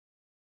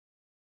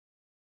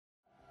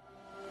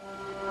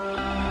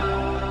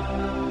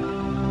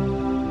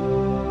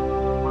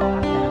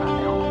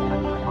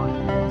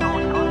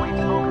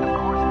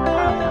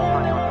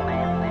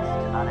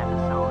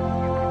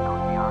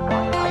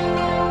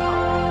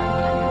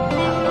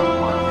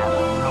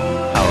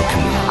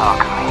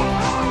Intelligence,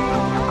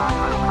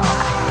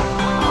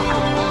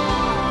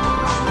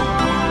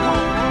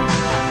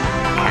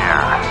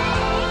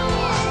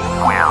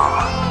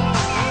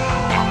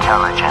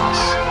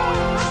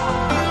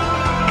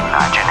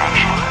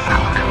 imagination,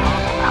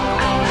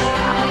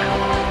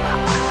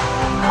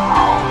 the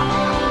home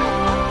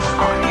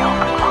of the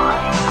open mind.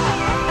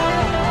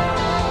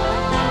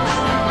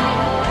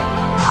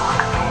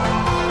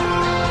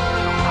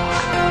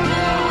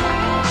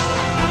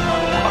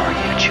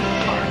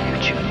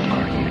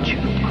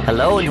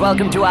 Hello and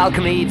welcome to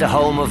Alchemy, the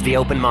home of the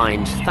open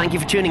mind. Thank you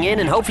for tuning in,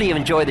 and hopefully you've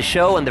enjoyed the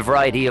show and the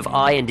variety of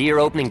eye and ear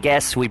opening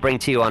guests we bring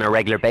to you on a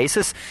regular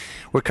basis.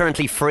 We're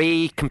currently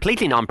free,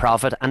 completely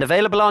non-profit, and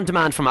available on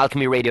demand from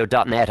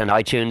alchemyradio.net and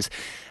iTunes.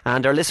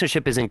 And our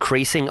listenership is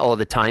increasing all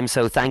the time,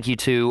 so thank you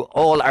to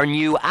all our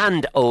new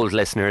and old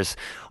listeners,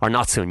 or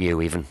not so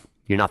new even.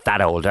 You're not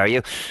that old, are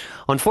you?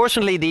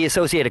 Unfortunately, the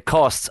associated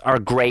costs are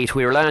great.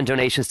 We rely on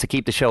donations to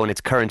keep the show in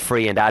its current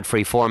free and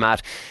ad-free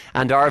format,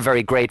 and are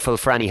very grateful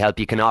for any help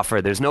you can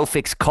offer. There's no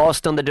fixed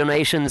cost on the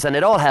donations, and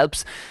it all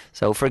helps.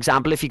 So, for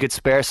example, if you could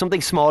spare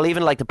something small,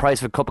 even like the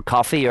price of a cup of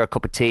coffee or a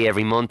cup of tea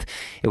every month,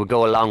 it would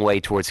go a long way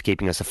towards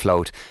keeping us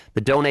afloat.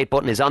 The donate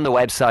button is on the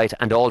website,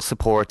 and all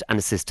support and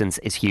assistance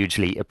is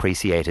hugely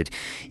appreciated.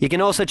 You can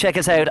also check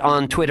us out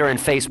on Twitter and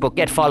Facebook.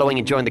 Get following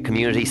and join the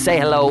community. Say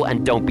hello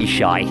and don't be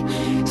shy.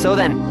 So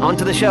then, on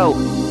to the show.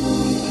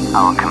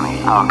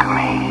 Alchemy.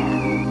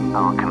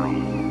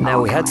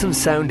 Now, we had some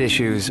sound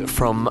issues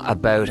from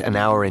about an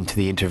hour into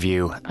the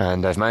interview,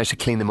 and I've managed to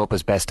clean them up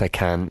as best I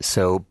can,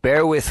 so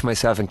bear with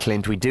myself and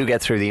Clint. We do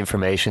get through the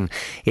information.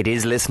 It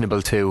is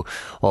listenable too,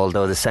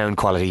 although the sound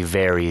quality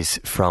varies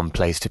from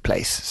place to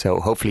place,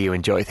 so hopefully you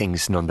enjoy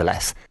things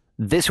nonetheless.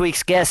 This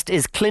week's guest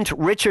is Clint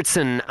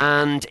Richardson,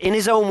 and in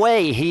his own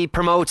way he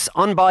promotes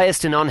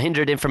unbiased and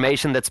unhindered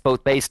information that's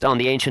both based on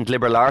the ancient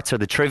liberal arts or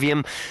the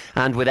trivium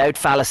and without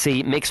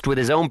fallacy, mixed with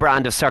his own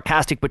brand of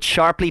sarcastic but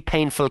sharply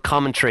painful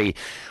commentary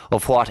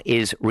of what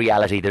is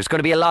reality. There's going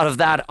to be a lot of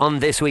that on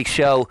this week's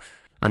show,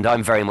 and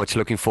I'm very much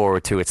looking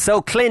forward to it.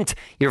 So Clint,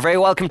 you're very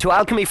welcome to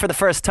Alchemy for the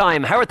first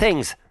time. How are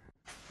things?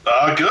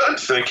 Good.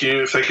 Thank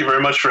you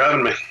very much for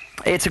having me.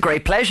 It's a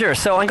great pleasure.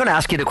 So I'm going to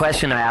ask you the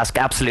question I ask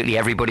absolutely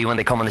everybody when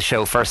they come on the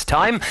show first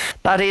time.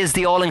 That is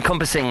the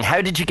all-encompassing,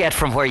 how did you get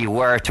from where you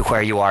were to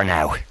where you are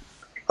now?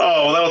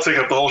 Oh, well, that'll take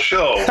up the whole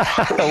show.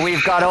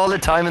 We've got all the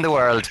time in the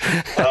world.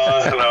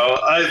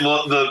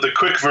 The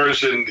quick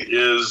version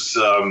is,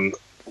 I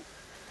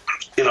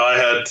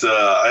had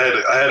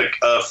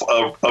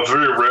a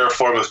very rare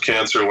form of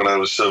cancer when I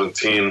was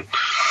 17.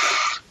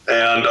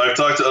 And I've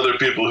talked to other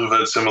people who've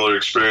had similar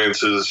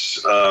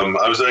experiences.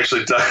 I was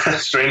actually,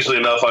 strangely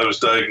enough, I was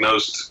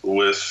diagnosed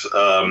with,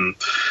 it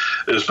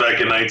was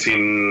back in about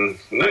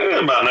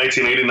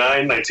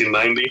 1989,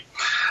 1990.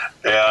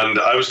 And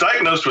I was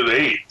diagnosed with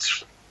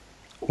AIDS.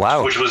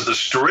 Wow. Which was the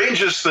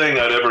strangest thing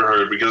I'd ever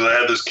heard, because I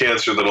had this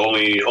cancer that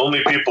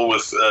only people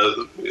with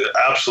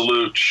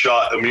absolute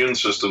shot immune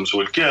systems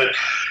would get,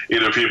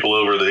 either people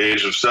over the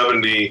age of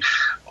 70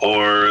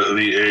 or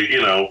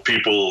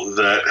people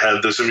that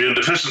had this immune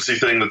deficiency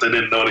thing that they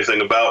didn't know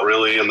anything about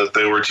really, and that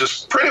they were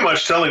just pretty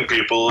much telling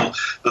people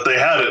that they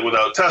had it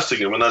without testing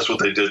them, and that's what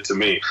they did to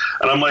me.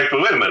 And I'm like,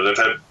 but wait a minute, I've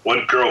had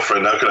one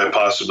girlfriend, how could I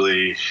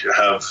possibly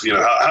have,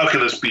 how can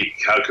this be?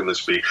 How can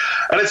this be?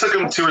 And it took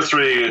them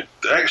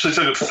actually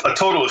took a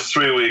total of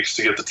 3 weeks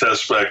to get the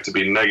test back to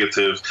be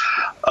negative.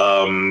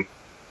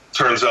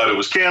 Turns out it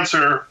was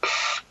cancer,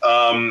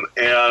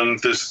 and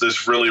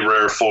this really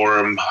rare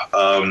form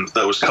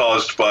that was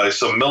caused by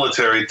some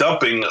military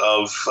dumping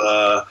of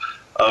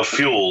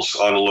fuels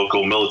on a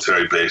local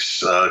military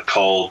base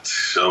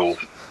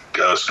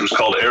it was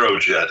called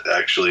Aerojet,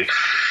 actually,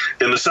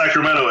 in the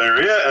Sacramento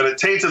area, and it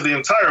tainted the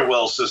entire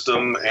well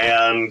system.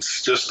 And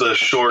just a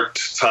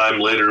short time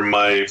later,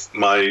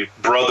 my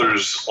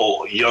brother's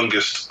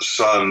youngest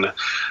son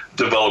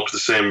developed the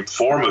same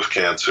form of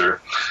cancer,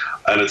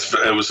 and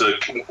it was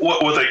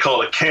what they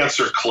call a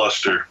cancer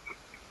cluster.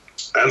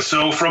 And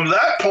so from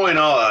that point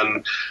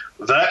on,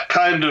 that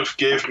kind of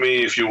gave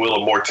me, if you will,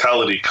 a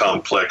mortality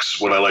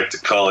complex, what I like to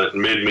call it,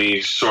 and made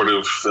me sort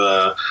of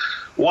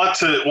want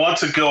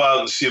to go out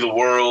and see the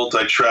world.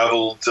 I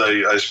traveled.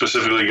 I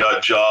specifically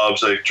got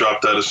jobs. I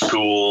dropped out of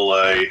school.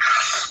 I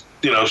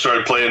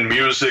started playing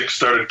music,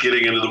 started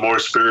getting into the more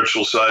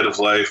spiritual side of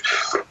life,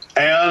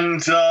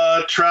 and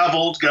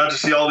traveled, got to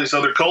see all these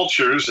other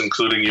cultures,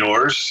 including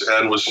yours,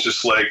 and was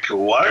just like,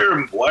 why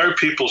are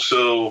people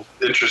so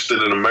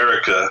interested in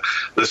America,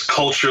 this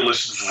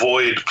cultureless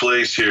void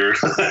place here?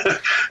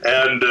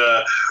 And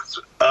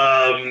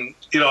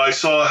I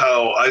saw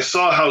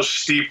how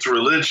steeped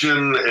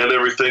religion and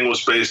everything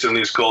was based in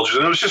these cultures,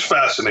 and it was just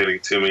fascinating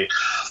to me.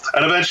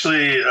 And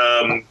eventually,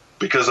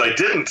 because I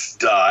didn't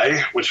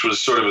die, which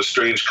was sort of a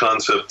strange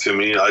concept to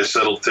me, I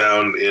settled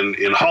down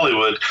in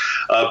Hollywood.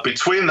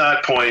 Between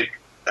that point,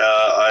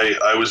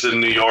 I was in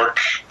New York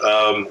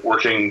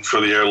working for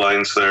the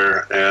airlines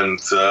there, and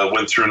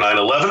went through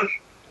 9/11.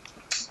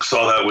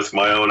 Saw that with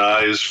my own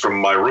eyes from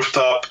my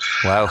rooftop.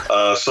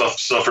 Wow.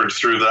 Suffered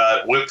through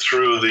that. Went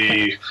through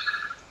the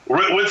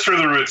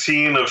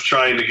routine of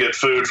trying to get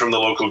food from the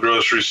local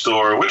grocery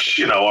store, which,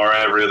 are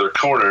every other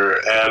corner,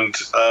 and,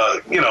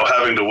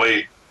 having to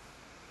wait,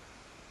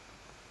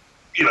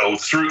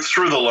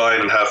 through the line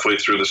and halfway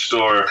through the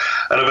store,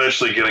 and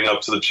eventually getting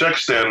up to the check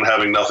stand and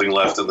having nothing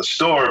left in the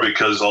store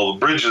because all the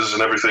bridges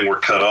and everything were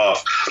cut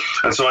off.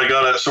 And so I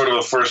got a sort of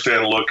a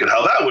firsthand look at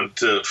how that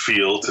would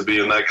feel to be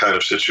in that kind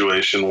of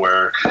situation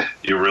where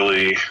you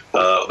really,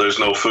 there's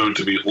no food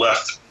to be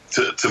left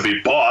to be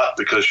bought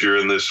because you're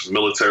in this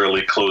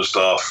militarily closed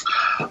off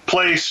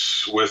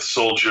place with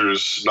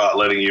soldiers not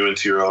letting you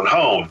into your own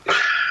home.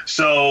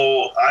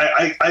 So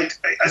I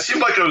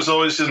seemed like I was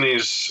always in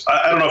these,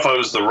 I don't know if I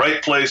was the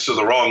right place or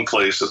the wrong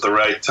place at the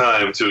right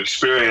time to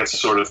experience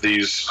sort of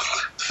these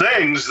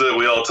things that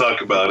we all talk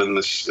about in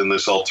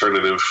this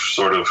alternative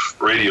sort of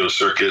radio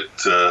circuit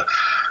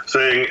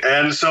thing.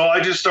 And so I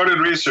just started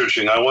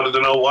researching. I wanted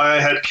to know why I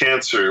had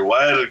cancer.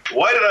 Why did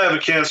I have a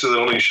cancer that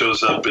only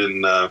shows up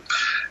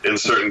in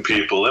certain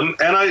people? And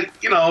I,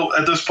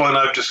 at this point,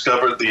 I've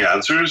discovered the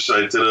answers.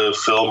 I did a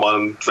film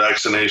on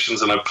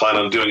vaccinations, and I plan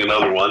on doing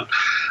another one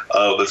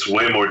that's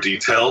way more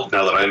detailed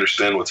now that I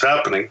understand what's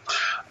happening.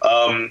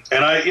 And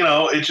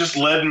it just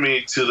led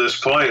me to this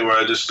point where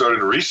I just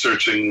started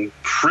researching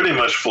pretty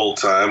much full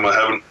time. I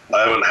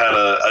haven't had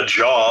a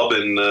job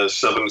in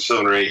 7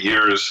 or 8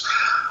 years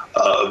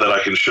that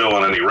I can show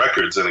on any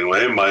records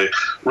anyway. My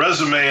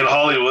resume in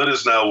Hollywood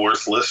is now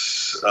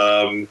worthless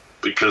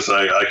because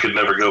I could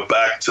never go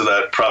back to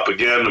that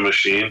propaganda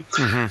machine.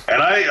 Mm-hmm.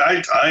 And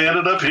I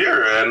ended up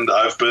here, and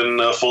I've been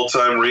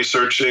full-time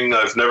researching.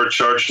 I've never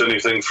charged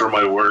anything for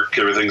my work.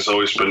 Everything's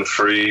always been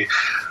free.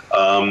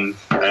 And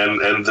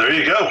there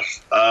you go.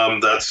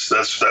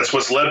 That's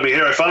what's led me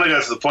here. I finally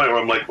got to the point where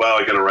I'm like, wow,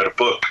 I got to write a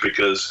book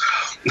because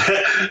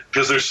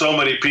there's so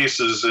many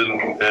pieces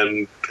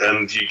and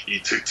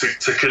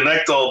to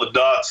connect all the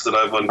dots that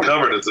I've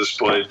uncovered at this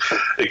point,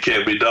 it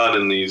can't be done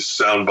in these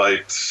sound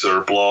bites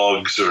or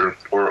blogs or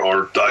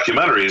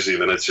documentaries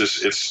even. It's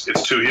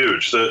too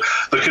huge.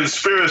 The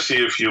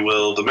conspiracy, if you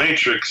will, the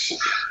Matrix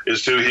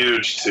is too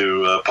huge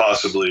to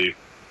possibly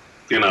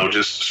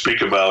just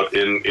speak about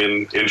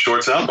in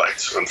short sound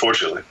bites,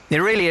 unfortunately. It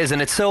really is,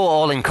 and it's so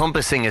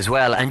all-encompassing as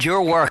well, and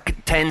your work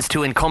tends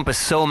to encompass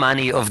so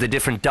many of the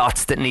different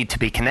dots that need to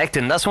be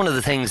connected, and that's one of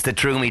the things that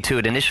drew me to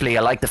it initially.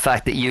 I like the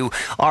fact that you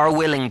are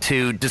willing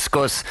to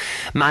discuss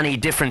many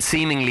different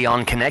seemingly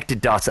unconnected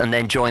dots and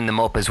then join them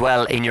up as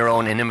well in your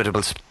own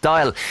inimitable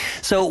style.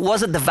 So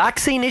was it the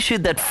vaccine issue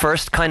that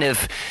first kind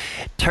of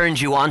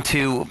turned you on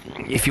to,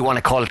 if you want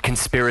to call it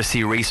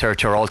conspiracy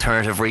research or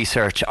alternative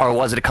research, or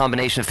was it a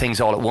combination of things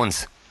all at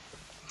once?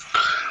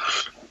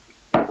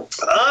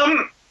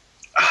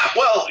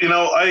 Well,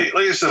 like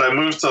I said, I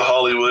moved to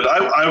Hollywood.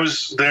 I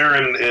was there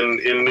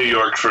in New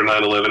York for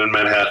 9/11 in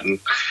Manhattan,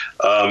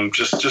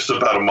 just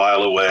about a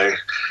mile away,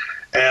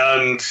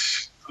 and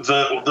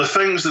the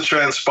things that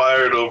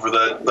transpired over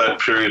that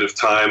period of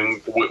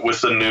time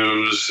with the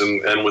news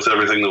and with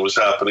everything that was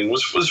happening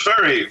was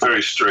very,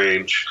 very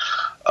strange.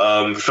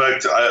 In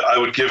fact, I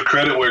would give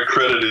credit where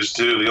credit is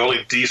due. The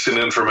only decent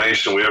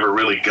information we ever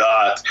really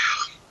got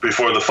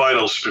before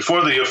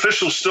the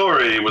official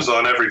story was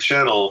on every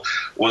channel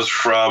was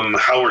from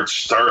Howard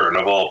Stern,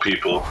 of all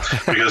people,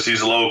 because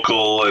he's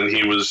local and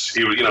he's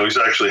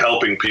actually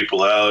helping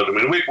people out. I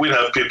mean, we'd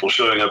have people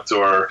showing up to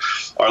our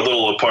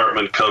little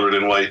apartment covered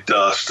in white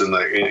dust and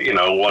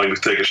wanting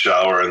to take a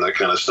shower and that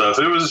kind of stuff.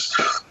 It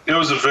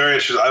was a very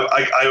interesting.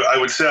 I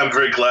would say I'm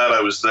very glad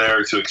I was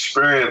there to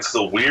experience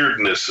the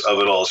weirdness of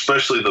it all,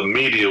 especially the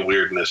media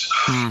weirdness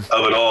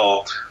of it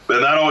all.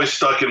 And that always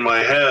stuck in my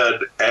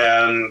head.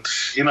 And,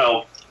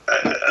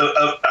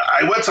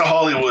 I went to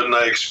Hollywood and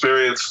I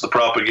experienced the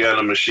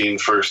propaganda machine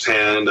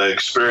firsthand. I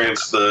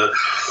experienced the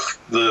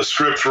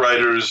script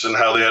writers and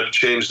how they had to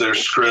change their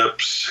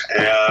scripts.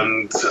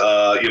 And,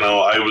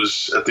 I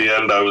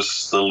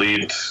was the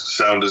lead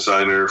sound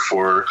designer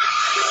for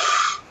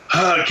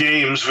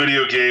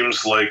video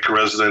games like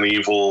Resident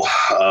Evil,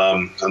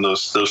 and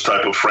those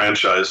type of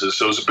franchises.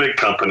 So it was a big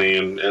company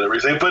and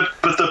everything. But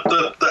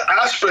the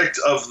aspect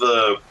of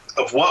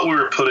what we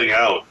were putting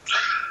out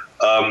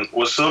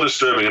was so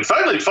disturbing. And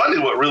finally,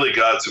 what really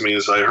got to me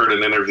is I heard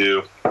an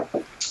interview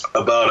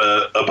about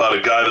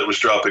a guy that was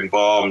dropping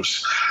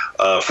bombs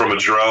from a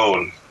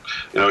drone.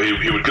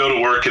 He would go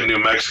to work in New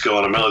Mexico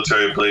on a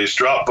military base,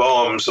 drop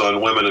bombs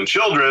on women and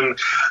children,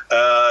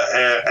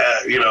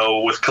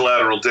 with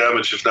collateral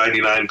damage of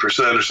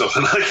 99% or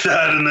something like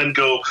that, and then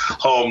go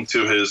home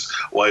to his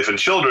wife and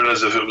children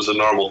as if it was a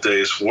normal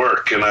day's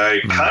work. And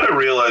I kind of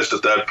realized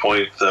at that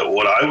point that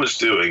what I was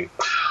doing,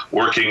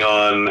 working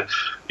on,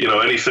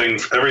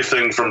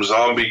 everything from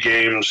zombie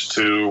games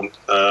to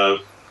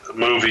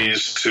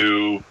movies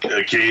to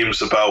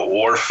games about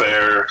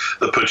warfare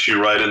that puts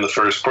you right in the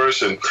first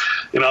person.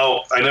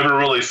 I never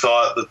really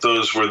thought that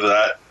those were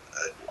that.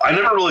 I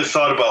never really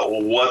thought about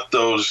what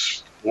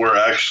those were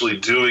actually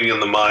doing in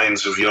the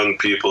minds of young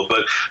people.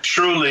 But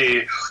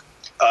truly,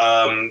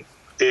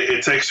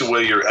 it takes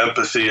away your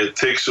empathy. It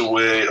takes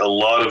away a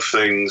lot of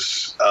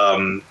things.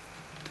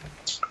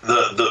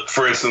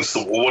 For instance,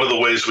 one of the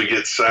ways we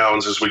get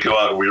sounds is we go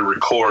out and we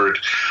record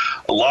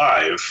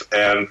live,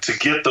 and to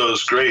get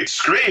those great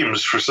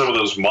screams for some of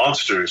those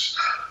monsters.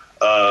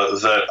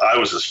 That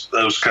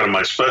was kind of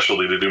my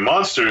specialty, to do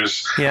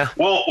monsters. Yeah.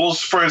 Well,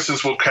 for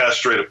instance, we'll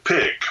castrate a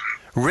pig.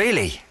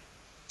 Really?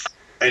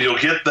 And you'll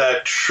get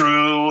that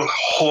true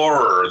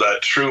horror,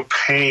 that true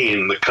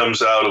pain that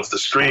comes out of the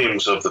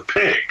screams of the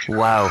pig.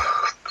 Wow.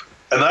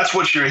 And that's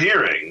what you're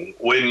hearing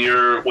when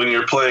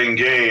you're playing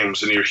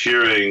games and you're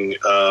hearing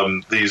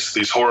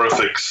these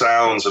horrific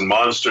sounds and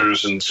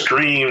monsters and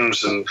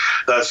screams and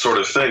that sort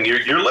of thing.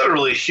 You're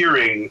literally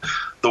hearing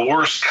the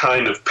worst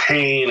kind of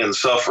pain and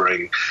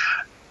suffering,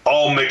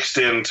 all mixed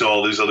into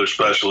all these other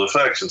special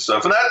effects and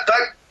stuff. And that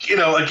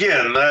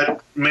again,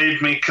 that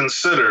made me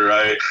consider.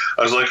 I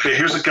was like, okay,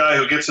 here's a guy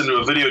who gets into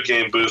a video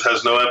game booth,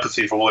 has no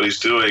empathy for what he's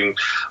doing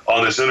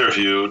on this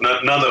interview,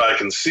 none that I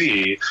can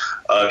see,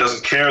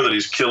 doesn't care that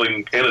he's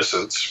killing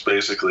innocents,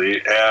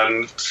 basically.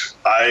 And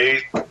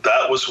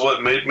that was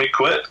what made me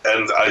quit.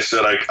 And I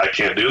said, I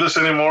can't do this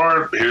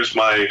anymore. Here's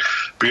my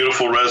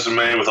beautiful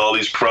resume with all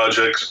these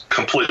projects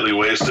completely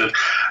wasted.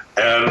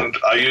 And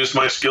I used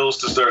my skills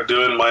to start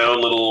doing my own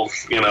little,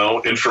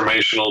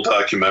 informational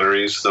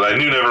documentaries that I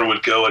knew never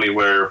would go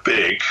anywhere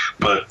big.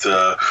 But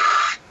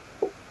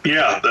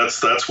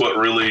that's what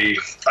really,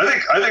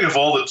 I think of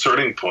all the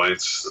turning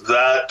points,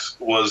 that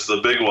was the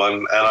big one.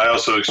 And I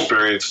also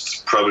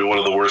experienced probably one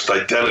of the worst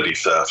identity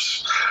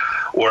thefts,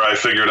 where I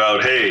figured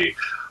out, hey,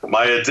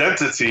 my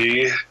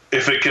identity,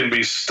 if it can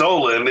be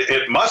stolen,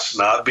 it must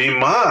not be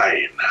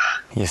mine.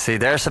 You see,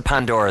 there's a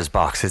Pandora's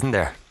box, isn't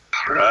there?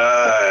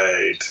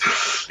 Right.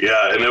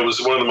 Yeah, and it was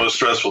one of the most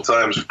stressful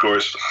times, of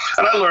course.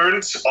 And I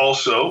learned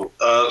also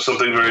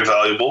something very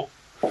valuable,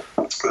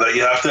 that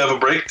you have to have a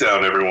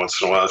breakdown every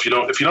once in a while. If you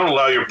don't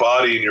allow your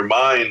body and your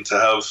mind to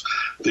have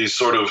these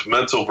sort of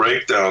mental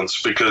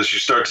breakdowns, because you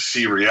start to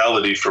see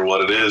reality for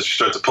what it is, you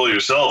start to pull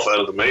yourself out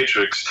of the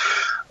matrix,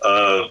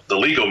 the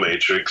legal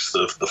matrix,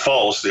 the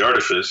false, the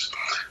artifice.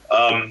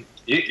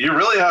 You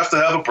really have to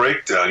have a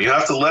breakdown. You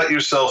have to let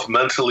yourself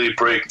mentally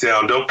break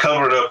down. Don't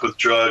cover it up with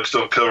drugs.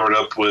 Don't cover it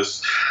up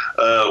with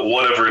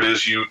whatever it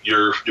is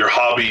your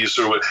hobbies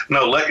or what.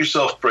 No, let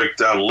yourself break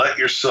down. Let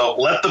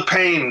the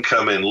pain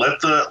come in.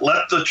 Let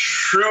the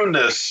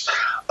trueness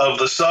of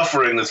the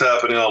suffering that's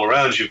happening all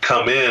around you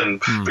come in,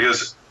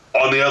 because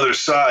on the other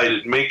side,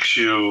 it makes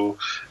you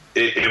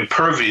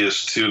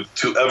impervious to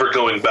ever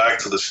going back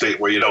to the state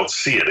where you don't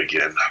see it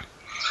again.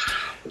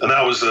 And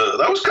that was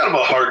kind of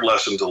a hard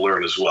lesson to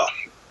learn as well.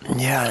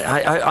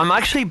 Yeah, I'm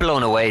actually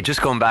blown away,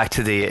 just going back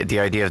to the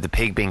idea of the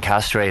pig being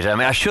castrated. I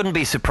mean, I shouldn't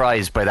be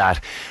surprised by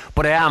that,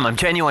 but I am. I'm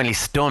genuinely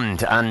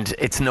stunned, and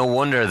it's no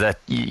wonder that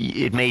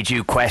it made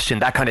you question,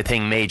 that kind of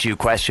thing made you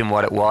question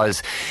what it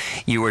was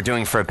you were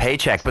doing for a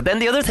paycheck. But then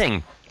the other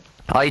thing,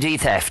 ID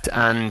theft,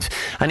 and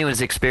anyone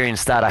who's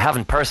experienced that, I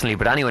haven't personally,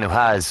 but anyone who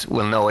has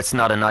will know it's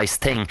not a nice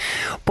thing.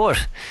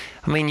 But,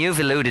 I mean, you've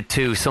alluded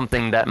to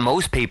something that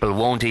most people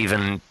won't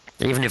even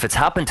if it's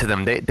happened to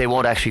them, they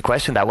won't actually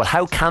question that. Well,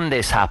 how can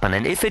this happen?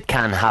 And if it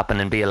can happen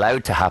and be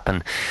allowed to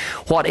happen,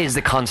 what is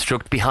the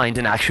construct behind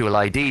an actual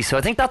ID? So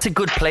I think that's a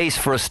good place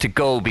for us to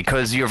go,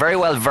 because you're very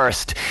well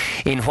versed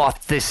in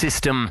what the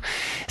system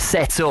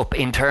sets up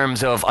in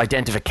terms of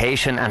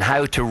identification and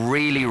how to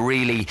really,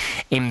 really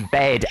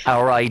embed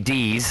our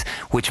IDs,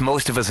 which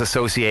most of us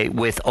associate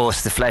with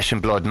us, the flesh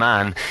and blood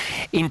man,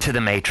 into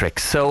the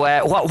matrix. So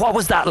what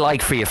was that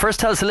like for you? First,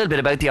 tell us a little bit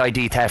about the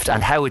ID theft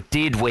and how it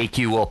did wake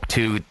you up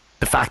to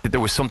the fact that there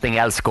was something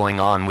else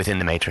going on within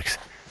the matrix.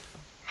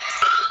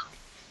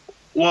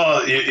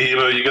 Well,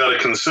 you got to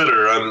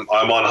consider I'm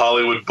on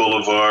Hollywood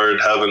Boulevard,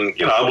 I'm living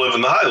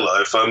the high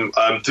life.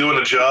 I'm doing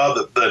a job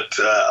that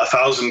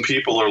 1,000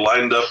 people are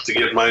lined up to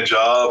get my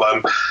job.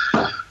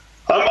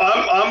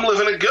 I'm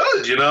living it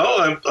good,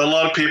 A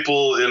lot of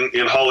people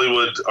in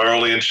Hollywood are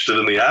only interested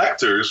in the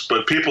actors,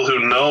 but people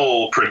who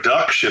know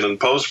production and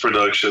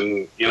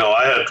post-production,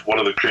 I had one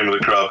of the cream of the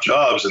crop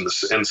jobs,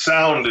 and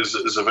sound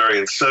is a very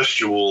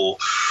incestual,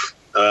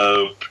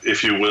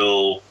 if you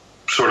will,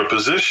 sort of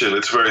position.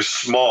 It's a very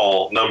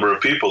small number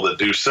of people that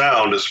do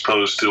sound, as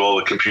opposed to all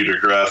the computer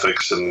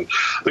graphics and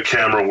the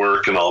camera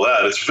work and all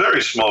that. It's a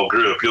very small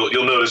group.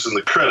 You'll notice in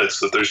the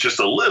credits that there's just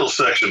a little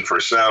section for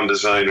sound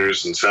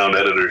designers and sound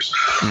editors.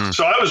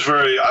 So I was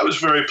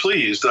very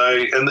pleased.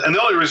 And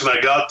the only reason I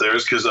got there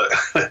is because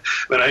I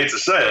hate to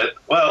say it.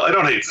 Well, I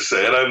don't hate to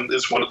say it.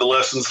 It's one of the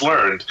lessons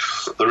learned.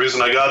 The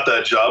reason I got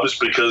that job is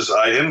because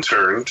I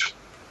interned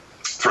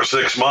for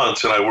 6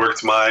 months, and I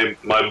worked my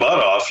butt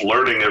off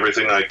learning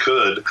everything I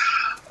could,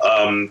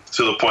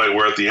 to the point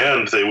where at the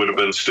end they would have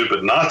been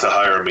stupid not to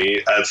hire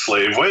me at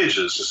slave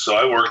wages. So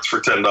I worked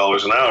for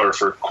 $10 an hour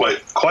for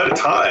quite a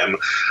time,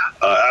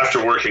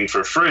 after working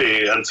for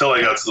free, until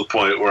I got to the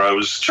point where I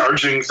was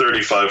charging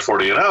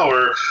 $35-40 an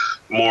hour,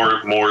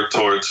 more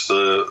towards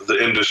the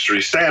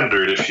industry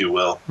standard, if you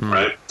will,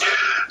 right?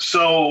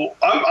 So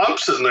I'm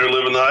sitting there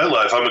living the high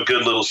life. I'm a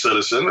good little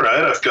citizen,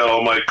 right? I've got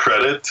all my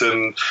credit,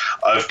 and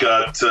I've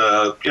got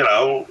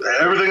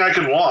everything I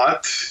could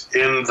want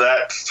in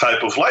that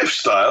type of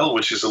lifestyle,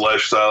 which is a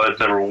lifestyle I'd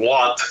never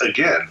want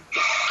again.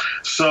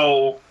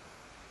 So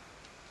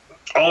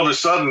all of a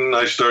sudden,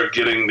 I start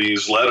getting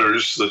these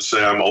letters that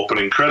say I'm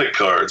opening credit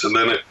cards, and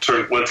then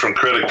it went from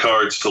credit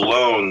cards to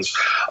loans.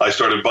 I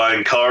started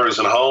buying cars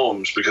and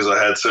homes because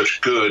I had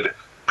such good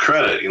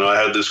credit.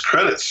 I had this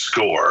credit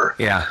score.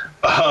 Yeah.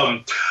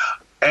 And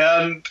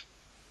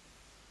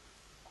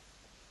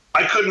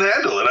I couldn't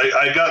handle it.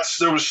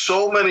 There was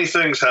so many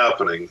things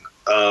happening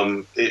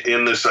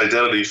in this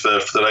identity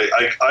theft that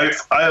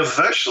I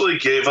eventually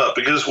gave up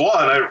because,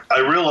 one, I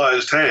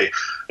realized, hey,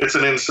 it's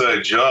an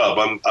inside job.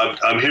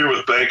 I'm here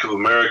with Bank of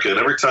America, and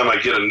every time I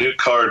get a new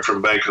card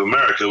from Bank of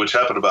America, which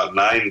happened about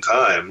 9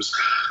 times,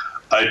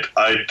 I'd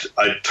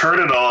turn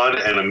it on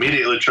and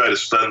immediately try to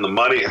spend the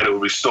money, and it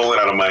would be stolen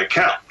out of my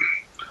account.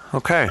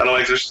 Okay. And I'm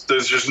like,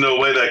 there's just no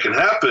way that can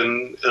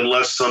happen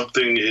unless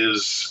something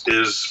is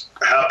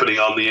happening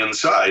on the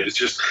inside. It's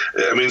just,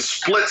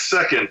 split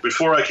second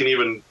before I can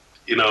even,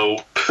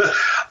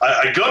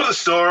 I go to the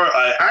store,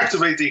 I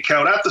activate the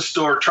account at the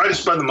store, try to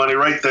spend the money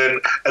right then,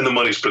 and the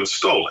money's been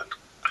stolen.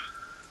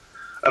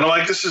 And I'm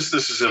like, this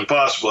is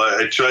impossible.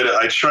 I try to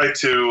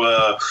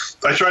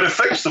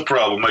fix the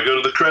problem. I go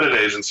to the credit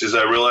agencies.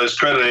 I realize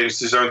credit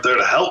agencies aren't there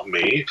to help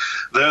me.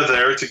 They're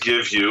there to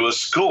give you a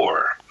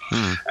score.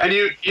 And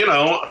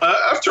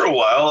after a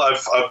while,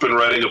 I've been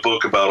writing a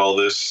book about all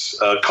this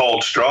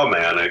called Straw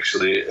Man,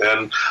 actually.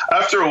 And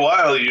after a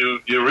while, you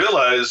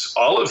realize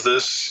all of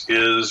this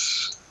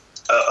is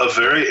a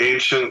very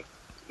ancient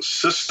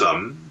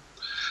system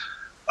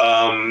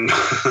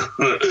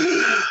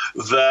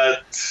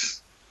that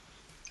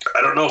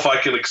I don't know if I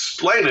can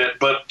explain it,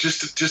 but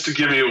just to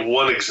give you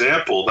one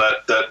example,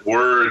 that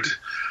word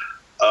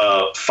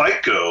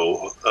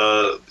FICO,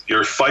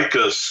 your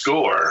FICO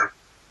score.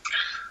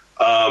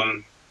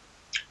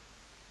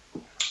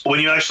 When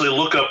you actually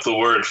look up the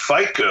word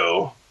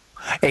FICO,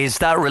 is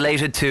that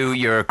related to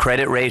your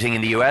credit rating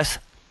in the U.S.?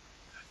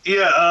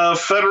 Yeah,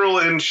 federal.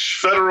 I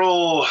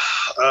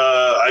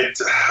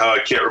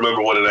can't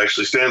remember what it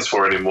actually stands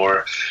for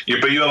anymore.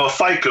 But you have a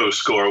FICO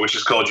score, which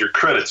is called your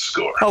credit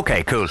score.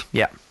 Okay, cool.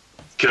 Yeah.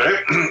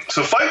 Okay,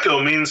 so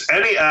FICO means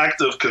any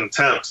act of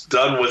contempt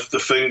done with the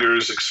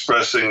fingers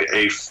expressing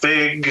a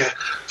fig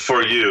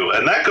for you,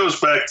 and that goes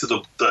back to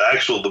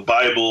the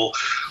Bible,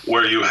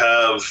 where you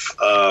have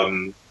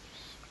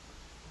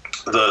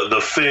the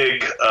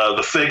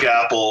fig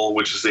apple,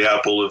 which is the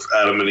apple of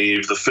Adam and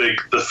Eve, the fig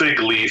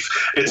leaf.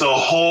 It's a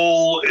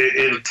whole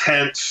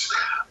intense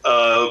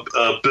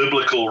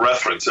biblical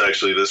reference.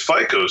 Actually, this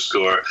FICO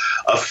score,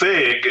 a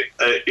fig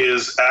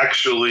is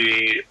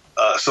actually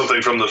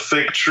something from the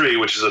fig tree,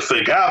 which is a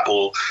fig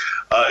apple,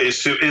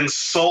 is to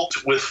insult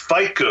with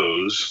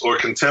ficos or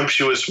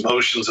contemptuous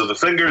motions of the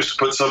fingers to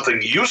put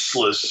something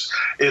useless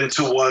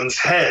into one's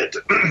head,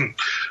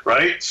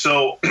 right?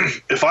 So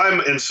if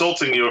I'm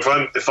insulting you,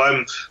 if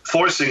I'm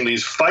forcing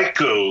these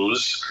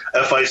ficos,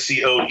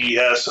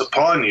 FICOES,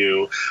 upon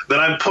you, then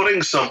I'm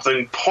putting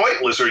something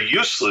pointless or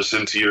useless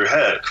into your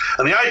head.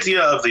 And the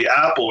idea of the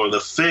apple, or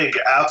the fig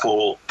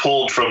apple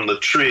pulled from the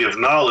tree of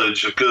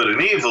knowledge of good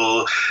and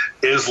evil,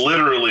 is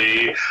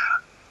literally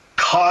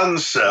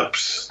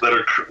concepts that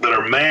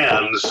are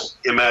man's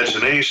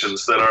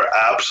imaginations, that are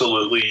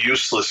absolutely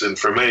useless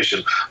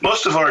information.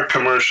 Most of our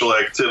commercial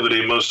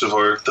activity, most of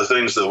the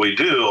things that we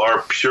do,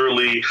 are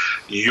purely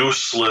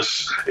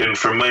useless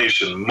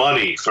information.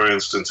 Money, for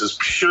instance, is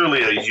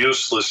purely a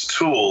useless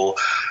tool.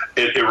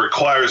 It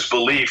requires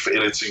belief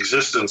in its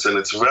existence and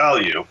its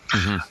value.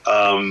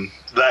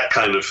 That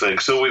kind of thing.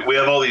 So we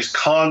have all these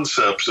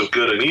concepts of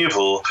good and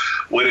evil,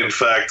 when in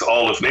fact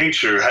all of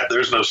nature,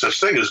 there's no such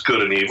thing as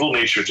good and evil.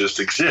 Nature just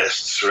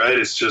exists, right?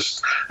 It's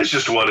just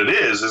what it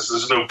is.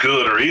 There's no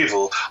good or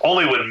evil.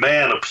 Only when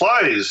man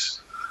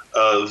applies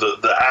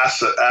the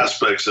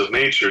aspects of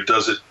nature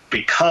does it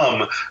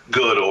become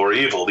good or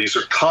evil. These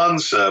are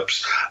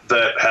concepts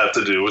that have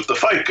to do with the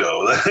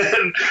FICO.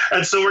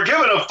 and so we're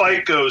given a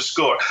FICO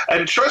score.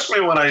 And trust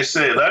me when I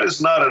say that is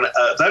not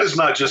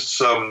just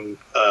some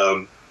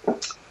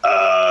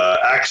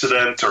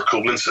accident or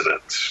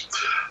coincidence.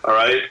 All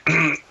right.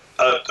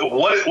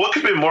 What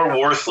could be more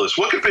worthless?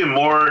 What could be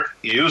more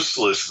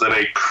useless than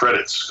a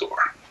credit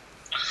score?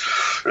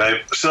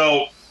 Right.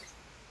 So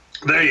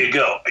there you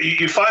go.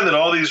 You find that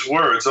all these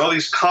words, all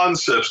these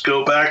concepts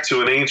go back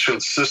to an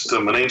ancient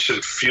system, an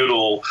ancient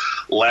feudal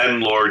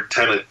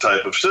landlord-tenant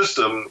type of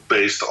system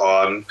based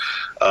on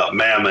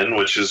mammon,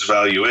 which is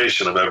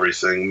valuation of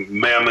everything.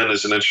 Mammon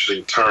is an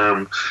interesting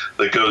term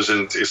that goes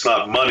into, it's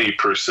not money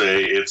per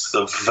se, it's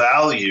the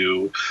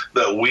value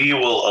that we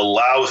will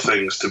allow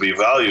things to be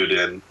valued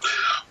in.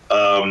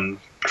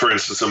 For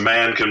instance, a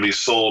man can be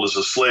sold as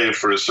a slave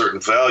for a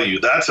certain value.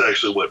 That's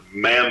actually what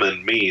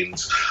mammon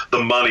means.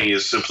 The money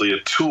is simply a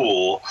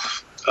tool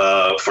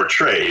for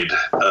trade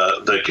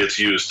that gets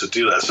used to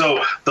do that.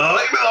 So the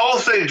whole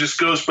thing just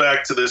goes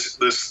back to this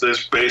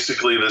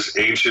basically this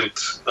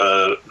ancient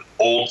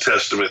Old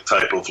Testament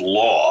type of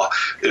law,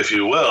 if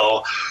you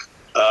will,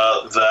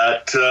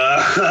 that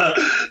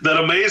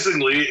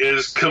amazingly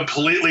is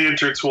completely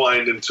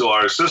intertwined into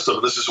our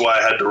system. This is why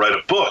I had to write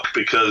a book,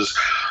 because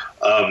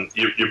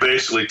you're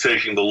basically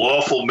taking the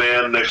lawful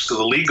man next to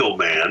the legal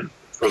man,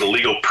 or the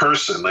legal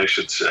person, I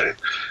should say.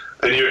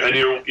 And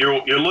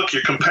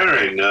you're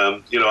comparing,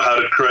 how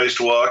did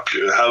Christ walk?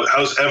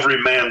 How's every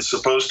man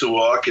supposed to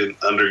walk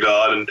under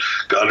God and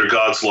under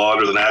God's law,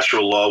 under the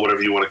natural law,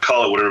 whatever you want to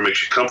call it, whatever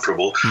makes you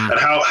comfortable? And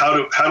how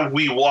do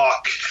we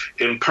walk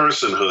in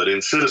personhood,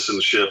 in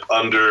citizenship,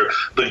 under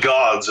the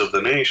gods of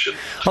the nation?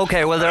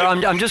 Okay, well,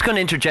 I'm just going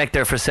to interject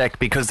there for a sec,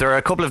 because there are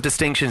a couple of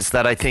distinctions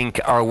that I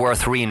think are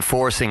worth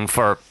reinforcing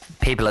for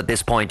people at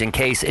this point, in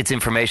case it's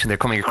information they're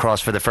coming across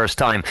for the first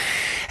time.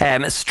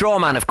 Straw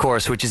man, of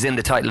course, which is in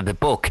the title of the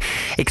book.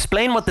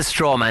 Explain what the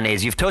straw man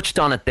is. You've touched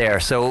on it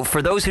there. So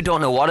for those who don't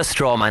know what a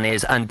straw man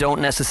is, and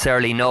don't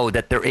necessarily know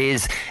that there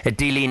is a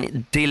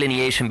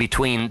delineation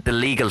between the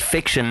legal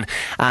fiction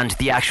and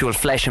the actual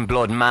flesh and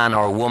blood man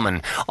or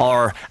woman,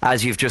 or,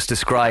 as you've just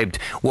described,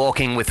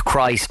 walking with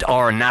Christ,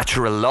 or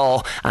natural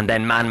law and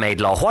then man-made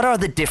law. What are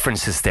the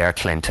differences there,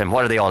 Clint, and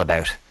what are they all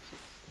about?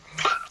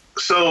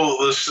 So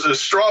the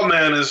straw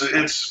man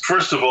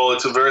first of all,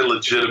 it's a very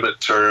legitimate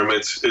term.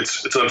 It's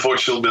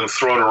unfortunately been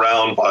thrown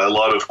around by a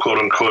lot of quote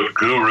unquote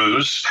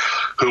gurus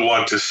who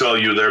want to sell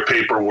you their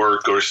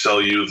paperwork or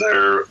sell you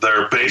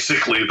their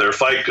basically their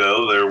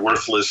FICO, their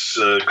worthless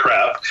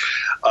crap.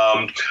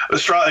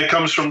 It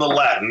comes from the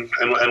Latin,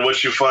 and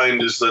what you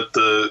find is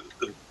that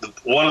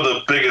one of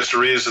the biggest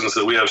reasons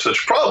that we have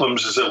such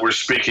problems is that we're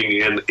speaking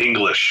in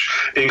English.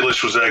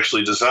 English was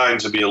actually designed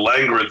to be a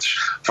language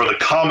for the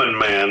common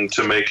man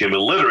to make him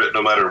illiterate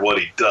no matter what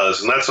he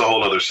does, and that's a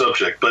whole other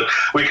subject. But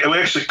we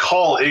actually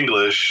call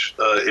English,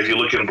 if you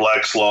look in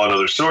Black's Law and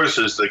other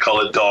sources, they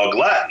call it dog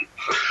Latin.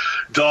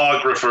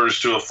 Dog refers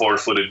to a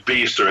four-footed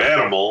beast or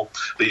animal,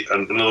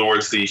 in other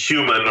words, the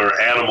human or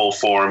animal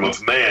form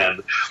of man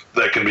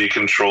that can be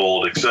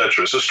controlled,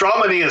 etc. So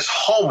strawmanius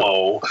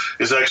homo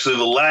is actually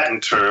the Latin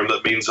term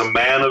that means a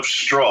man of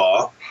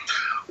straw,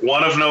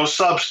 one of no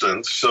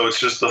substance, so it's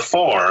just the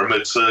form,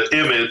 it's an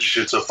image,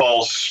 it's a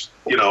false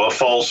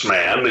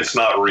man, it's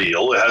not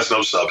real, it has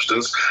no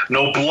substance.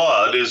 No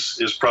blood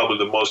is probably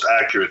the most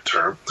accurate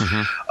term.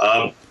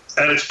 And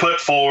it's put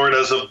forward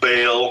as a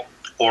bail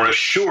or a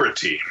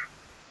surety.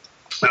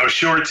 Now,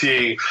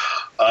 surety,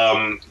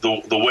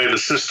 the way the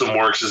system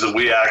works is that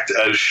we act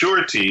as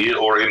surety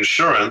or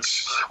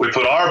insurance. We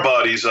put our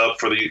bodies up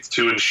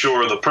to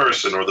insure the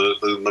person or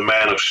the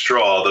man of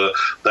straw,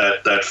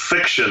 that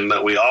fiction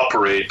that we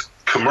operate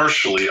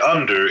commercially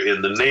under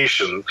in the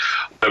nation,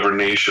 whatever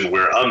nation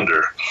we're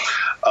under.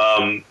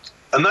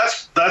 And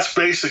that's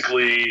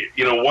basically,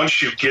 once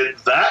you get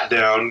that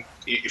down,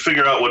 you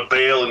figure out what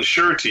bail and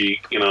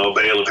surety,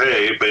 bale of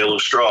hay, bale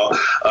of straw.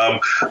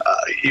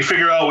 You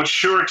figure out what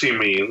surety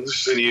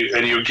means, and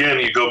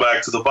you go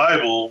back to the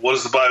Bible. What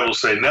does the Bible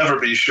say? Never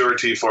be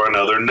surety for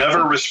another.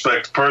 Never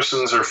respect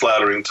persons or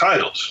flattering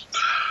titles.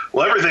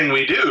 Well, everything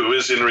we do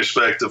is in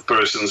respect of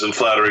persons and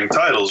flattering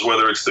titles,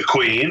 whether it's the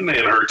Queen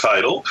in her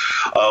title,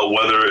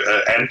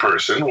 and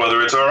person,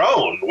 whether it's our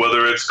own,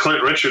 whether it's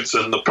Clint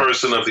Richardson, the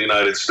person of the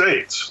United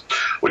States,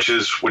 which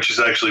is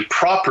actually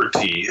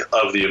property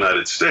of the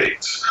United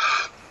States.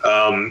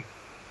 And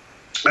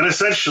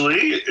essentially,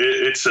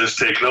 it says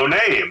take no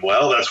name.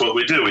 Well, that's what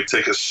we do. We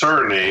take a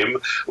surname,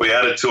 we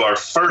add it to our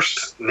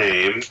first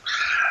name,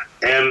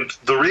 and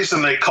the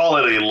reason they call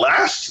it a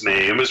last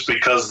name is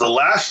because the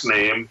last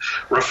name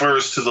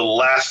refers to the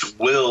last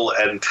will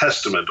and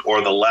testament,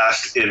 or the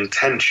last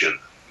intention.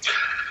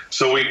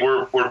 So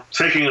we're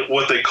taking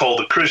what they call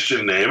the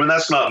Christian name, and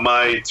that's not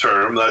my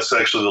term. That's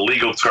actually the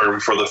legal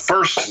term for the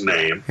first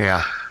name.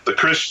 Yeah. The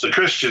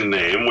Christian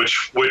name,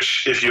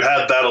 which if you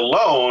had that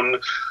alone,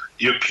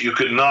 you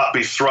could not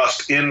be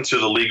thrust into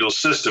the legal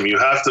system. You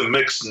have to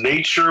mix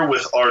nature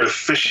with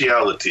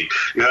artificiality.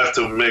 You have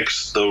to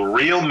mix the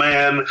real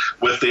man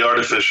with the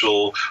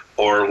artificial,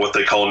 or what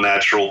they call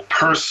natural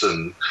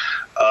person.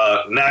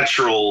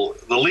 The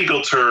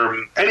legal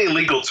term, any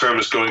legal term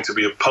is going to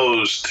be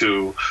opposed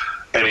to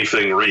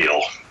anything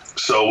real.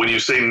 So when you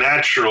say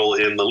natural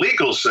in the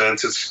legal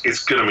sense,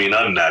 it's going to mean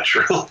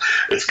unnatural.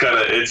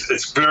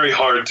 It's very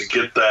hard to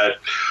get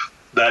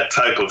that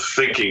type of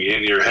thinking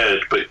in your head.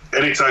 But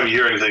anytime you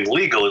hear anything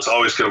legal, it's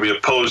always going to be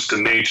opposed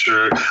to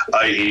nature,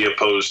 i.e.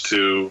 opposed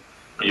to,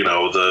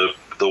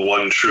 the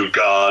one true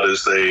God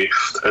as they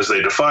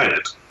define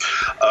it.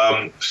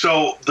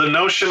 So the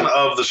notion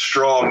of the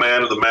straw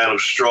man or the man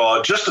of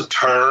straw, just a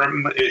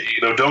term,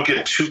 don't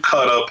get too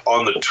caught up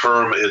on the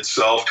term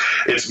itself.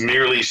 It's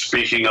merely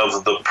speaking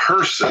of the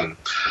person.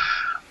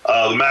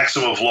 The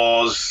maxim of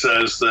laws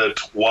says that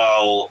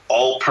while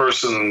all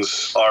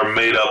persons are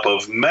made up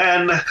of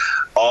men,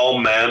 all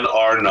men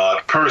are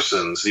not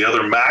persons. The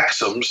other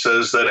maxim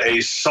says that a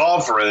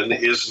sovereign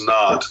is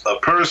not a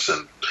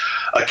person.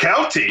 A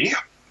county,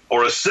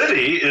 or a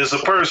city is a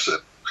person.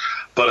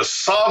 But a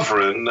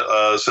sovereign,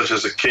 such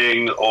as a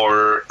king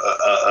or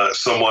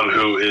someone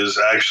who is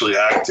actually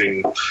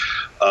acting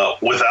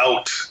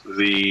without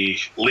the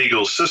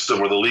legal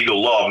system or the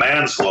legal law,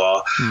 man's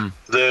law,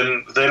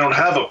 then they don't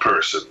have a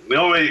person. The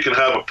only way you can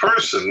have a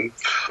person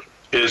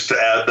is to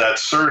add that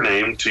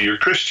surname to your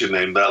Christian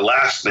name, that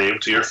last name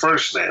to your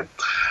first name.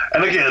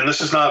 And again, this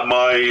is not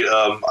my,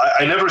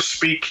 I never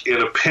speak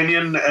in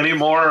opinion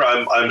anymore.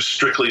 I'm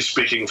strictly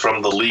speaking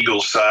from the legal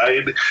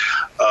side.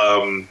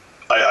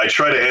 I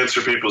try to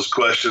answer people's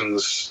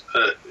questions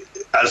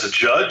as a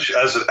judge,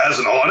 as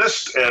an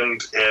honest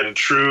and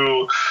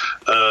true,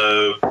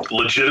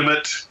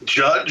 legitimate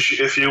judge,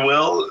 if you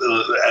will,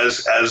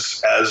 as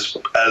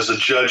a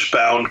judge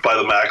bound by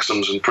the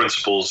maxims and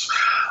principles,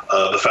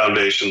 the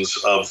foundations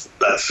of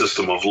that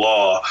system of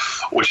law,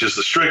 which is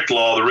the strict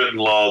law, the written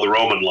law, the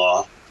Roman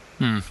law.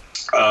 And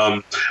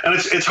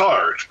it's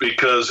hard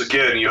because,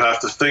 again, you have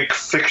to think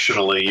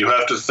fictionally. You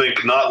have to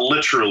think not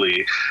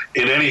literally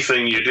in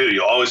anything you do.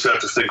 You always have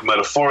to think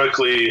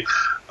metaphorically,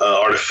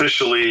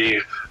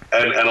 artificially,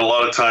 and a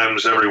lot of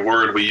times every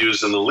word we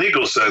use in the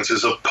legal sense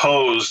is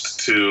opposed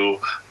to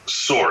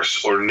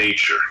source or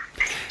nature.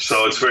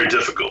 So it's very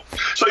difficult.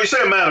 So you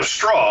say a man of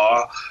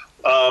straw.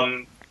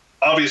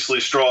 Obviously,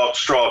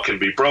 straw can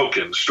be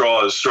broken.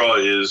 Straw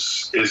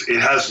is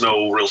it has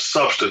no real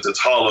substance. It's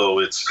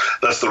hollow.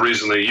 That's the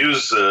reason they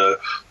use the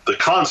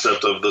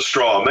concept of the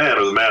straw man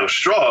or the man of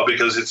straw,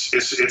 because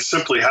it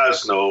simply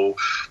has no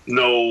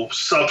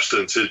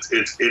substance.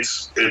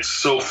 It's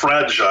so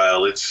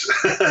fragile. It's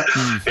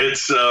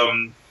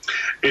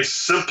it's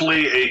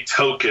simply a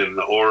token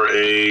or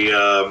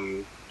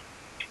a.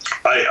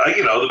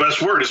 The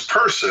best word is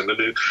person.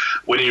 And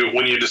when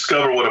you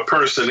discover what a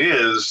person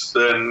is,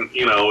 then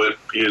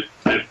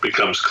it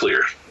becomes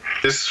clear.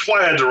 This is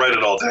why I had to write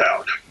it all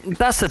down.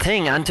 That's the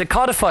thing, and to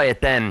codify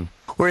it then,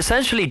 we're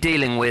essentially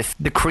dealing with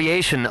the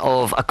creation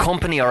of a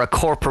company or a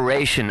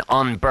corporation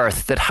on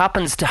birth that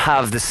happens to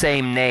have the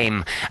same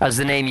name as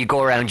the name you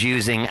go around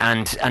using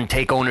and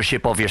take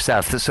ownership of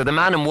yourself. So the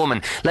man and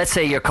woman, let's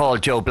say you're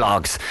called Joe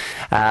Bloggs.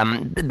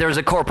 There's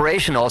a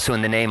corporation also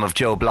in the name of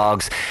Joe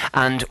Bloggs,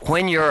 and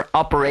when you're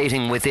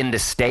operating within the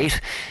state,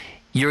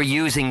 you're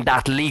using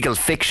that legal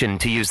fiction,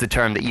 to use the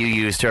term that you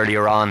used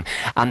earlier on,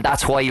 and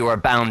that's why you are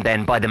bound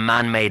then by the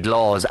man-made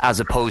laws as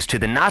opposed to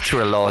the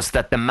natural laws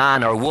that the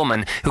man or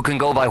woman, who can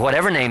go by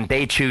whatever name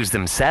they choose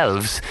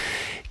themselves,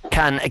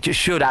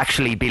 should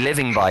actually be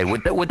living by.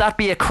 Would that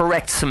be a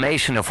correct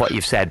summation of what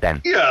you've said then?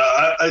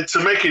 Yeah, to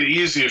make it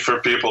easy for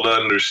people to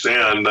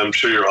understand, I'm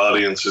sure your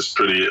audience is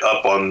pretty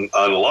up on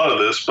a lot of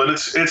this, but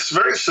it's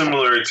very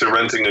similar to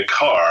renting a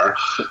car,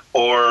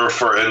 or,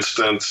 for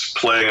instance,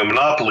 playing a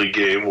Monopoly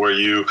game where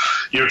you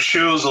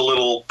choose a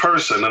little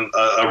person,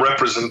 a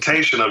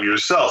representation of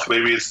yourself.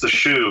 Maybe it's the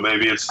shoe,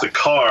 maybe it's the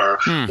car.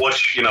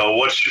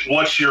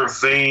 What's your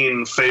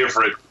vain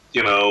favorite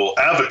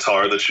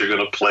avatar that you're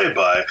going to play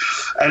by.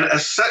 And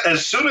as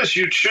soon as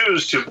you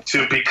choose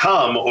to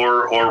become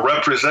or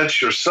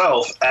represent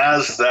yourself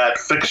as that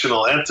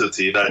fictional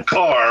entity, that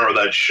car or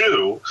that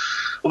shoe,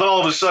 well, then all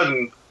of a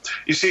sudden,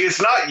 you see,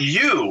 it's not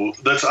you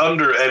that's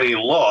under any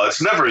law.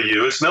 It's never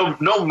you. It's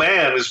no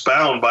man is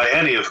bound by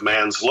any of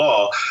man's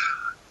law.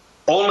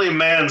 Only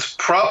man's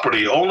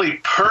property, only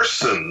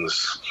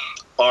persons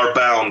are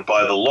bound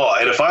by the law.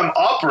 And if I'm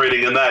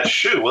operating in that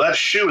shoe, well, that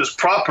shoe is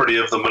property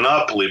of the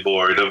monopoly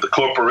board, of the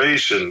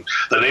corporation,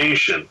 the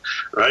nation,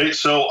 right?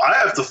 So I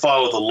have to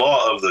follow the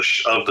law of the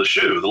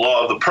shoe, the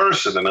law of the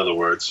person, in other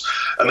words.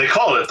 And they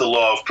call it the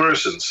law of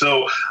person.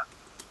 So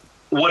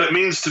what it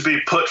means to be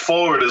put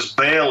forward as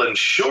bail and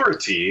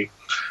surety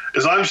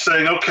is I'm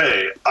saying,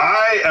 okay,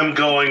 I am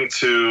going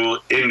to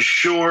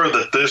ensure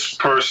that this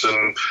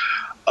person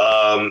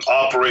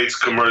operates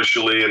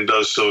commercially and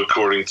does so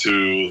according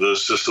to the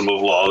system of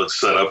law that's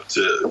set up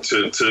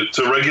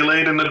to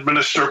regulate and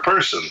administer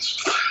persons.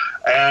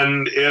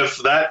 And if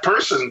that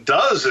person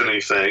does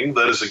anything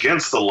that is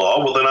against the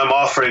law, well, then I'm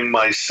offering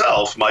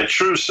myself, my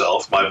true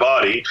self, my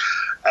body,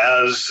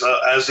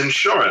 as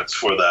insurance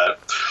for that.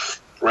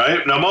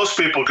 Right? Now, most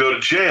people go to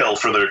jail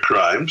for their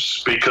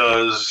crimes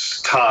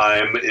because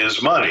time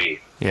is money.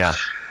 Yeah.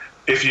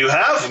 If you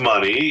have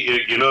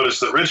money, you notice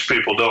that rich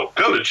people don't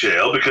go to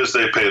jail because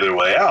they pay their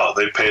way out.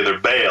 They pay their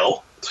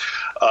bail,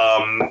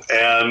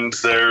 and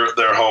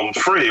they're home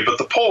free. But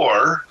the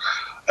poor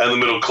and the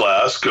middle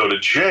class go to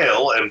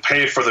jail and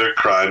pay for their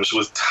crimes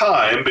with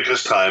time,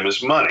 because time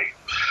is money.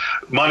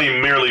 Money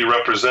merely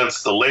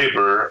represents the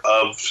labor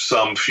of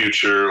some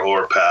future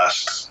or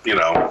past,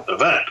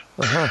 event.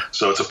 Uh-huh.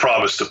 So it's a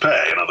promise to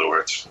pay, in other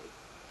words.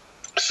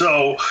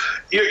 So,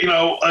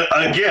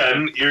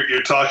 again,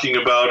 you're talking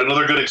about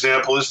another good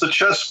example is the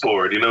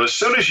chessboard. As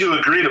soon as you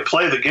agree to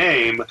play the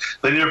game,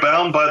 then you're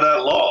bound by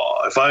that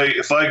law.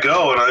 If I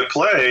go and I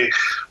play,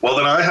 well,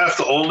 then I have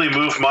to only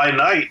move my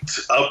knight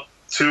up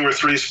 2 or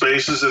 3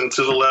 spaces and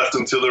to the left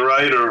and to the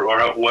right, or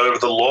whatever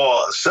the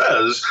law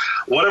says,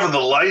 whatever the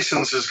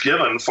license is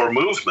given for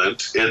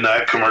movement in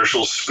that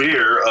commercial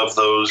sphere of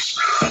those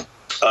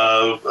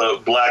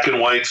black and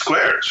white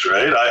squares,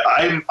 right?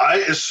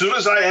 I as soon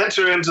as I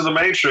enter into the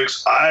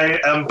matrix, I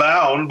am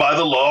bound by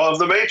the law of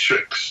the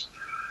matrix,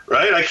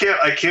 right? I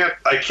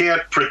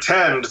can't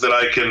pretend that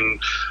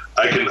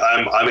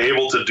I'm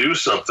able to do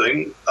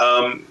something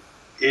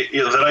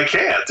that I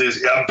can't.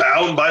 I'm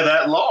bound by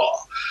that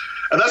law.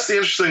 And that's the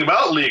interesting thing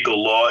about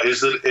legal law,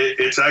 is that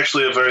it's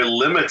actually a very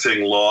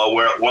limiting law,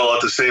 while at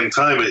the same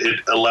time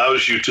it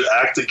allows you to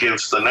act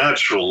against the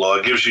natural law.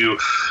 It gives you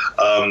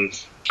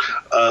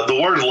the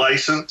word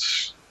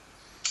license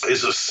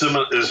is a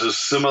synonym,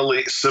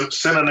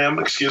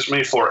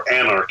 for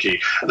anarchy.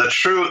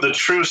 The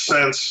true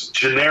sense,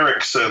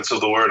 generic sense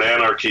of the word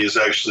anarchy is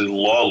actually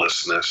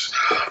lawlessness.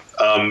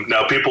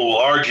 Now, people will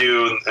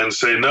argue and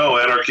say, no,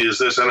 anarchy is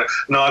this. And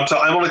no,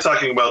 I'm only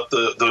talking about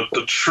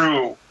the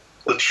true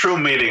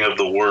meaning of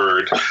the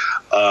word,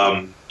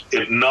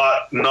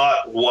 not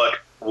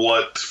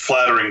what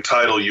flattering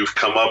title you've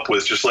come up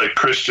with. Just like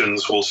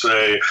Christians will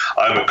say,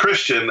 I'm a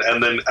Christian,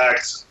 and then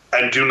act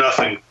and do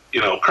nothing,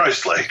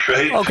 Christ-like,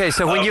 right? Okay,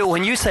 so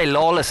when you say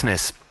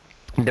lawlessness,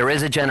 there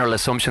is a general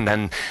assumption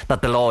then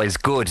that the law is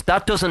good.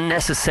 That doesn't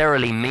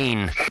necessarily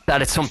mean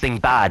that it's something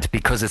bad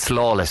because it's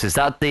lawless. Is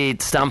that the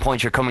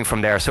standpoint you're coming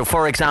from there? So,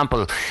 for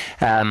example,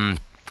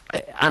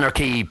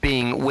 anarchy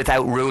being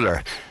without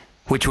ruler,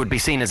 which would be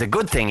seen as a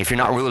good thing if you're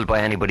not ruled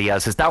by anybody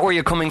else. Is that where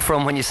you're coming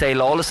from when you say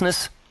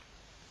lawlessness?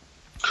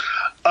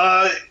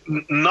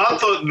 Not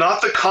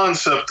the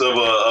concept of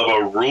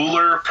a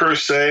ruler per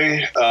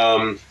se,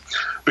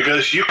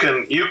 because you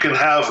can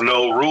have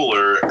no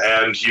ruler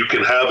and you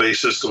can have a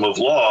system of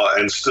law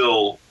and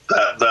still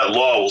that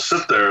law will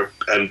sit there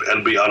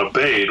and be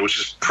unobeyed, which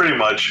is pretty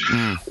much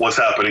what's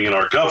happening in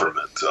our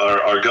government.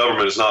 Our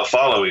government is not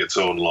following its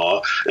own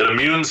law. It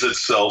immunes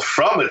itself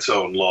from its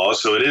own law,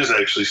 so it is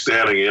actually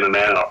standing in an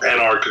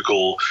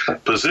anarchical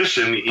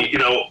position.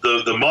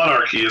 The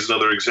monarchy is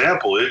another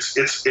example.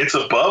 It's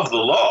above the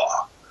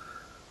law.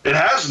 It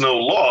has no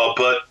law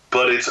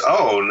but its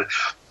own.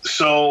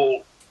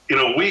 So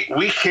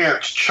we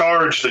can't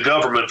charge the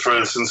government, for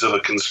instance, of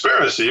a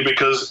conspiracy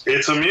because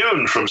it's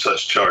immune from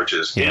such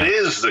charges. Yeah. It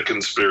is the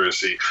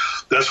conspiracy.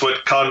 That's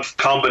what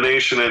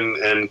combination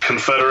and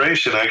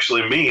confederation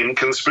actually mean,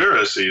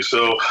 conspiracy.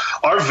 So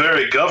our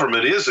very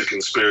government is a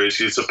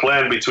conspiracy. It's a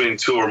plan between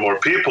two or more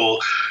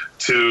people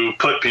to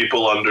put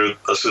people under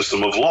a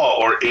system of law,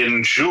 or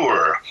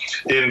injure.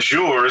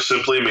 Injure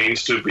simply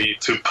means to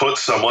put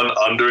someone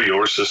under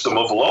your system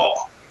of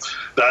law.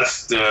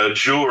 That's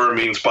jure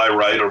means by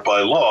right or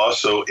by law.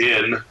 So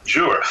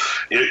injure,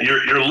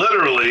 you're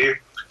literally.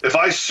 If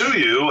I sue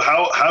you,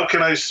 how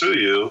can I sue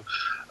you?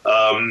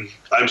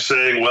 I'm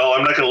saying, well,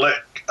 I'm not going to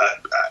let.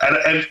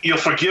 And you'll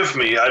forgive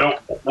me. I don't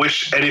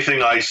wish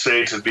anything I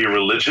say to be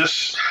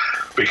religious,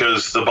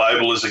 because the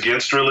Bible is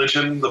against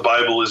religion. The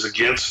Bible is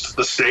against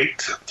the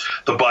state.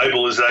 The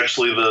Bible is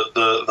actually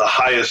the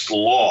highest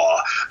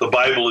law. The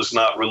Bible is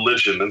not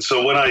religion. And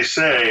so when I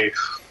say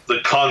the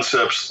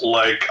concepts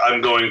like I'm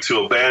going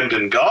to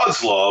abandon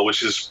God's law,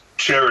 which is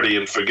charity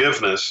and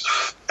forgiveness,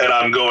 and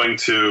I'm going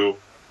to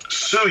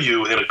sue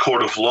you in a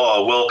court of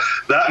law, well,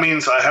 that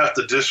means I have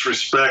to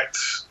disrespect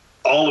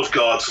all of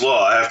God's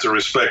law. I have to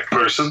respect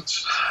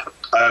persons.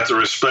 I have to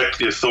respect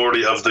the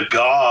authority of the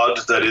God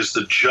that is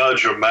the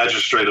judge or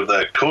magistrate of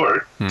that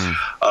court.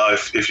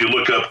 If you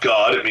look up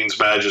God, it means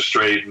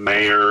magistrate,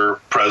 mayor,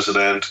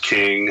 president,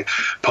 king,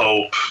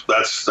 pope.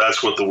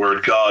 That's what the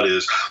word God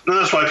is. And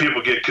that's why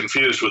people get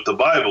confused with the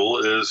Bible,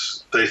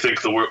 is they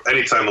think the word,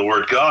 anytime the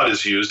word God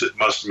is used, it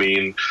must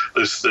mean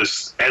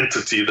this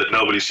entity that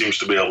nobody seems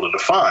to be able to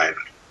define.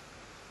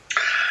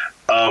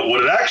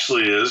 What it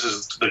actually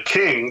is the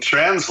king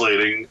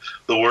translating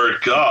the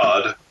word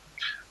God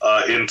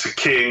into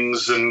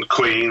kings and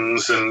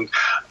queens, and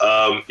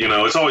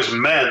it's always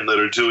men that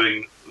are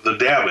doing the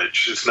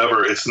damage. It's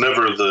never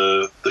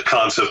the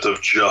concept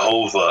of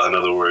Jehovah, in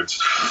other words,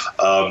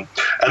 and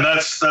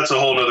that's a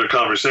whole other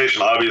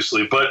conversation,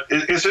 obviously. But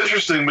it's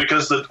interesting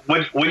because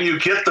when you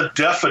get the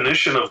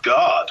definition of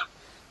God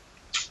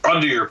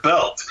under your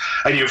belt,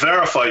 and you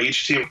verify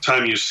each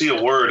time you see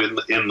a word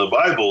in the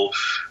Bible,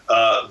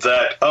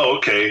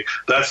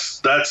 that's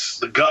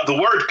the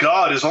word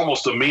God is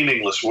almost a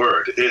meaningless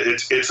word.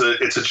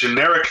 It's a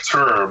generic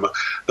term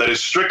that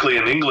is strictly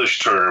an English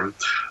term,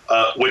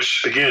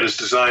 which again is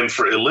designed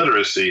for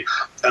illiteracy.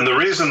 And the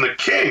reason the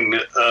king,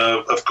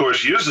 of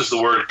course, uses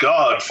the word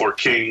God for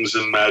kings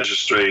and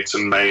magistrates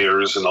and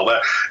mayors and all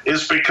that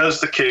is because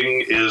the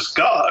king is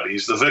God.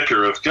 He's the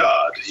vicar of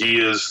God.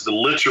 He is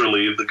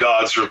literally the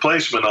God's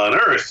replacement on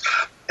earth.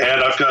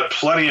 And I've got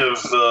plenty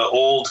of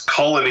old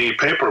colony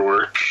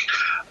paperwork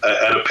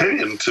and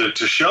opinion to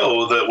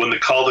show that when the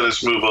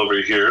colonists move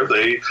over here,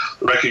 they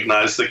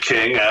recognize the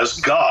king as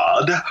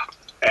God,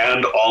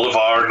 and all of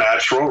our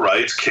natural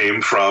rights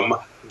came from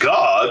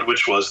God,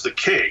 which was the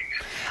king.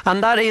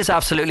 And that is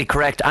absolutely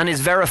correct, and is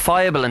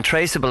verifiable and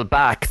traceable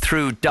back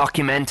through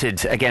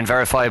documented, again,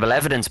 verifiable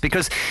evidence,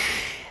 because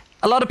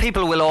a lot of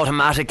people will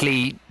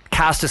automatically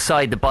cast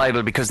aside the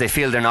Bible because they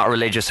feel they're not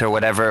religious or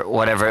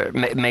whatever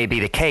may be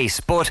the case.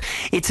 But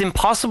it's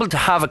impossible to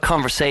have a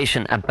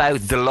conversation about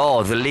the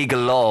law, the legal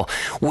law,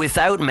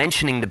 without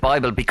mentioning the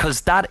Bible,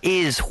 because that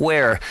is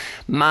where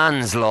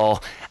man's law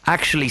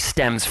actually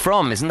stems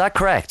from. Isn't that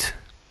correct?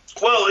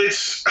 Well,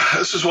 this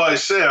is why I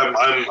say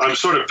I'm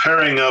sort of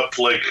pairing up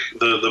like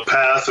the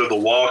path or the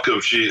walk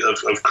of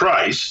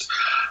Christ.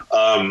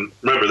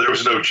 Remember, there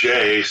was no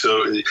J,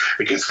 so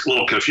it gets a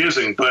little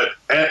confusing. But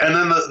and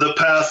then the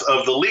path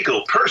of the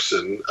legal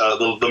person,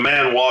 the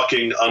man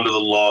walking under the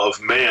law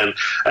of man.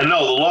 And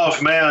no, the law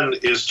of man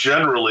is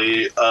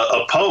generally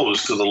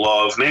opposed to the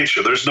law of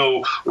nature. There's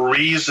no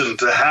reason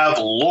to have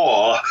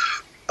law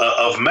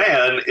of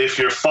man if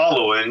you're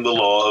following the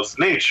law of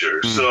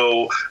nature.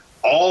 So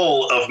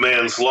all of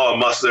man's law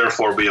must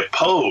therefore be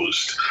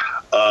opposed,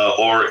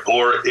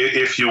 or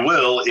if you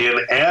will, in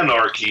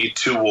anarchy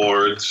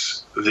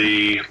towards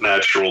the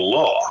natural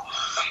law.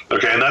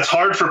 Okay, and that's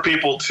hard for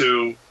people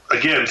to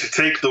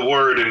take the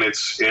word in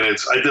its.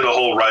 I did a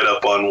whole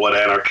write-up on what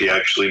anarchy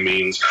actually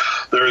means.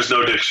 There is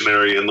no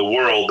dictionary in the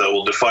world that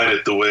will define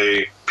it the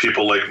way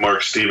people like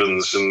Mark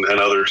Stevens and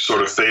other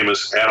sort of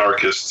famous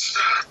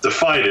anarchists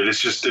define it. It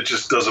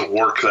just doesn't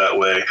work that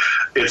way.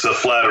 It's a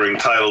flattering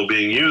title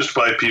being used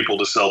by people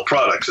to sell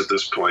products at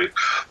this point.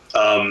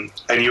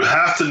 And you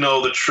have to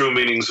know the true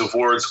meanings of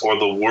words, or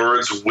the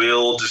words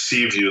will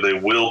deceive you. They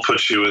will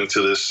put you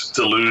into this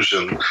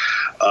delusion.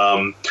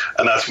 And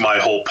that's my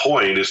whole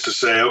point, is to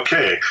say,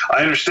 okay,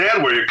 I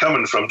understand where you're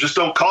coming from. Just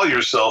don't call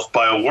yourself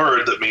by a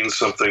word that means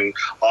something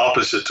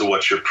opposite to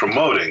what you're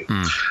promoting.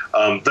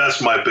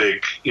 That's my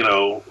big,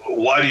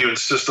 why do you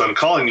insist on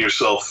calling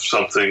yourself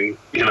something,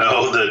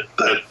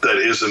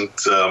 that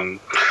isn't,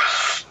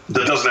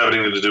 that doesn't have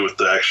anything to do with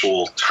the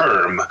actual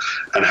term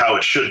and how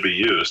it should be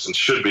used and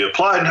should be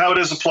applied, and how it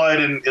is applied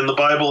in the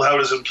Bible, how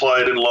it is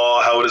applied in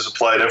law, how it is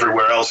applied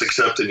everywhere else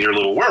except in your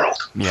little world.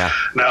 Yeah.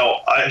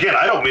 Now, again,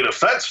 I don't mean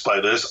offense by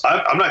this.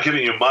 I'm not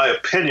giving you my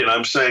opinion.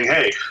 I'm saying,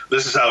 hey,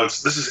 this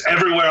is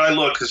everywhere I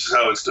look, this is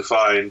how it's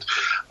defined,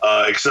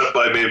 except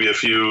by maybe a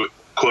few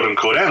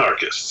quote-unquote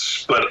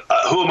anarchists. But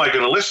who am I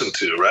going to listen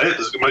to, right?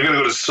 Am I going to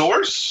go to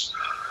source,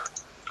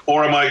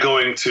 or am I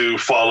going to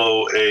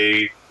follow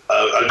a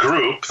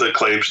group that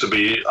claims to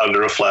be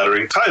under a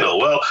flattering title?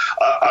 Well,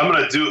 I'm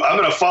going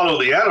to follow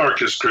the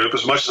anarchist group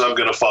as much as I'm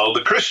going to follow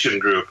the Christian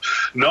group,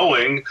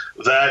 knowing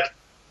that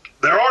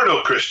there are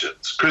no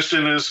Christians.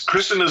 Christian is.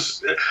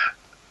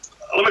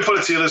 Let me put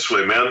it to you this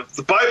way, man.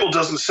 The Bible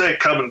doesn't say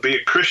come and be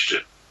a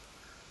Christian.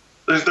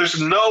 There's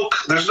no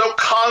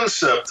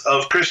concept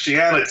of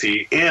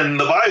Christianity in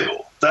the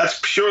Bible. That's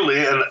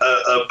purely an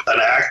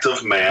act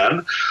of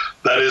man.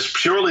 That is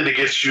purely to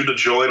get you to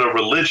join a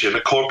religion,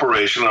 a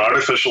corporation, an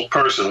artificial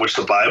person, which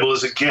the Bible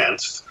is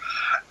against,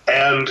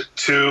 and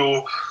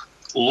to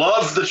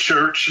love the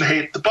church and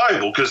hate the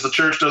Bible, because the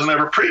church doesn't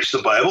ever preach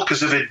the Bible,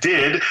 because if it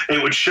did,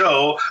 it would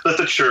show that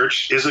the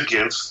church is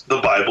against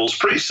the Bible's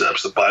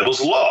precepts, the Bible's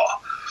law.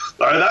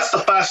 All right, that's the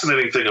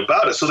fascinating thing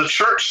about it. So the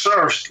church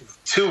serves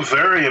two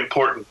very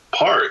important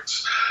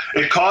parts.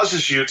 It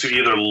causes you to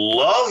either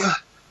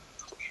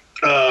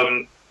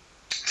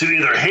to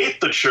either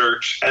hate the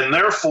church and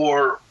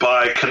therefore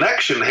by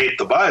connection hate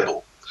the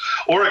Bible,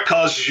 or it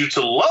causes you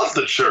to love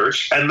the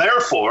church and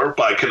therefore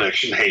by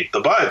connection hate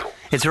the Bible.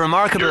 It's a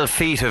remarkable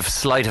feat of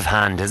sleight of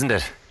hand, isn't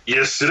it?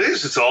 Yes, it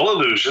is. It's all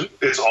illusion.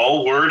 It's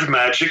all word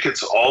magic.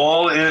 It's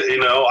all,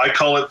 I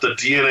call it the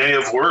DNA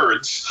of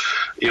words.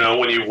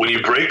 When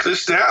you break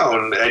this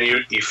down and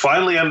you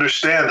finally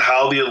understand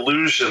how the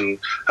illusion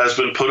has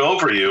been put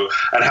over you,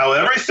 and how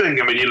everything,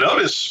 you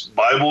notice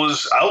Bible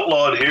is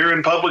outlawed here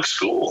in public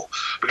school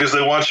because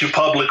they want you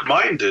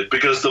public-minded,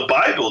 because the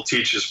Bible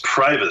teaches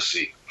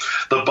privacy.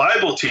 The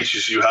Bible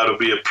teaches you how to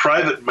be a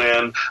private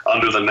man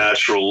under the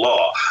natural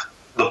law.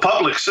 The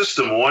public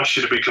system wants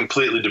you to be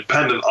completely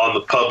dependent on the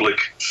public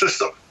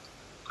system,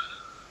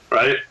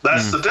 right?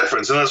 That's the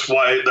difference, and that's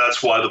why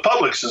the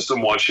public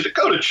system wants you to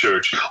go to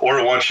church, or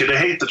it wants you to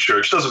hate the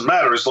church. Doesn't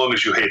matter as long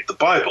as you hate the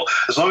Bible,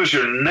 as long as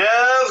you're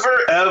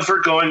never ever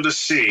going to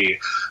see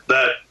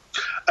that.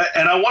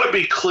 And I want to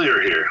be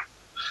clear here.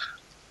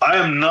 I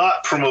am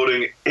not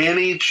promoting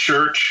any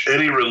church,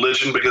 any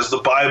religion, because the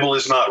Bible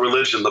is not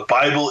religion. The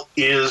Bible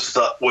is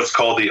what's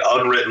called the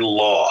unwritten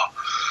law.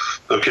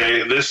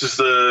 Okay, this is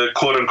the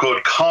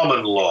quote-unquote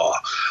common law.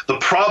 The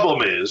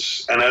problem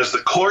is, and as the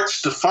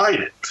courts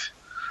define it,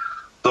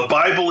 the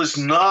Bible is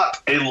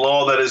not a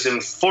law that is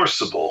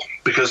enforceable,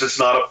 because it's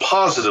not a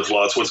positive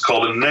law. It's what's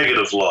called a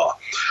negative law.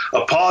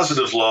 A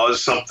positive law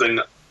is something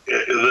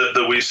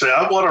that we say,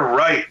 I want a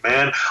right,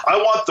 man. I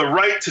want the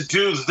right to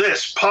do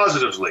this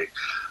positively.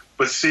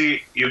 But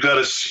see,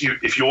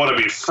 if you want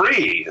to be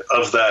free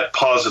of that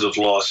positive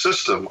law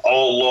system,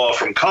 all law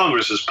from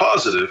Congress is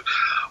positive,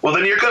 well,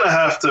 then you're going to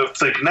have to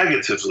think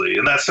negatively.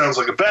 And that sounds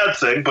like a bad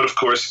thing, but of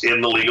course,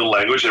 in the legal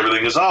language,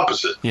 everything is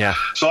opposite. Yeah.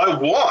 So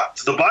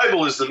the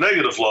Bible is the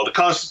negative law. The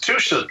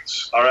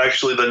constitutions are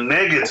actually the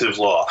negative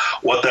law.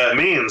 What that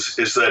means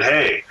is that,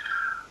 hey,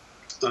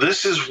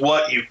 this is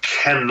what you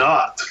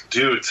cannot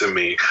do to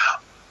me.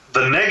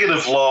 The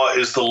negative law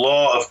is the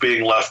law of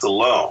being left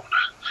alone.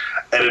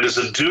 And it is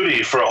a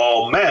duty for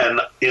all men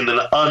in an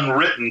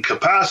unwritten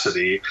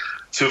capacity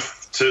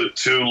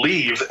to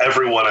leave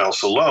everyone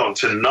else alone,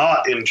 to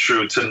not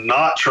intrude, to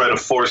not try to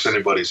force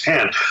anybody's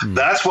hand.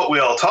 That's what we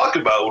all talk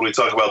about when we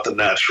talk about the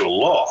natural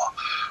law,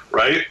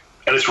 right?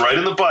 And it's right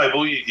in the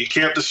Bible. You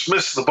can't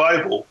dismiss the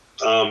Bible.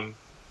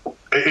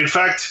 In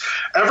fact,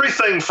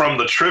 everything from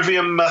the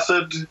trivium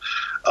method,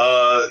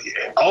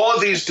 all of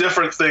these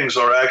different things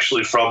are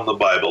actually from the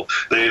Bible.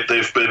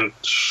 They've been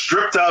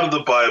stripped out of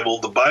the Bible.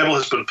 The Bible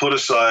has been put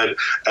aside,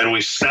 and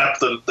we snap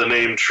the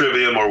name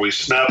trivium, or we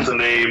snap the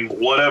name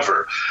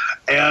whatever.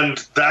 And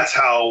that's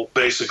how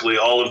basically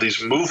all of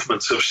these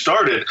movements have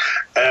started.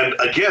 And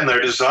again, they're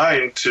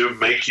designed to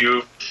make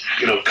you,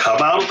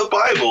 come out of the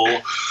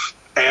Bible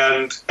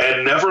and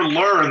never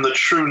learn the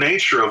true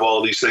nature of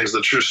all these things,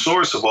 the true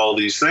source of all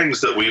these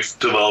things that we've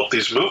developed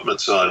these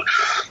movements on.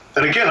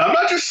 And again, I'm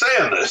not just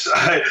saying this.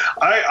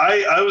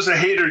 I was a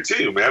hater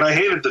too, man. I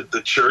hated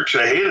the church.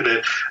 I hated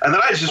it. And then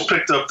I just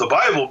picked up the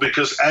Bible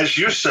because, as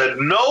you said,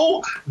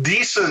 no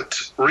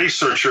decent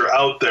researcher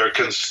out there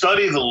can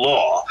study the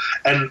law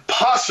and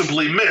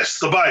possibly miss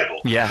the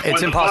Bible. Yeah,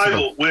 it's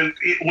impossible. When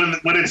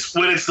it's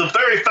the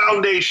very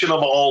foundation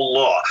of all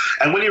law.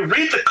 And when you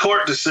read the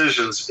court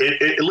decisions,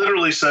 it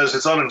literally says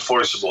it's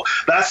unenforceable.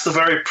 That's the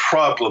very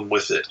problem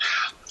with it.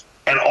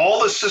 And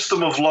all the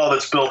system of law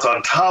that's built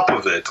on top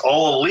of it,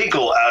 all the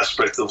legal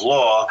aspect of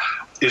law,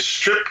 is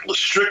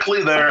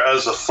strictly there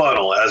as a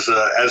funnel, as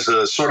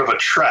a sort of a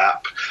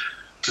trap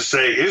to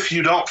say, if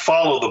you don't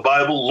follow the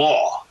Bible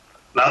law,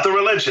 not the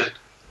religion,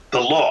 the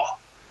law,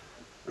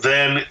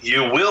 then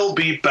you will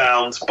be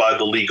bound by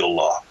the legal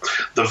law.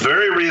 The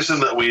very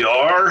reason that we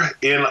are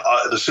in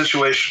the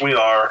situation we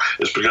are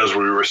is because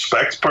we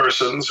respect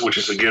persons, which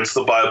is against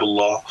the Bible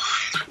law.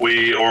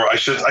 I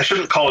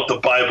shouldn't call it the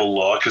Bible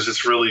law because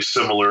it's really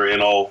similar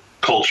in all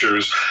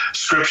cultures.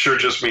 Scripture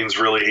just means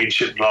really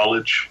ancient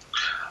knowledge.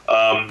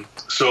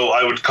 So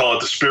I would call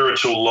it the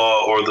spiritual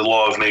law or the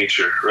law of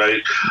nature,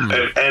 right?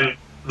 And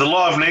the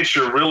law of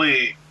nature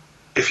really,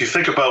 if you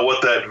think about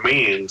what that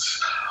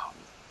means,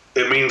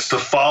 it means to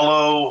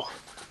follow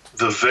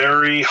the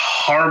very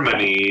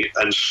harmony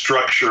and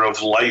structure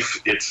of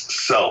life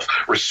itself,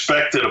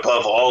 respect it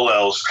above all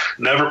else,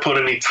 never put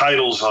any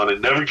titles on it,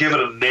 never give it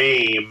a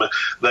name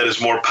that is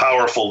more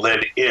powerful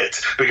than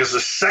it. Because the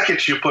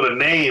second you put a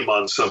name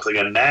on something,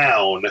 a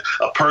noun,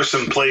 a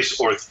person, place,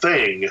 or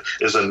thing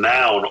is a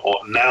noun.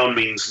 Noun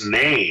means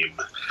name.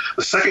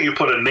 The second you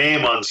put a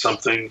name on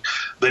something,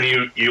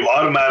 then you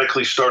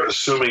automatically start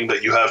assuming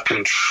that you have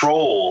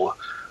control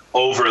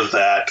over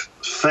that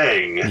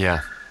thing. Yeah.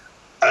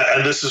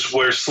 And this is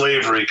where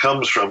slavery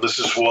comes from. This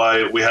is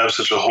why we have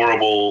such a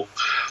horrible,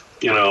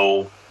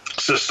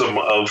 system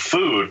of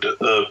food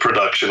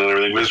production and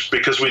everything,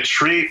 because we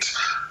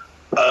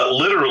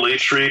literally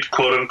treat,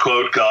 quote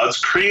unquote, God's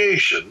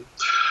creation.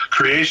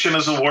 Creation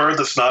is a word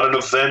that's not an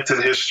event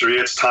in history.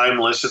 It's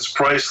timeless. It's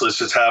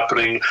priceless. It's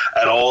happening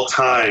at all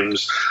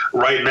times.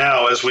 Right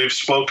now, as we've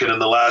spoken in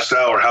the last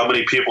hour, how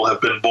many people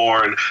have been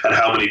born and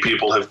how many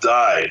people have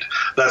died?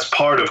 That's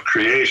part of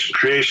creation.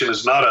 Creation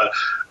is not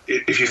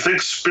if you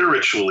think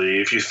spiritually,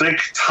 if you think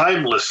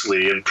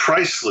timelessly and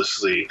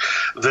pricelessly,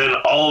 then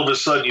all of a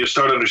sudden you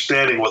start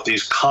understanding what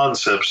these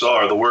concepts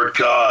are. The word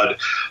God,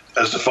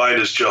 as defined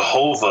as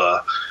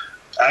Jehovah,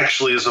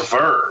 actually is a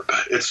verb.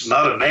 It's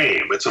not a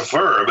name. It's a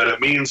verb, and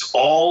it means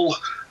all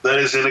that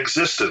is in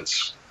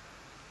existence.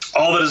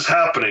 All that is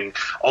happening,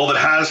 all that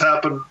has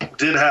happened,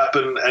 did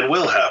happen, and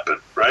will happen,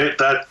 right?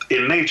 That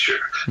in nature.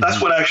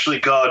 That's what actually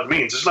God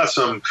means. It's not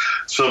some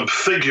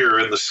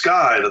figure in the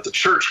sky that the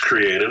church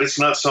created. It's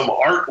not some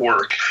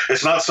artwork.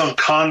 It's not some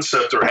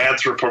concept or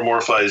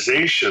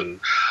anthropomorphization.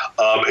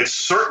 It's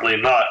certainly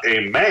not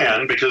a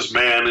man, because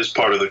man is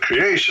part of the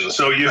creation.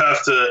 So you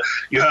have to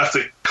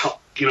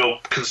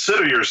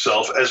consider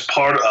yourself as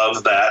part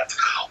of that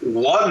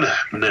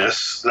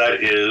oneness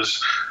that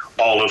is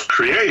all of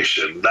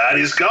creation. That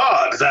is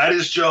God. That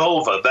is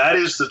Jehovah. That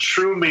is the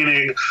true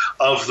meaning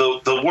of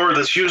the word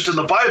that's used in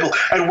the Bible.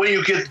 And when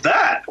you get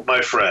that, my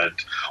friend,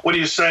 when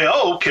you say,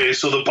 oh, okay,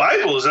 so the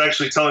Bible is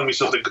actually telling me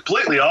something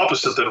completely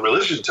opposite than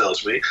religion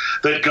tells me,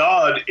 that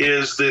God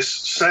is this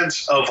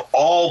sense of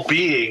all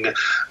being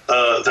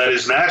that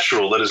is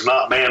natural, that is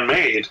not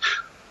man-made,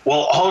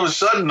 well, all of a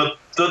sudden,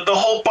 the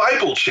whole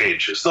Bible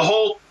changes. The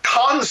whole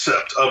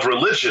concept of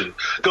religion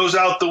goes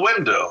out the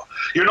window.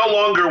 You're no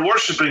longer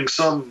worshiping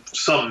some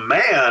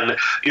man.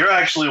 You're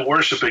actually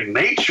worshiping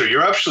nature.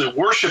 You're actually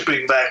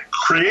worshiping that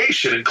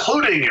creation,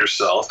 including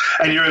yourself,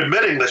 and you're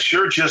admitting that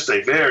you're just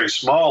a very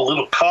small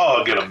little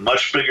cog in a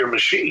much bigger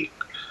machine.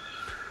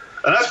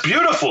 And that's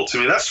beautiful to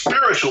me. That's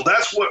spiritual.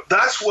 That's where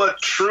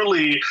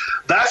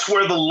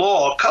the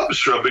law comes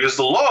from, because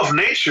the law of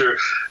nature,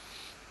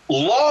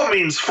 law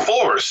means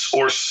force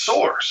or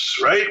source,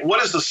 right?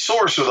 What is the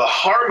source or the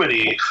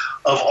harmony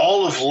of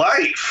all of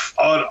life?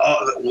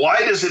 Why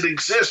does it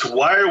exist?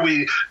 Why are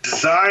we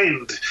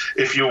designed,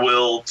 if you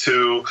will,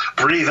 to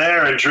breathe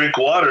air and drink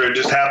water and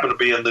just happen to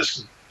be in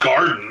this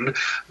garden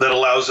that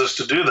allows us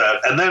to do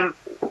that. And then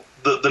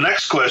the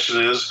next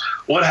question is,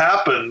 what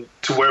happened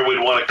to where we'd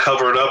want to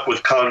cover it up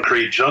with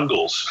concrete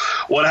jungles?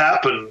 What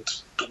happened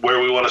where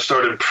we want to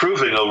start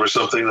improving over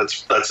something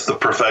that's the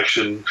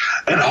perfection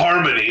and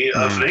harmony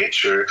of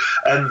nature?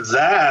 And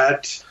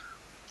that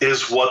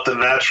is what the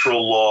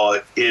natural law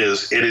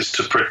is. It is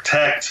to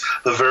protect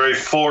the very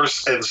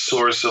force and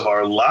source of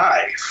our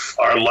life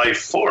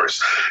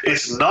force.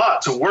 It's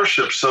not to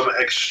worship some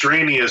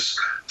extraneous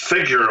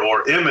figure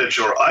or image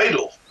or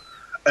idol.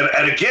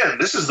 And again,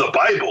 this is the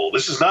Bible.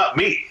 This is not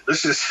me.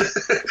 This is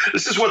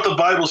this is what the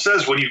Bible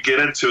says when you get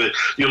into it.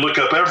 You look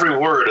up every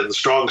word in the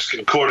Strong's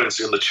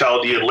Concordance, in the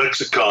Chaldean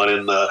lexicon,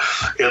 in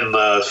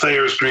the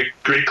Thayer's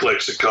Greek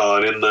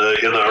lexicon, in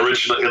the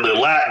original, in the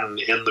Latin,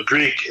 in the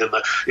Greek,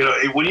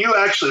 when you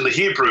actually, in the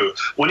Hebrew,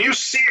 when you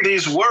see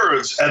these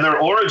words and their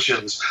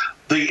origins,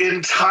 the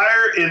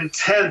entire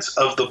intent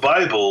of the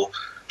Bible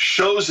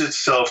shows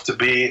itself to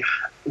be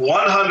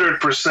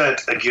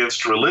 100%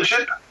 against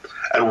religion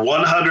and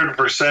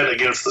 100%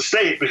 against the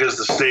state, because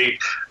the state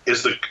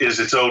is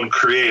its own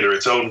creator,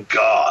 its own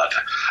God.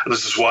 And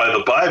this is why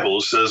the Bible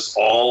says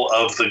all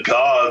of the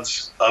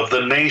gods of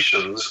the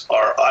nations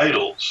are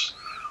idols.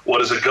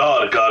 What is a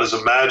god? A god is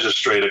a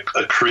magistrate,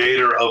 a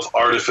creator of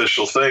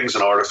artificial things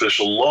and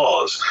artificial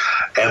laws,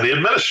 and the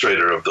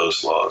administrator of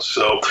those laws.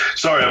 So,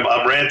 sorry,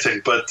 I'm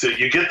ranting, but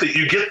you get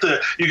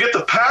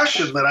the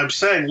passion that I'm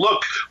saying.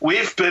 Look,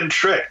 we've been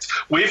tricked.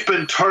 We've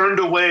been turned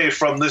away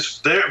from this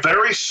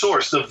very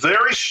source, the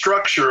very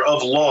structure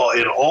of law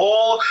in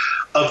all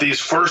of these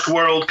first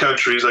world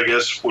countries, I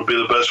guess would be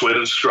the best way to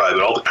describe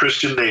it. All the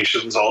Christian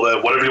nations, all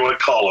that, whatever you want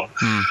to call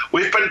them.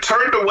 We've been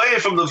turned away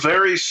from the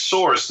very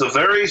source, the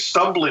very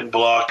stumbling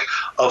block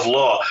of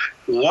law.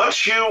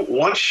 Once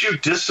you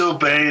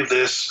disobey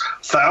this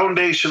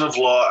foundation of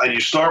law and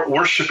you start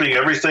worshiping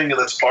everything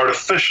that's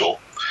artificial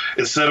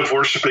instead of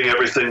worshiping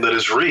everything that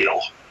is real,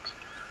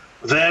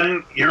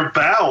 then you're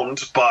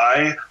bound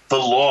by the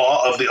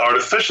law of the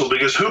artificial,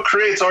 because who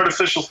creates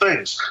artificial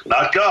things?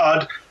 Not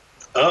God.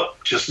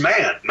 Just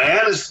man.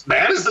 Man is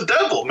the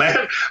devil.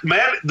 Man.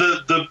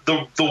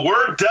 The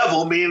word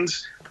devil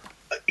means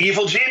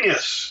evil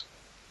genius.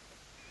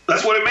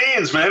 That's what it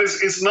means, man.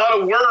 It's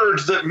not a word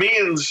that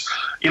means,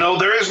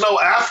 there is no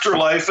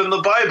afterlife in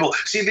the Bible.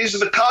 See, these are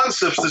the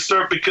concepts that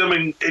start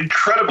becoming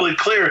incredibly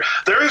clear.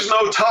 There is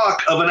no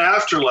talk of an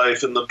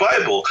afterlife in the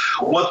Bible.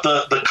 What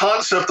the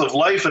concept of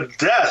life and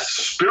death,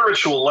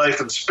 spiritual life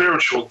and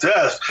spiritual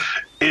death,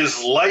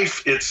 is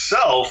life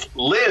itself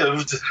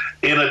lived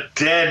in a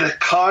dead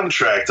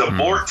contract, a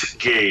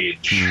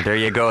mortgage. There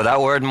you go. That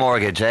word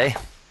mortgage, eh?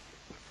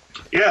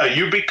 Yeah,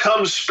 you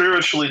become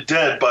spiritually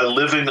dead by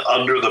living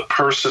under the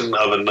person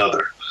of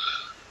another.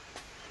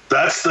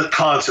 That's the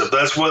concept.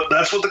 That's what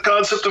the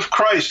concept of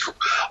Christ.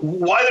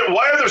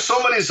 Why are there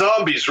so many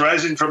zombies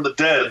rising from the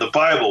dead in the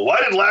Bible? Why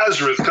did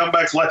Lazarus come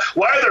back to life?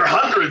 Why are there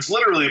hundreds,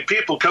 literally, of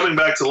people coming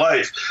back to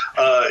life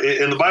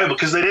in the Bible?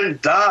 Because they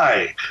didn't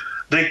die.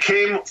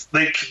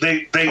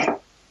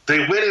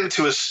 They went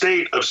into a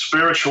state of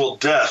spiritual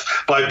death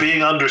by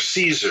being under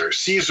Caesar.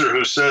 Caesar,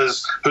 who's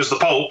the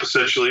Pope,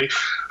 essentially,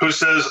 who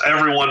says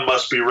everyone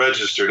must be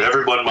registered,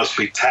 everyone must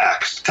be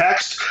taxed.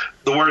 Taxed,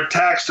 the word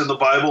taxed in the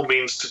Bible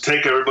means to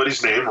take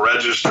everybody's name,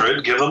 register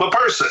it, give them a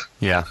person.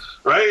 Yeah.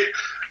 Right?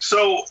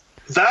 So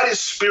that is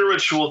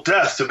spiritual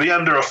death, to be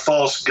under a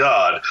false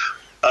god.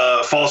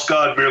 False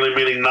god merely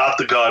meaning not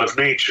the god of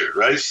nature,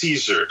 right?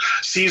 Caesar.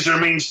 Caesar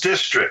means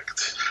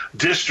district.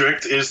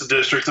 District is the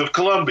District of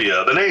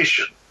Columbia, the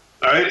nation.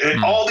 All right,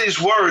 and all these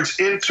words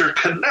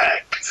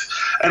interconnect,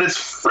 and it's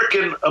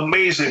freaking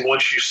amazing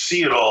once you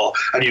see it all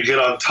and you get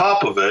on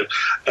top of it.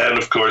 And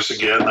of course,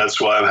 again, that's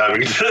why I'm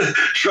having to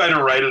try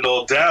to write it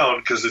all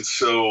down, because it's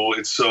so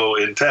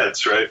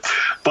intense, right?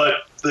 But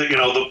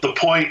the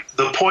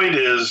point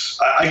is,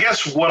 I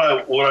guess what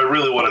I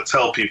really want to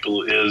tell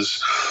people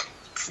is,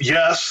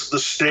 yes, the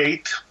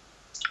state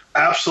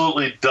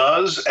absolutely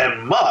does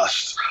and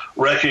must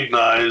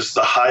recognize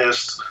the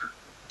highest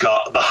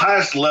God, the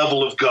highest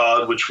level of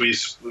God, which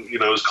is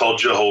called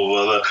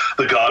Jehovah,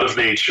 the God of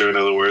nature, in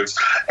other words.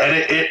 And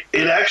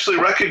it actually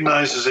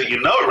recognizes it.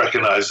 It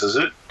recognizes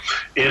it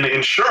in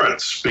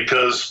insurance,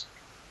 because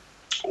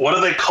what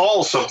do they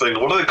call something?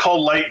 What do they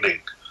call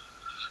lightning?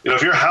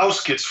 If your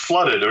house gets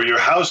flooded or your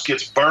house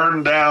gets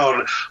burned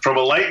down from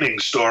a lightning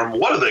storm,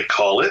 what do they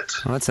call it?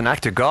 Well, it's an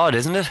act of God,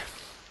 isn't it?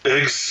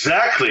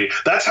 Exactly.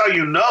 That's how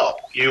you know.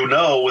 You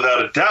know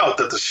without a doubt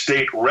that the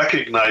state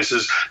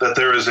recognizes that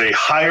there is a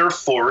higher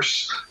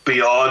force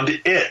beyond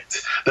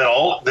it, that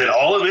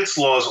all of its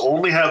laws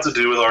only have to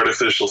do with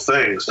artificial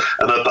things,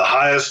 and that the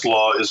highest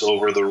law is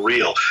over the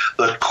real.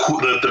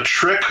 The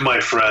trick,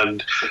 my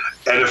friend,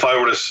 and if I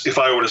were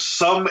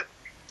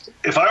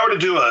to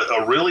do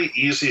a really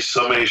easy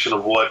summation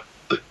of what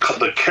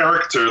the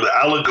character, the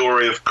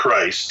allegory of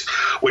Christ,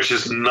 which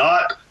is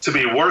not to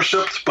be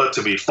worshipped but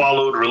to be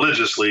followed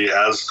religiously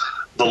as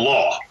the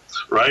law,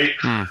 right?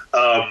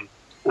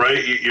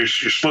 Right? You're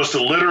supposed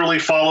to literally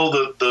follow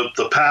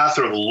the path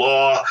or the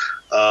law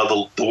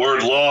The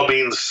word law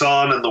means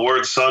son, and the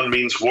word son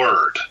means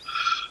word.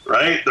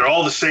 Right? They're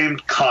all the same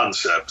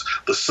concept.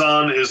 The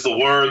son is the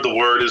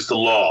word is the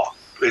law.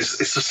 It's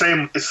the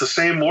same. It's the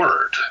same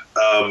word.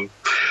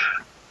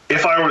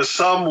 If I were to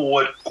sum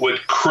what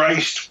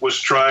Christ was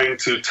trying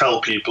to tell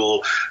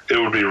people, it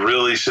would be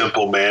really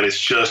simple, man. It's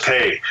just,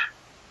 hey,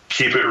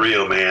 keep it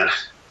real, man.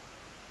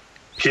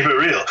 Keep it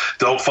real.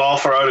 Don't fall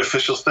for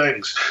artificial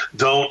things.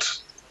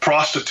 Don't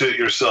prostitute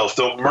yourself.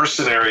 Don't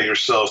mercenary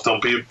yourself.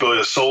 Don't be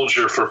a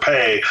soldier for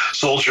pay.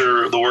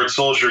 Soldier. The word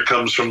soldier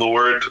comes from the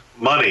word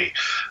money,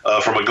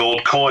 from a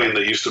gold coin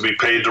that used to be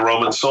paid to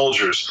Roman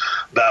soldiers.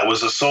 That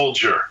was a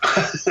soldier,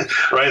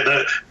 right?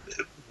 That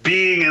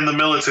being in the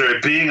military,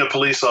 being a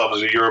police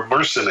officer, you're a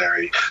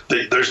mercenary.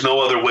 There's no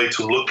other way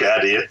to look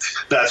at it.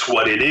 That's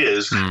what it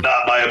is.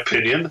 Not my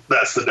opinion.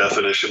 That's the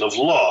definition of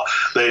law.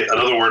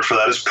 Another word for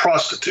that is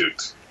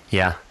prostitute.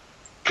 Yeah.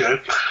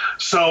 Okay.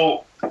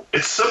 So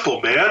it's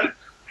simple, man.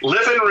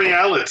 Live in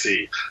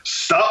reality.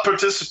 Stop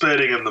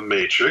participating in the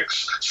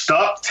matrix.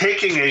 Stop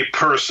taking a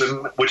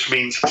person, which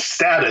means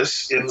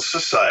status in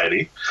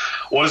society.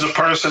 What is a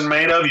person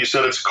made of? You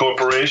said it's a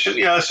corporation.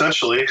 Yeah,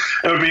 essentially.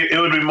 It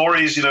would be more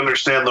easy to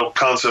understand the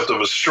concept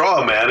of a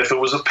straw man if it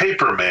was a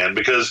paper man,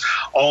 because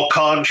all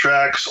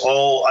contracts,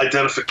 all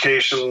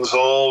identifications,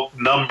 all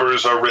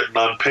numbers are written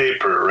on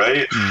paper,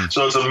 right?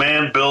 So it's a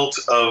man built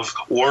of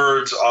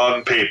words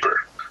on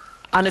paper.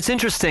 And it's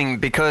interesting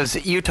because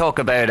you talk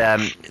about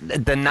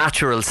the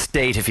natural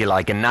state, if you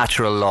like, and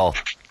natural law.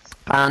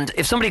 And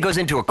if somebody goes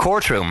into a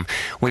courtroom,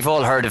 we've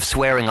all heard of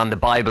swearing on the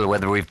Bible,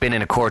 whether we've been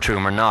in a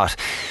courtroom or not.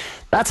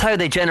 That's how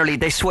they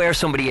swear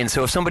somebody in.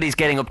 So if somebody's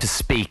getting up to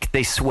speak,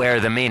 they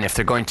swear them in if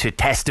they're going to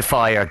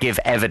testify or give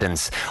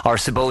evidence or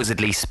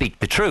supposedly speak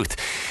the truth.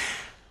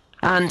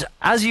 And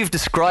as you've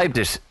described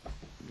it,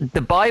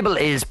 the Bible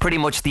is pretty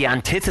much the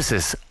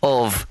antithesis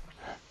of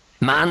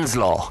man's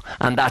law,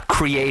 and that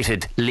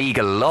created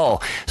legal law.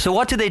 So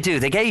what do?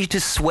 They get you to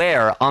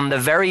swear on the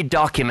very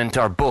document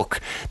or book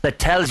that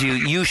tells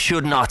you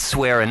should not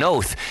swear an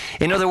oath.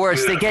 In other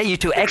words, they get you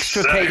to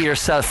extricate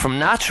yourself from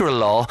natural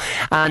law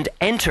and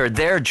enter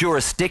their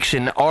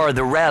jurisdiction or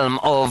the realm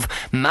of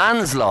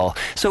man's law.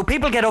 So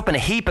people get up in a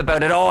heap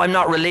about it. Oh, I'm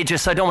not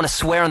religious. I don't want to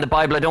swear on the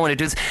Bible. I don't want to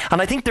do this.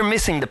 And I think they're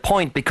missing the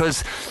point,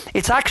 because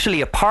it's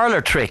actually a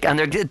parlor trick,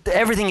 and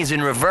everything is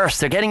in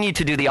reverse. They're getting you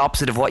to do the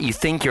opposite of what you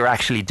think you're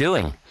actually doing.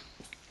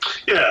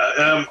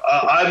 Yeah,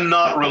 I'm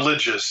not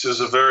religious is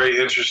a very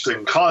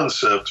interesting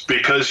concept,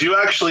 because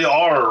you actually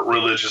are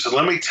religious. And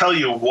let me tell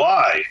you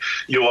why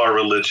you are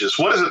religious.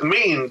 What does it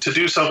mean to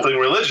do something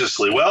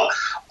religiously? Well,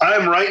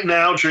 I'm right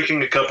now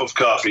drinking a cup of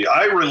coffee.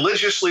 I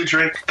religiously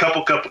drink a cup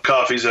of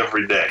coffees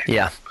every day.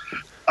 Yeah.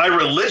 I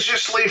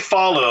religiously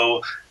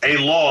follow a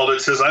law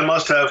that says I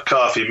must have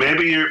coffee.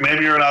 Maybe you're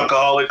an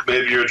alcoholic,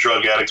 maybe you're a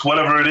drug addict,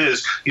 whatever it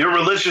is, you're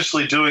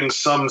religiously doing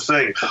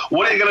something.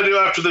 What are you going to do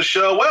after the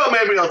show? Well,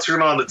 maybe I'll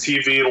turn on the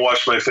TV and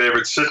watch my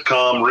favorite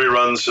sitcom,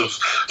 reruns of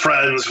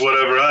Friends,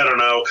 whatever, I don't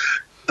know.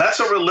 That's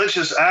a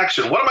religious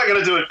action. What am I going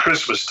to do at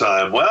Christmas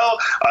time? Well,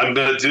 I'm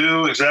going to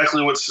do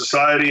exactly what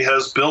society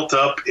has built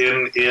up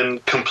in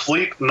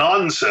complete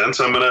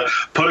nonsense. I'm going to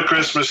put a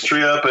Christmas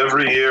tree up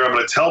every year. I'm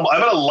going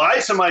to lie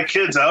to my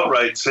kids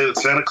outright and say that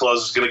Santa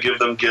Claus is going to give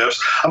them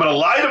gifts. I'm going to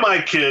lie to my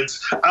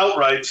kids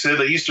outright and say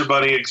the Easter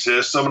Bunny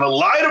exists. I'm going to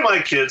lie to my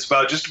kids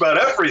about just about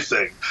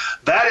everything.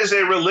 That is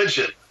a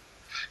religion.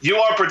 You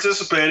are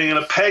participating in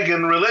a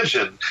pagan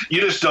religion.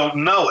 You just don't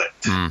know it.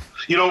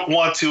 You don't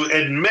want to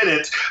admit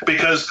it,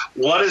 because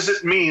what does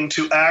it mean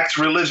to act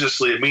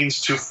religiously? It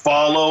means to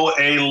follow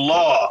a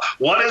law.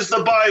 What is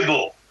the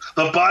Bible?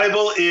 The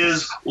Bible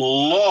is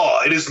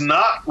law. It is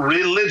not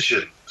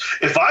religion.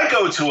 If I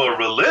go to a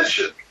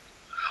religion,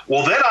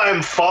 well, then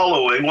I'm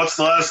following what's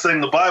the last thing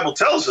the Bible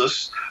tells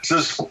us. It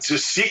says to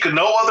seek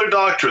no other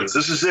doctrines.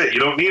 This is it. You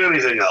don't need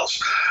anything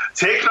else.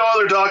 Take no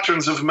other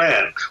doctrines of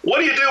man. What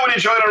do you do when you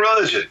join a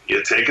religion?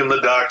 You're taking the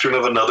doctrine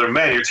of another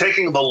man. You're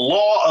taking the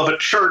law of a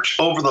church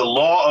over the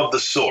law of the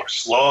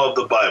source, law of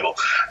the Bible.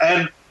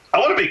 And I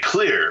want to be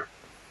clear,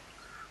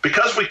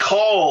 because we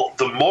call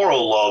the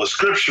moral law, the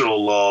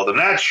scriptural law, the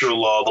natural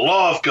law, the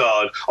law of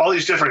God, all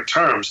these different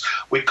terms,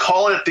 we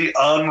call it the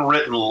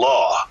unwritten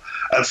law.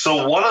 And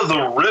so one of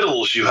the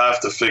riddles you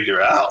have to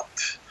figure out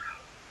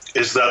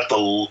is that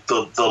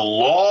the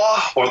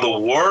law, or the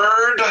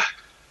word,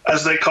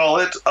 as they call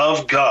it,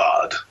 of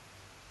God,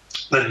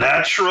 the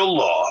natural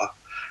law,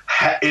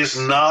 is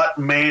not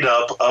made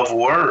up of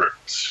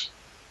words.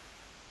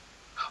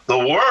 The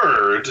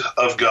word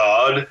of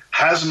God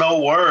has no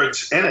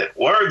words in it.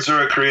 Words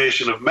are a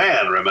creation of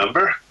man,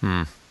 remember?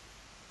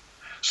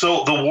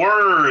 So the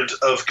word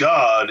of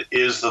God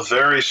is the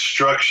very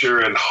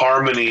structure and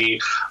harmony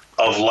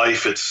of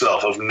life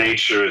itself, of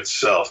nature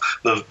itself,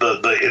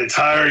 the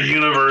entire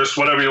universe,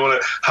 whatever you want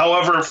to,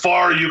 however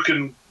far you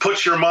can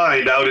put your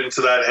mind out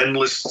into that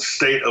endless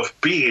state of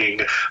being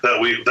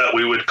that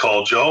we would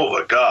call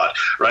Jehovah, God,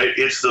 right?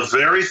 It's the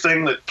very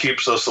thing that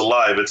keeps us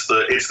alive. It's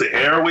the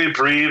air we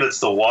breathe. It's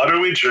the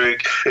water we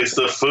drink. It's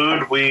the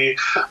food we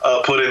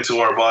put into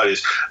our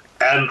bodies.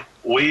 And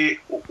I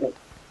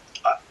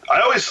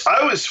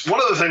always,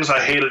 one of the things I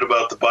hated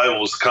about the Bible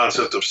was the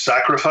concept of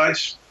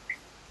sacrifice.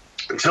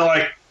 Until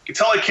I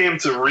came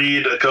to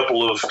read a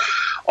couple of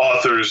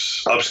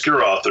authors,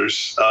 obscure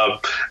authors,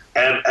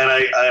 and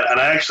I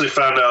actually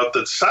found out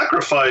that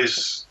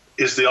sacrifice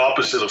is the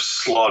opposite of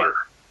slaughter.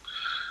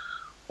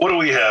 What do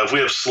we have? We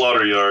have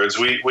slaughter yards.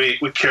 We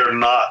care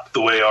not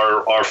the way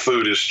our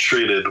food is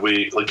treated.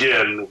 We,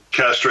 again,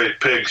 castrate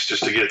pigs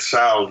just to get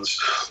sounds,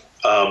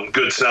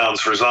 good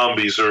sounds for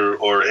zombies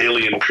or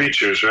alien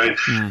creatures, right?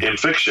 In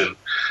fiction.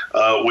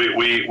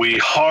 We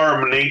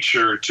harm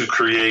nature to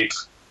create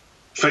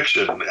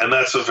fiction, and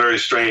that's a very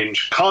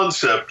strange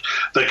concept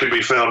that can be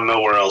found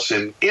nowhere else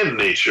in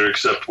nature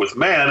except with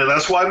man, and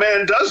that's why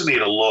man does need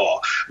a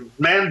law.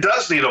 Man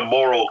does need a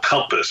moral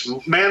compass.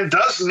 Man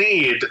does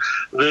need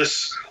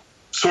this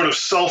sort of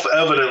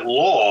self-evident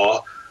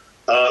law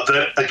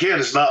that, again,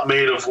 is not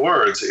made of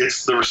words.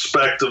 It's the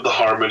respect of the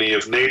harmony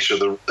of nature,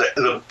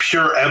 the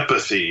pure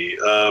empathy,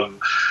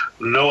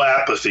 no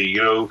apathy,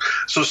 you know.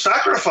 So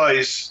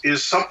sacrifice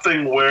is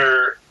something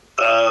where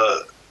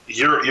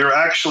you're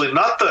actually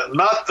not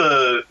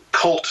the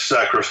cult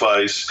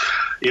sacrifice,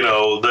 you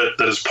know, that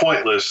is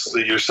pointless,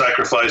 that you're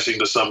sacrificing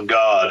to some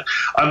god.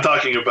 I'm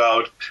talking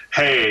about,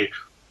 hey,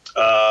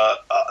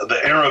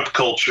 the Arab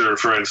culture,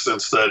 for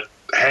instance, that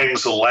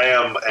hangs a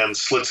lamb and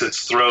slits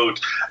its throat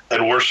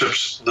and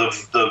worships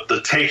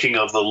the taking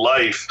of the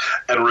life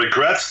and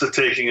regrets the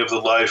taking of the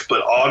life,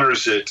 but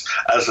honors it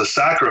as a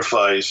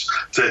sacrifice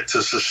to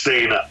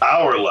sustain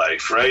our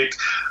life, right?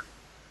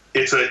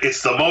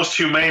 It's the most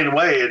humane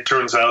way, it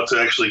turns out, to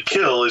actually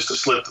kill is to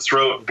slit the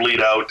throat and bleed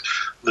out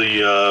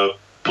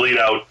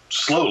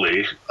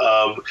slowly.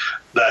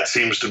 That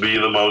seems to be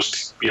the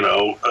most, you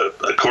know,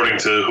 according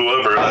to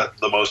whoever,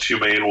 the most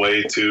humane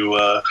way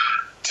to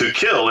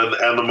kill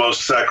and the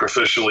most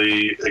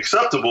sacrificially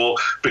acceptable,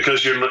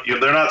 because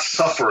they're not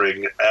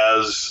suffering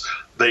as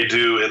they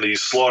do in these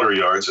slaughter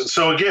yards. And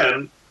so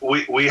again,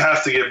 we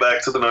have to get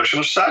back to the notion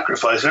of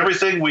sacrifice. Every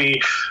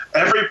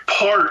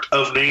part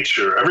of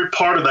nature, every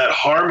part of that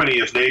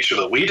harmony of nature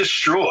that we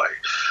destroy,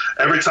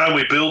 every time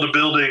we build a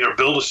building or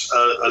build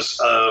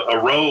a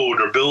road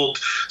or build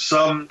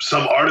some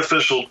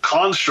artificial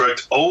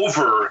construct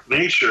over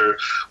nature,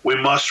 we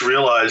must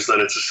realize that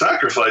it's a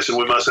sacrifice, and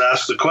we must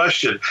ask the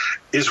question: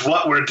 is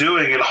what we're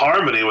doing in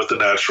harmony with the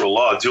natural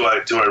law? Do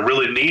I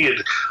really need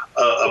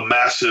a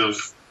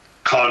massive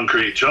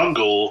concrete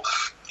jungle?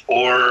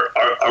 Or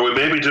are we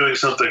maybe doing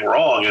something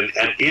wrong and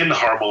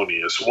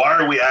inharmonious? Why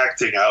are we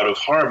acting out of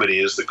harmony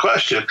is the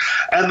question.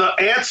 And the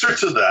answer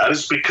to that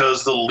is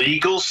because the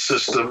legal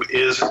system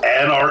is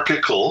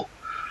anarchical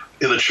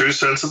in the true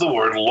sense of the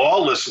word,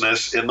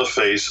 lawlessness in the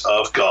face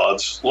of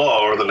God's law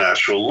or the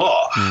natural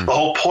law. The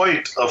whole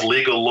point of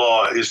legal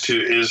law is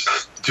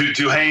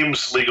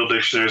Duhame's Legal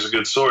Dictionary is a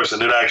good source,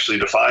 and it actually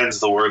defines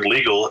the word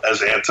legal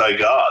as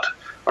anti-God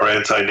or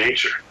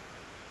anti-nature.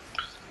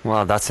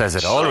 Well, that says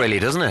it all, really,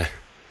 doesn't it?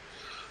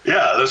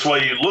 Yeah, that's why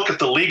you look at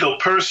the legal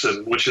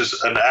person, which is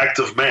an act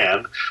of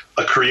man,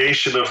 a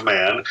creation of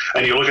man,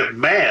 and you look at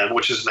man,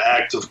 which is an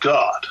act of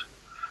God.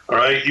 All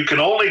right? You can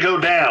only go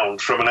down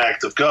from an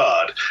act of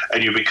God,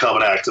 and you become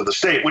an act of the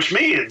state, which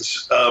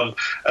means, and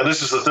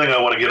this is the thing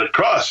I want to get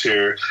across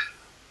here,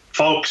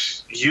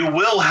 folks, you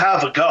will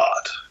have a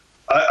God.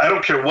 I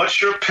don't care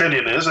what your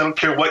opinion is. I don't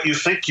care what you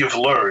think you've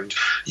learned.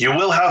 You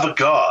will have a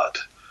God.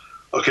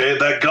 Okay?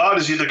 That God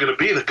is either going to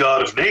be the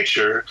God of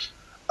nature,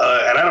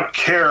 and I don't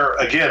care,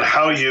 again,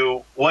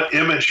 what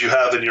image you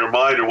have in your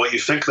mind or what you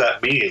think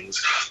that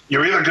means.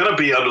 You're either going to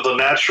be under the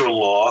natural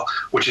law,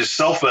 which is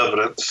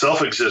self-evident,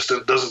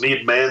 self-existent, doesn't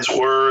need man's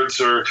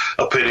words or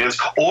opinions,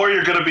 or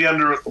you're going to be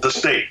under the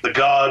state, the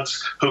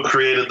gods who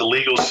created the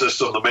legal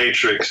system, the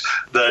matrix,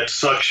 that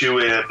sucks you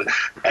in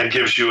and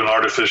gives you an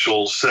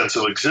artificial sense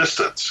of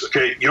existence.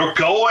 Okay, you're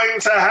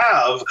going to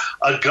have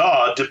a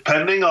God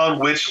depending on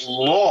which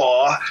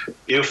law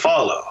you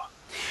follow.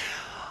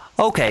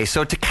 Okay,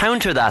 so to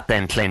counter that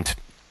then, Clint,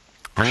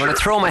 I'm going to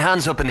throw my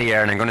hands up in the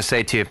air and I'm going to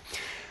say to you,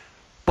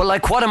 but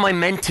like, what am I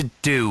meant to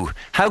do?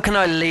 How can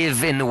I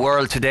live in the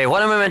world today?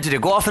 What am I meant to do?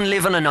 Go off and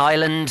live on an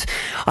island?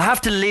 I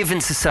have to live in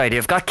society.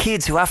 I've got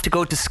kids who have to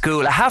go to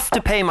school. I have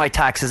to pay my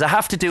taxes. I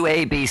have to do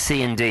A, B,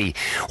 C, and D.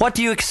 What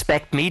do you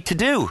expect me to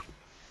do?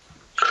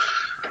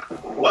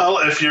 Well,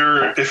 if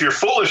you're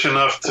foolish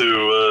enough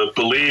to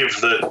believe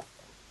that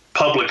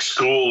public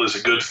school is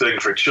a good thing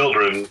for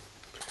children,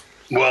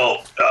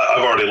 well,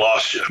 I've already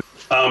lost you.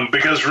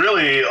 Because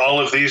really, all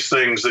of these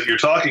things that you're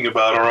talking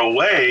about are a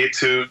way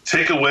to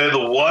take away the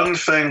one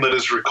thing that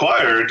is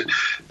required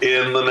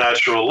in the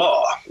natural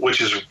law, which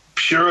is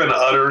pure and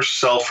utter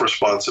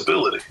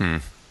self-responsibility.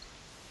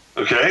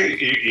 Okay?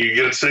 You're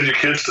going to send your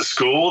kids to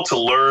school to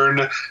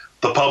learn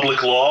the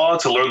public law,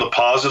 to learn the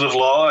positive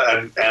law,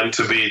 and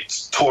to be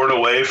torn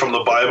away from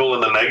the Bible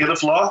and the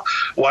negative law?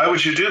 Why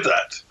would you do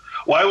that?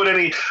 Why would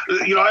I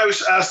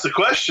always ask the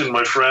question,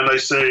 my friend, I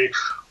say,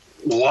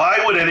 why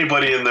would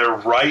anybody in their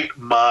right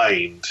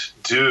mind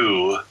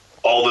do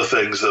all the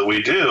things that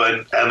we do?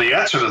 And the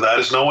answer to that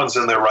is no one's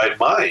in their right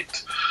mind.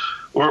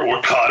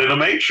 We're caught in a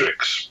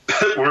matrix.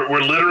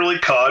 we're literally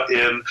caught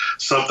in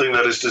something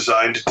that is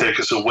designed to take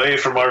us away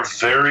from our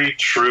very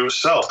true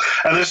self.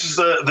 And this is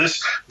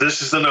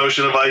the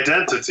notion of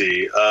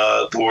identity.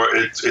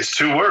 It's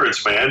two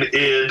words, man.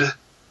 Id,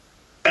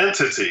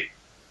 entity.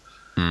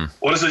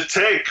 What does it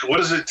take? What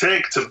does it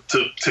take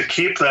to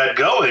keep that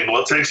going?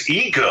 Well, it takes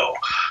ego.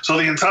 So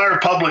the entire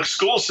public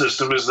school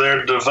system is there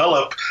to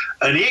develop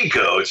an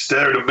ego. It's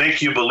there to make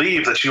you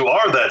believe that you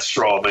are that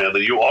straw man,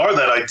 that you are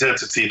that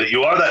identity, that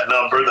you are that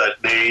number,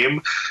 that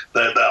name,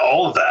 that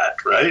all of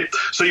that, right?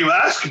 So you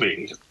ask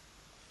me,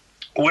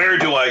 where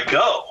do I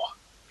go?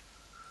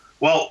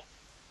 Well,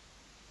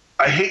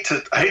 I hate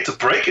to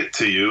break it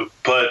to you,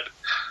 but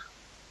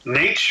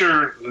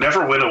nature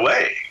never went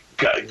away.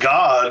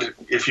 God,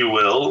 if you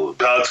will,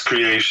 God's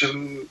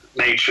creation,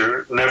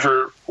 nature,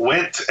 never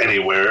went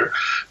anywhere.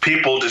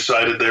 People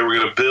decided they were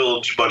going to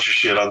build a bunch of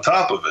shit on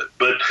top of it.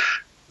 But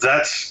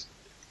that's,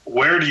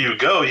 where do you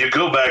go? You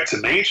go back to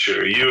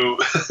nature.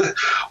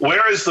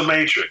 Where is the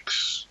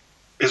matrix,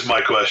 is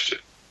my question.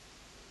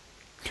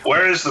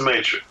 Where is the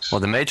matrix?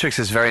 Well, the matrix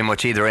is very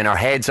much either in our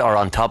heads or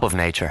on top of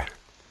nature.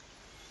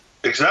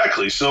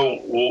 Exactly. So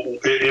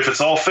if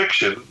it's all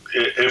fiction,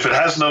 if it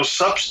has no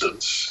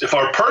substance, if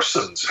our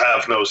persons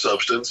have no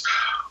substance,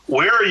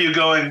 where are you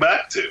going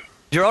back to?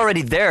 You're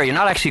already there. You're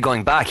not actually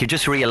going back. You're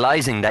just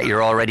realizing that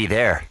you're already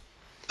there.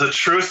 The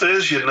truth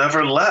is, you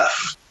never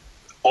left.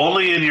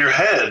 Only in your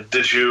head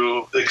did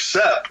you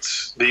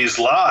accept these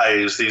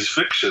lies, these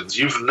fictions.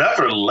 You've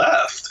never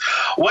left.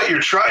 What you're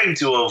trying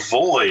to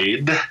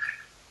avoid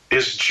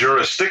is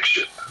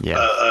jurisdiction,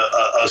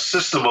 a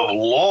system of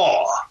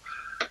law.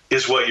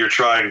 Is what you're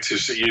trying to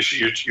see.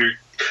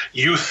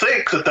 You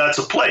think that that's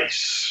a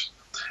place.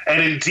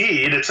 And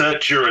indeed, it's a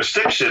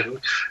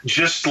jurisdiction,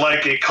 just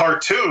like a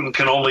cartoon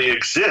can only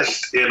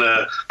exist in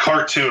a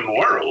cartoon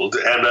world.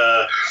 And,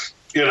 a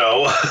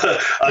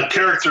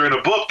character in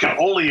a book can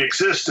only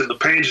exist in the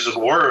pages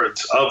and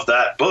words of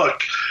that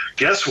book.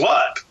 Guess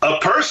what? A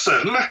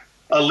person,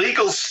 a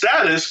legal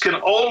status, can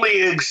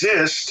only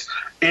exist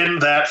in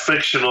that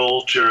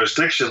fictional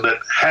jurisdiction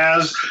that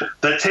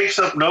takes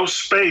up no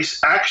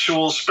space,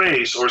 actual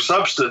space or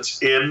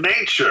substance in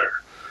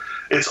nature.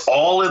 It's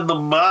all in the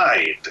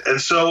mind.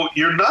 And so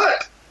your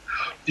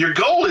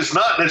goal is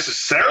not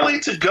necessarily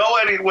to go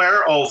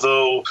anywhere,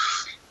 although,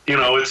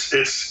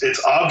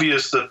 it's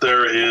obvious that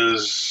there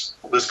is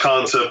this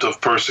concept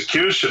of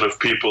persecution of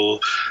people.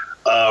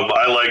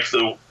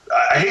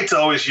 I hate to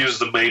always use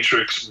the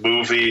Matrix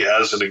movie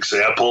as an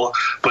example,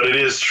 but it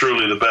is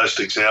truly the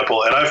best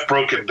example. And I've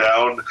broken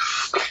down,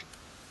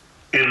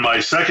 in my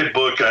second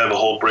book, I have a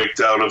whole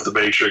breakdown of the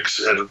Matrix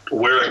and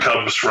where it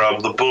comes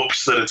from, the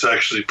books that it's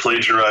actually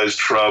plagiarized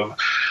from,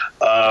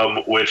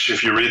 which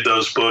if you read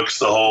those books,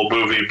 the whole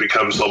movie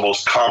becomes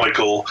almost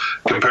comical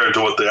compared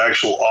to what the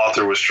actual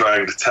author was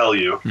trying to tell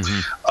you,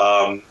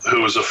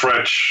 who was a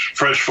French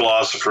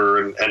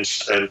philosopher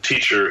and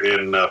teacher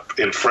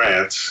in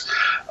France,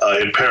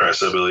 in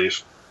Paris, I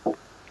believe.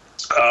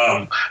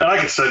 And I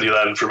can send you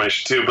that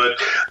information too, but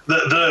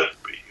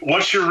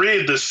once you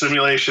read this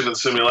Simulation and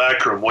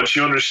Simulacrum, once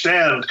you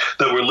understand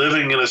that we're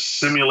living in a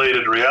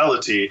simulated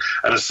reality,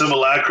 and a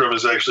simulacrum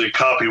is actually a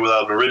copy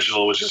without an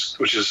original, which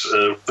is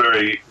a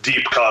very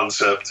deep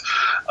concept.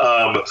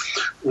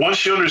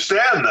 Once you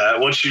understand that,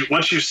 once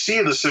you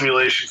see the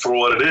simulation for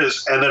what it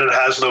is, and that it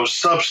has no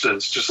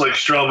substance, just like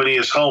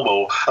Stromanius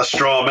Homo, a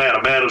straw man,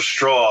 a man of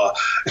straw.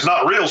 It's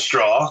not real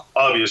straw,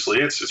 obviously.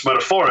 It's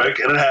metaphoric,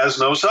 and it has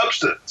no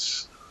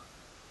substance.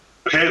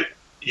 Okay.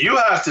 You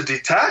have to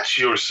detach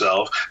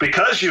yourself,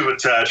 because you've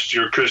attached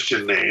your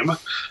Christian name,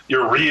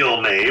 your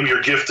real name, your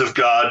gift of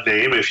God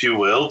name, if you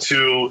will,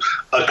 to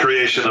a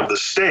creation of the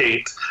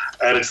state,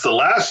 and it's the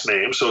last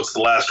name, so it's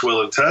the last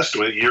will and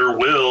testament. Your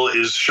will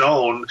is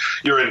shown,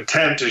 your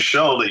intent is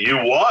shown that you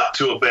want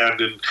to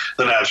abandon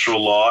the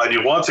natural law, and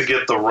you want to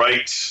get the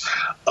rights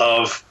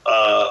of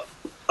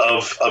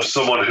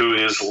someone who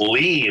is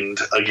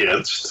leaned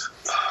against.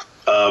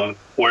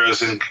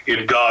 Whereas in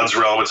God's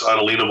realm, it's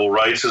unalienable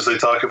rights, as they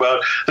talk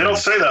about. They don't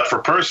say that for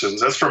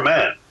persons. That's for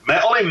men.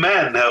 Only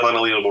men have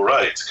unalienable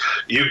rights.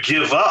 You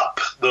give up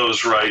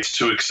those rights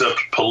to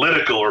accept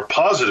political or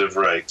positive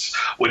rights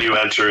when you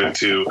enter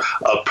into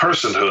a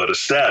personhood, a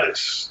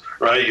status.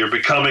 Right, you're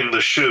becoming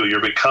the shoe. You're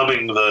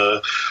becoming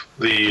the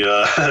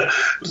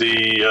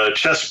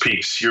chess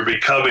piece. You're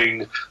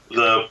becoming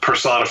the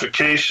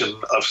personification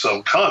of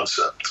some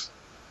concept.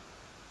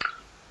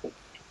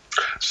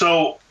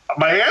 So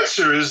my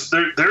answer is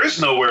there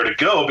is nowhere to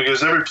go,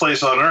 because every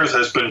place on earth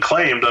has been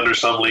claimed under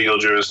some legal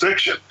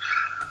jurisdiction.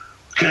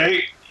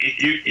 Okay?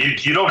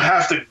 You don't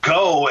have to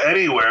go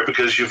anywhere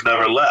because you've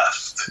never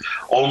left.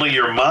 Only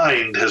your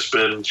mind has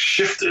been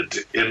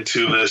shifted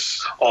into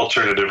this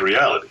alternative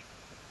reality.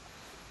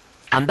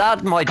 And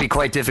that might be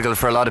quite difficult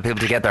for a lot of people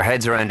to get their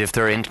heads around if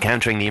they're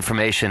encountering the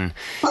information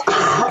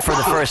for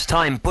the first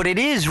time. But it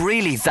is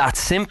really that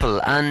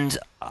simple. And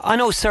I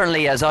know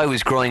certainly as I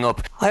was growing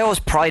up, I always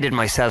prided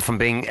myself on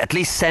being at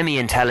least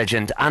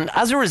semi-intelligent, and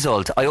as a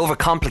result I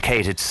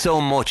overcomplicated so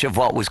much of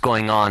what was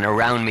going on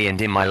around me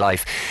and in my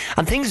life.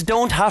 And things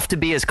don't have to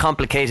be as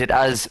complicated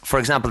as, for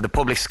example, the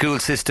public school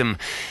system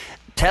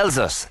tells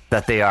us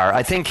that they are.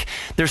 I think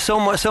there's so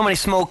many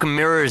smoke and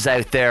mirrors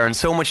out there, and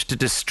so much to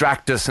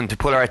distract us and to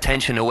pull our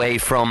attention away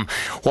from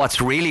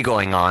what's really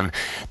going on,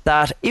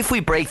 that if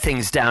we break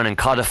things down and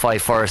codify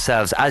for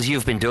ourselves, as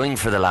you've been doing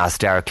for the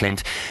last hour,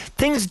 Clint,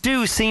 things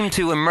do seem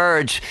to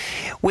emerge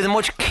with a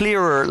much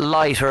clearer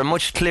light, or a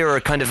much clearer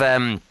kind of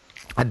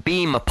a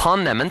beam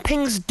upon them, and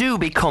things do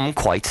become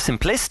quite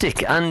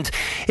simplistic. And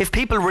if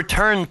people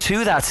return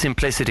to that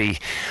simplicity,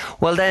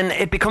 well, then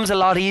it becomes a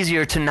lot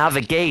easier to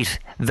navigate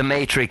the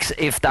matrix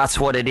if that's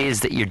what it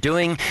is that you're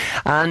doing,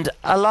 and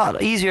a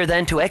lot easier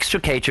then to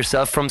extricate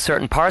yourself from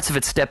certain parts of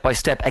it step by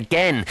step,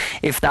 again,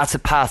 if that's a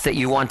path that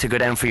you want to go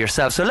down for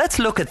yourself. So let's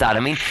look at that. I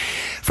mean,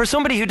 for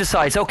somebody who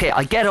decides, okay,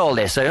 I get all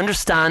this, I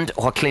understand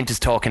what Clint is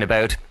talking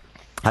about,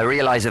 I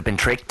realise I've been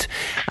tricked,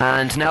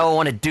 and now I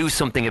want to do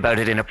something about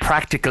it in a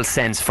practical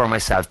sense for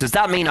myself. Does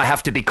that mean I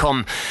have to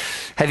become,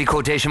 heavy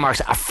quotation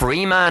marks, a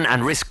free man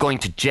and risk going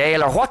to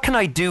jail? Or what can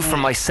I do for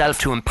myself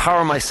to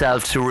empower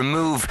myself to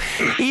remove,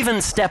 even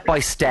step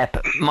by step,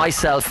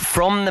 myself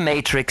from the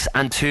matrix,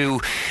 and to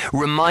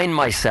remind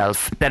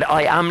myself that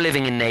I am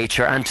living in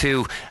nature, and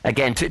to,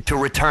 again, to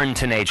return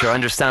to nature? I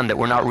understand that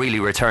we're not really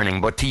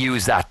returning, but to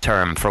use that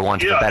term for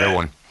want of a better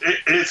one.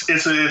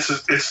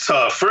 It's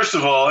tough. First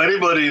of all,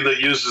 anybody that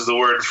uses the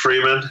word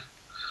freeman,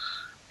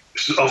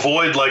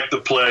 avoid like the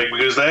plague,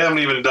 because they haven't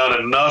even done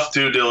enough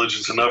due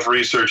diligence, enough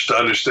research to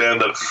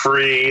understand that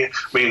free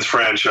means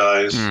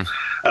franchise.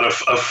 And a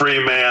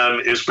free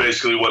man is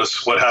basically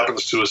what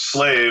happens to a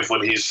slave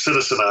when he's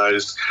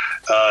citizenized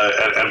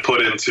and put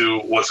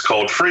into what's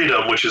called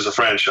freedom, which is a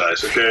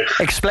franchise. Okay,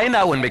 explain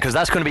that one, because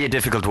that's going to be a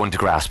difficult one to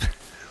grasp.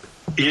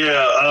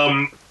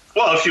 Yeah.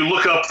 Well, if you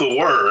look up the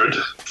word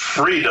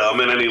freedom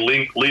in any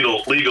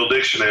legal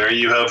dictionary,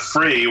 you have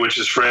free, which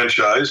is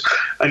franchise,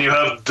 and you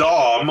have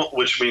dom,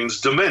 which means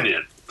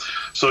dominion.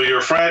 So you're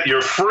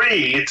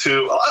free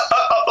to,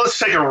 let's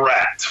take a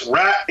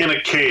rat in a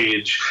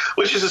cage,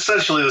 which is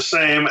essentially the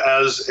same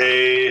as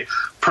a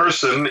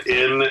person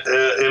in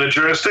a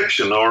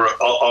jurisdiction, or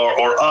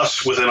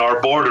us within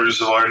our borders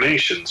of our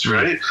nations,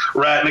 right?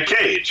 Rat in a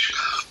cage.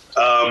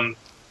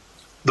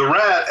 The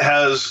rat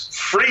has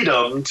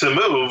freedom to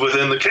move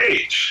within the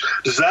cage.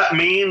 Does that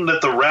mean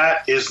that the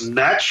rat is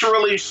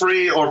naturally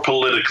free or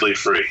politically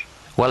free?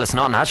 Well, it's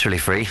not naturally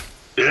free.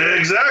 Yeah,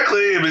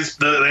 exactly. I mean,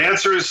 the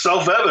answer is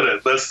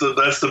self-evident. That's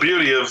the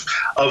beauty of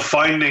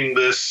finding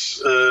this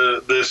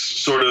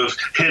sort of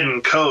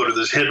hidden code, or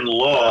this hidden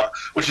law,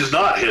 which is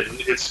not hidden.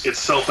 It's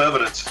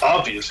self-evident. It's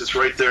obvious. It's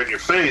right there in your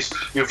face.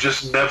 You've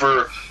just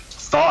never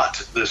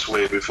thought this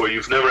way before.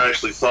 You've never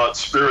actually thought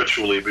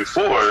spiritually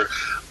before.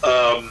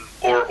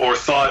 Or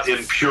thought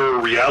in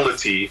pure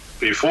reality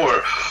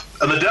before.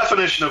 And the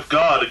definition of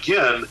God,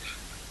 again,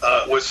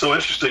 what's so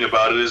interesting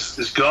about it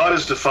is God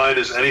is defined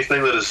as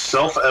anything that is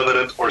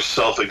self-evident or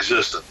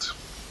self-existent.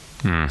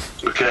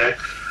 Okay?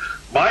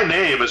 My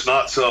name is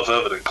not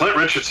self-evident. Clint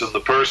Richardson, the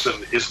person,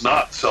 is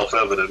not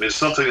self-evident. It's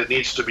something that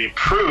needs to be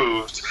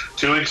proved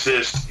to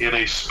exist in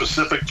a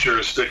specific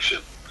jurisdiction.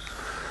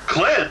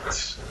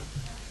 Clint,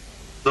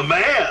 the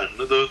man,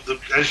 the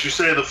as you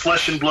say, the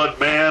flesh and blood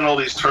man, all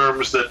these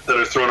terms that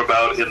are thrown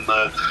about in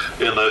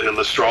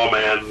the straw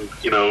man,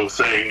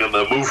 thing, and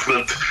the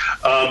movement.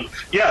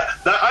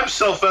 I'm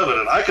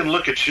self-evident. I can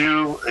look at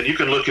you, and you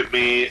can look at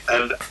me,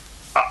 and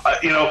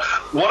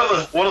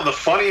one of the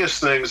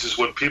funniest things is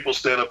when people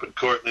stand up in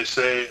court and they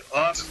say,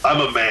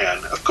 "I'm a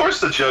man." Of course,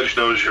 the judge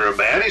knows you're a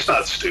man. He's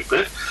not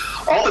stupid.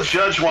 All the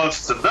judge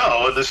wants to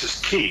know, and this is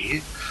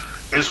key,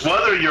 is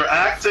whether you're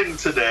acting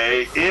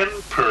today in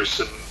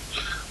person,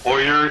 or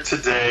you're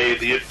today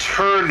the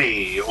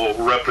attorney or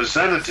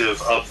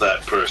representative of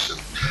that person.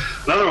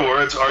 In other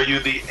words, are you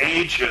the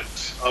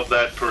agent of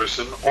that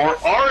person, or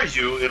are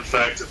you, in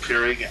fact,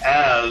 appearing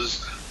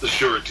as the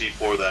surety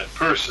for that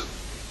person?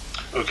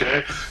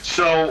 Okay?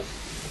 So,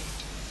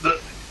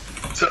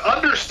 to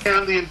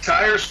understand the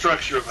entire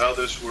structure of how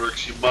this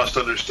works, you must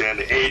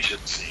understand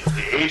agency,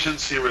 the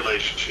agency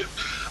relationship.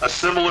 A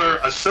similar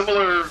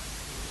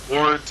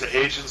word to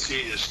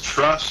agency is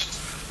trust.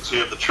 So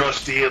you have the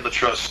trustee and the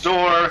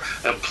trustor,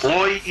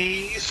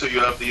 employee, so you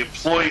have the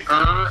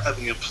employer and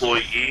the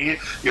employee,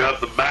 you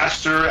have the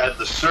master and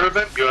the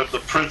servant, you have the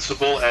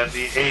principal and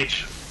the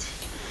agent.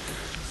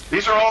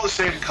 These are all the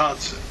same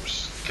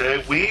concepts,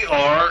 okay? We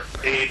are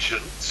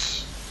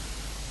agents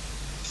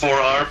for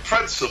our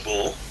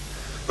principal.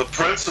 The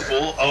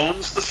principal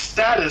owns the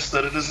status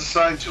that it is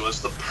assigned to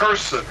us, the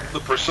person, the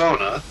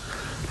persona,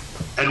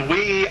 and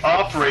we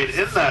operate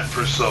in that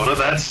persona,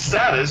 that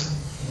status,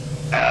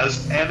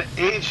 as an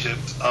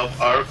agent of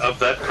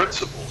that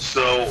principle.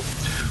 So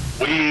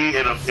we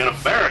in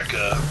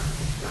America,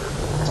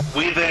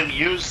 we then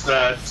use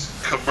that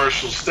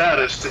commercial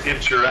status to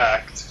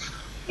interact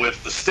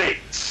with the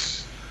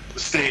states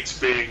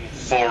being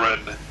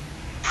foreign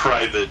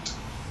private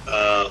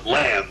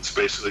lands,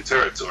 basically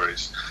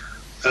territories.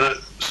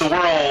 So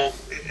we're all,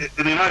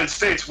 in the United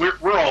States,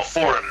 we're all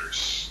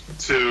foreigners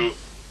to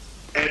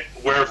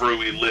wherever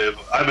we live.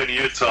 I'm in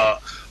Utah,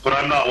 but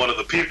I'm not one of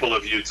the people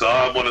of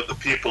Utah. I'm one of the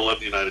people of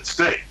the United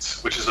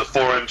States, which is a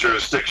foreign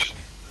jurisdiction.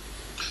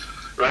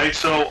 Right?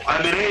 So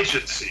I'm an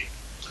agency.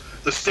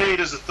 The state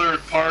is a third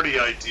party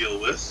I deal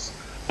with.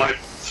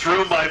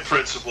 Through my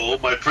principal,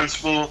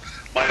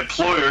 my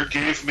employer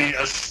gave me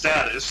a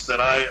status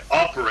that I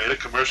operate, a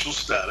commercial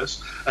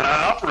status, and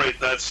I operate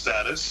that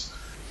status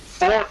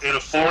in a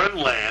foreign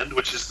land,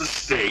 which is the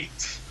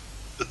state,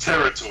 the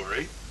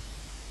territory,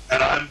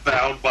 and I'm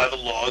bound by the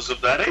laws of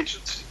that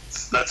agency.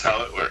 That's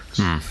how it works.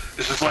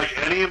 It's just like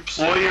any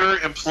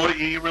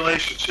employer-employee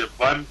relationship.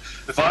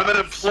 If I'm an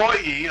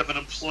employee of an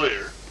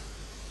employer,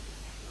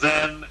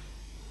 then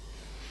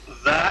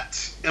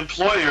that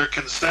employer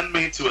can send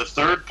me to a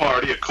third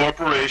party, a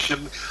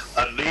corporation,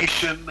 a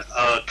nation,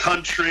 a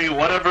country,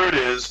 whatever it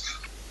is,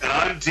 and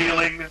I'm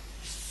dealing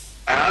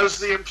as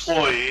the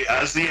employee,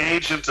 as the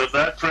agent of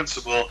that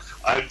principal,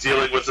 I'm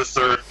dealing with a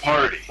third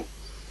party.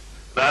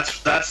 That's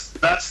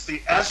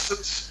the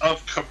essence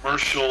of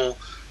commercial,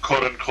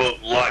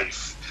 quote-unquote,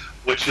 life,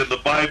 which in the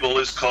Bible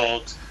is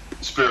called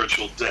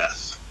spiritual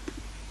death.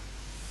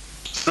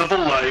 Civil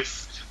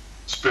life,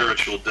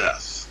 spiritual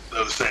death.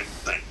 They're the same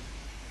thing.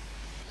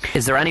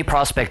 Is there any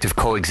prospect of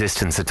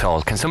coexistence at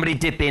all? Can somebody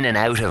dip in and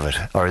out of it,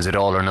 or is it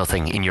all or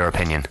nothing, in your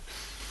opinion?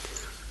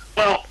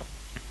 Well,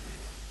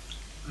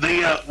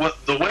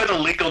 the way the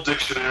legal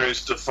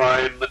dictionaries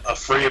define a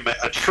free man,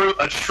 a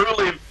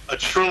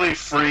truly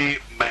free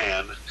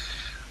man,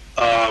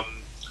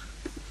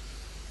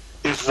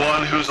 is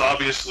one who's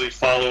obviously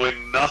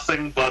following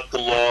nothing but the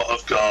law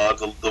of God,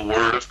 the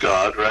Word of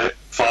God, right?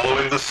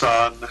 Following the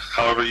Son,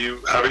 however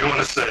you want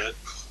to say it.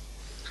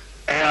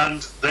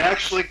 And they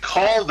actually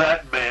call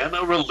that man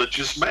a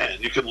religious man.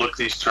 You can look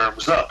these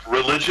terms up.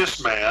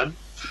 Religious man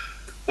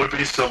would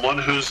be someone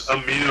who's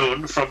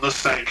immune from the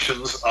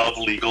sanctions of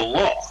legal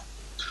law.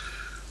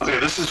 Okay,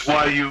 this is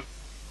why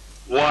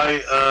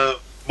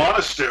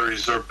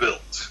monasteries are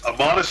built. A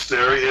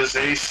monastery is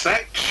a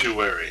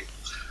sanctuary.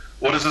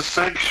 What is a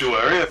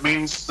sanctuary? It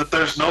means that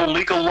there's no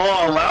legal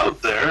law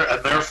allowed there,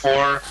 and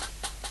therefore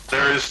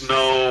there is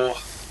no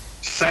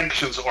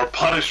sanctions or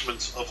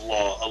punishments of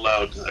law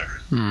allowed there.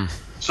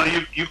 So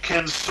you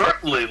can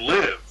certainly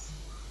live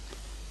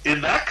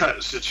in that kind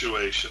of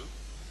situation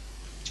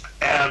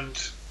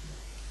and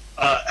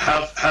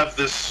have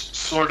this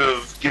sort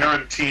of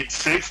guaranteed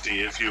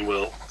safety, if you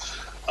will,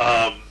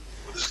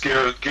 this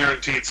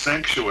guaranteed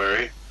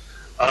sanctuary,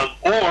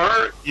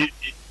 or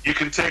you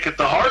can take it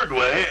the hard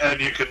way and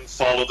you can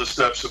follow the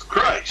steps of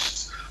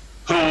Christ,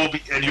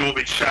 you will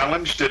be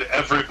challenged at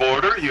every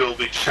border. You will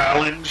be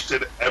challenged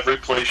at every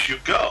place you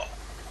go.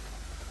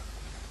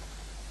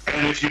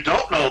 And if you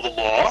don't know the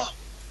law,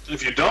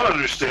 if you don't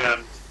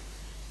understand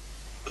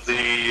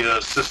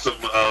the system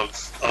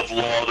of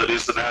law that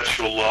is the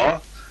natural law,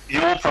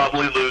 you will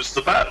probably lose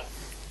the battle.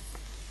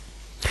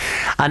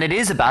 And it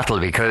is a battle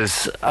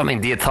because, I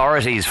mean, the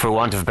authorities, for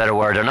want of a better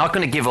word, are not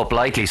going to give up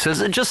lightly. So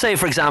just say,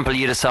 for example,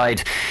 you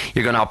decide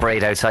you're going to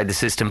operate outside the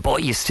system,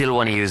 but you still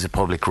want to use a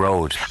public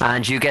road.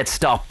 And you get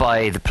stopped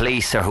by the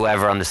police or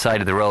whoever on the side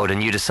of the road,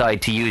 and you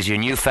decide to use your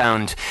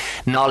newfound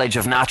knowledge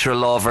of natural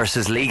law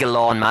versus legal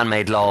law and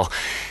man-made law.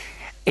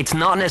 It's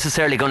not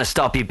necessarily going to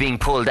stop you being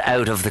pulled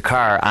out of the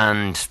car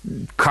and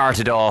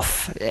carted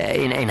off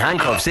in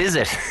handcuffs, is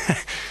it?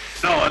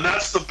 No, and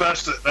that's the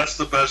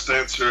best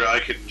answer I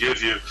can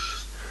give you,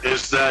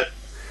 is that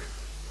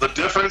the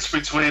difference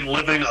between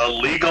living a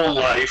legal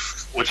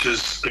life, which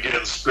is,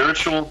 again,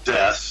 spiritual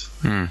death,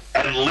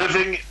 and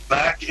living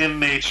back in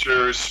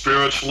nature,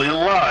 spiritually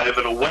alive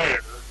and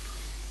aware,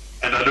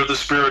 and under the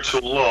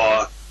spiritual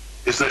law,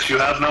 is that you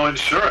have no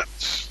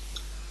insurance.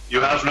 You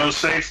have no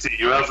safety.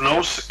 You have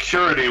no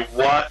security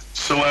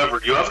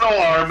whatsoever. You have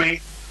no army.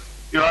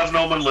 You have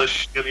no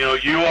militia.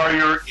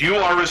 You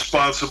are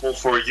responsible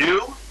for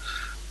you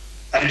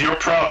and your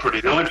property.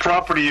 The only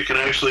property you can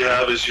actually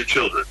have is your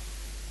children.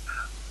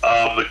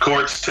 The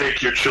courts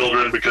take your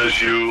children because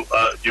you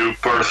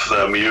birth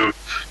them. You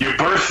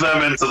birth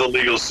them into the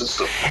legal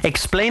system.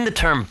 Explain the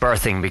term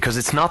birthing, because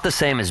it's not the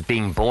same as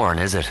being born,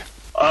 is it?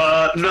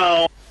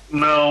 No.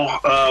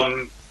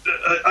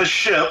 A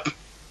ship,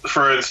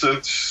 for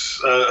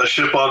instance, a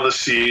ship on the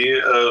sea,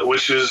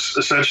 which is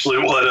essentially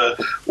what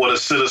a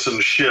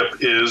citizenship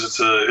is.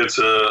 It's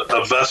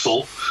a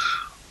vessel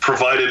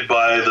provided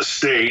by the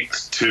state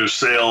to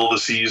sail the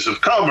seas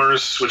of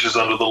commerce, which is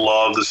under the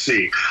law of the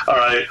sea. All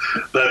right,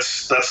 that's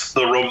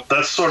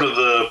sort of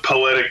the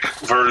poetic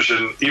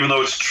version. Even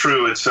though it's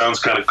true, it sounds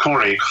kind of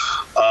corny.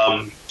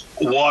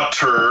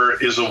 Water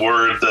is a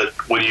word that,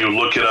 when you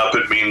look it up,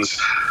 it means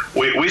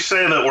we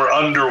say that we're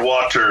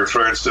underwater,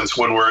 for instance,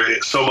 when we're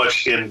so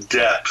much in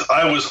depth.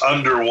 I was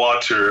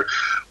underwater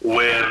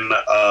when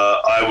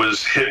I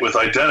was hit with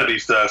identity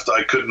theft.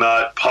 I could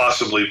not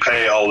possibly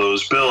pay all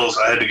those bills.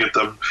 I had to get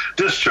them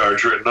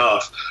discharged, written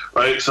off,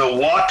 right? So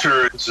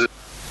water is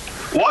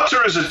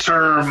a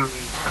term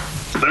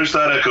There's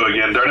that echo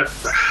again, darn it.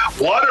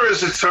 Water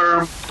is a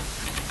term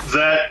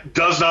that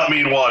does not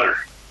mean water.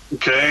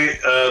 Okay?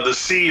 The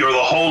sea or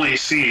the Holy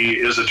See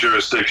is a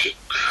jurisdiction.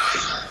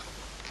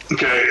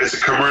 Okay? It's a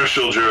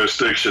commercial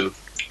jurisdiction.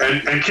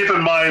 And keep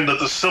in mind that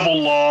the civil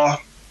law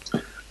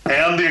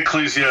and the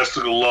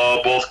ecclesiastical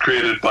law both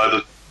created by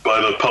the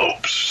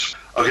popes.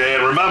 Okay?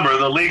 And remember,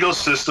 the legal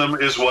system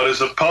is what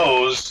is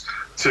opposed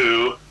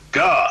to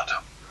God.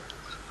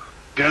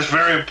 Okay, that's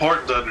very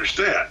important to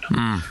understand.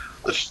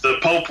 The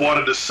Pope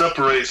wanted to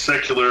separate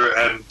secular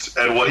and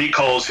what he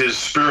calls his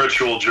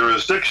spiritual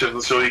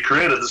jurisdiction, so he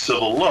created the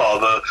civil law,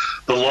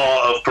 the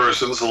law of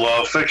persons, the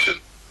law of fiction.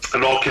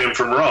 It all came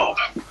from Rome.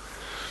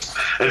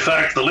 In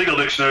fact, the legal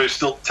dictionaries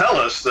still tell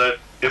us that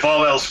if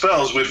all else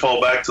fails, we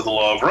fall back to the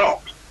law of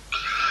Rome.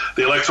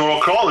 The Electoral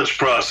College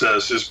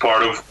process is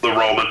part of the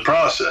Roman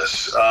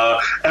process.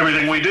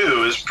 Everything we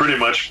do is pretty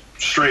much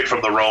straight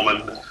from the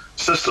Roman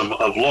system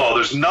of law.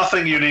 There's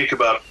nothing unique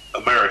about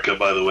America,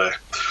 by the way.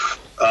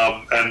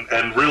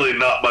 And really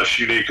not much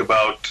unique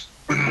about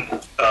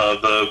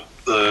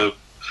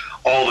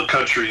all the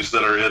countries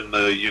that are in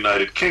the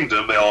United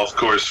Kingdom. They all, of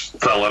course,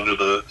 fell under.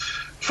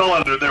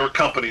 They were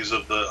companies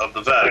of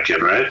the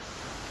Vatican, right?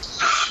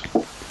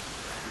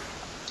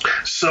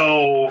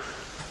 So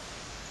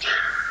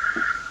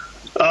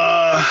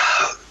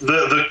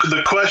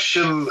the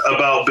question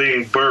about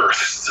being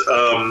birthed.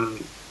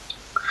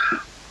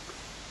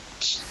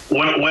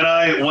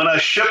 When a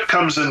ship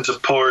comes into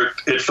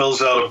port, it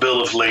fills out a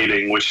bill of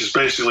lading, which is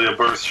basically a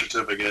birth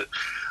certificate,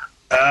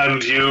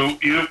 and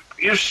you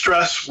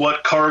stress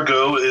what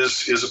cargo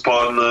is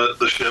upon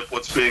the ship,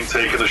 what's being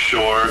taken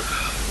ashore,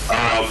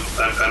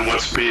 and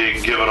what's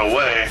being given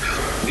away.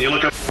 You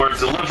look up the word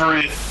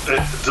delivery.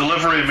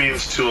 Delivery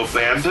means to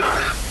abandon.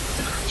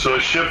 So a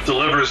ship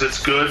delivers its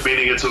good,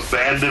 meaning it's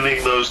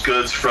abandoning those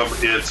goods from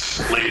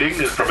its lading,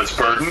 from its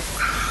burden.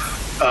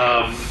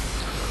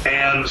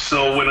 And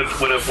so when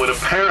a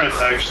parent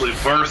actually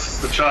births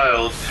the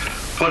child,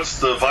 puts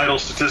the vital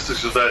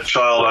statistics of that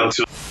child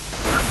onto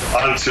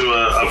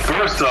a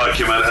birth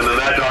document, and then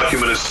that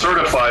document is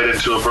certified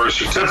into a birth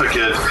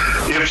certificate,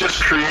 you've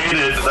just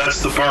created,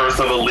 that's the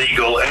birth of a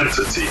legal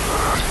entity.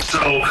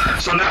 So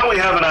now we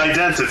have an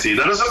identity.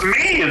 That doesn't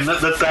mean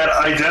that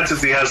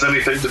identity has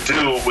anything to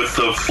do with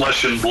the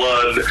flesh and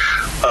blood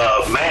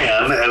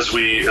man, as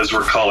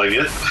we're calling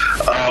it.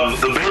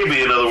 The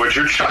baby, in other words,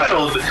 your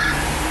child,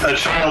 a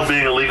child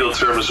being a legal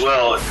term as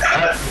well,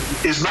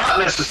 is not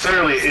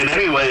necessarily in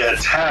any way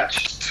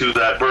attached to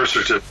that birth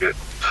certificate.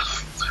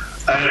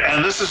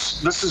 And this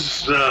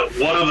is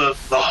one of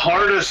the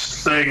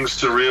hardest things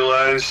to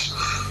realize,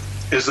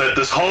 is that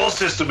this whole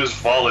system is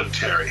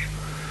voluntary.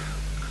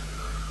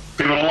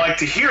 People don't like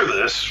to hear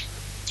this,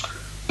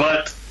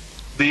 but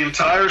the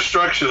entire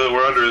structure that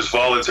we're under is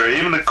voluntary.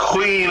 Even the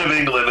Queen of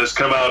England has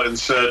come out and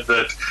said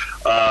that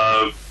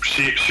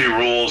she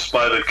rules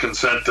by the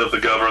consent of the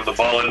government, the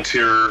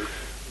volunteerism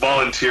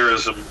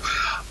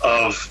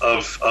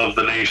of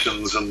the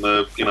nations and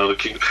the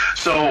king.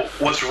 So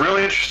what's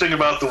really interesting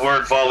about the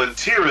word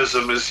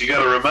volunteerism is you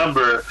got to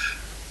remember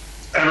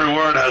every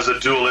word has a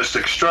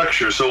dualistic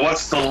structure. So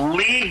what's the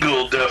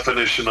legal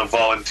definition of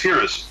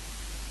volunteerism?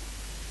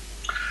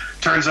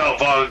 Turns out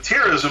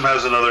volunteerism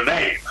has another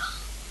name,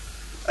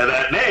 and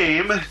that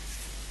name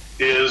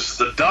is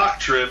the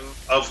doctrine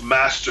of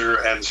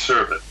master and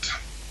servant.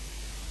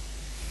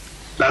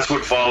 That's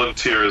what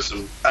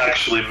volunteerism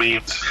actually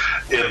means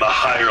in the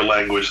higher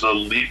language,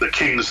 the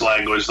king's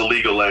language, the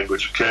legal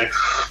language, okay?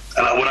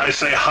 And when I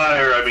say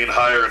higher, I mean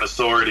higher in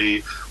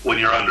authority when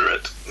you're under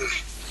it.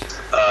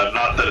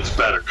 Not that it's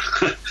better.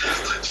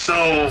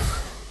 So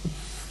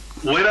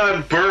when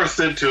I'm birthed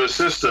into a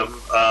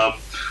system,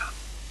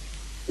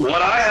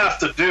 what I have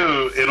to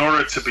do in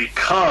order to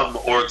become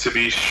or to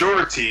be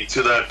surety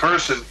to that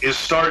person is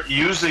start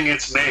using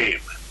its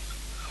name.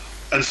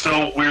 And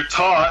so we're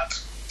taught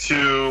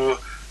to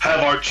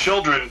have our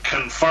children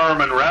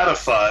confirm and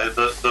ratify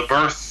the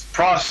birth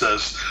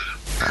process.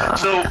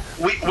 So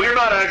we're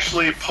not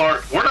actually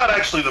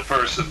the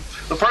person.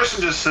 The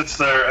person just sits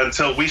there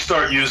until we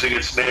start using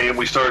its name.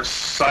 We start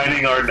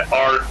signing our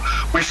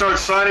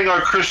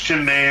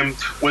Christian name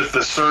with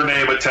the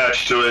surname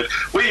attached to it.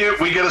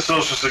 We get a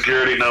Social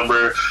Security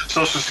number.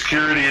 Social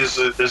Security is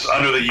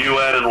under the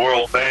UN and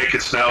World Bank.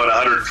 It's now in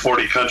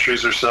 140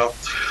 countries or so.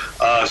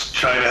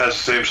 China has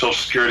the same Social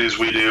Security as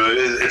we do.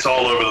 It's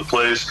all over the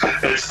place.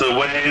 It's the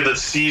way that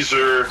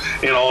Caesar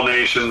in all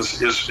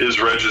nations is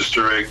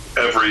registering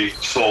every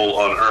soul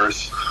on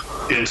earth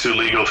into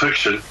legal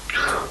fiction.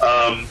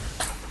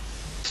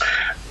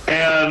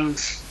 And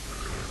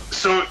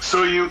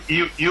so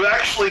you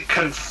actually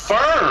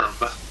confirm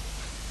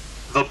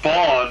the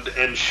bond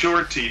and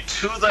surety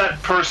to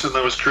that person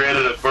that was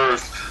created at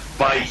birth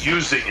by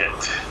using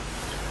it.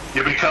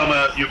 You become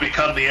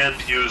the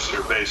end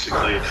user,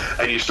 basically,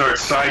 and you start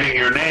signing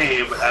your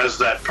name as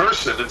that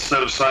person.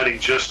 Instead of signing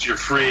just your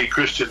free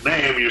Christian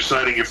name, you're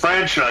signing your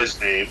franchise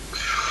name,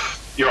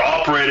 you're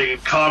operating in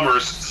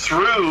commerce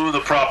through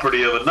the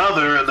property of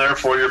another, and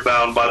therefore you're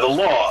bound by the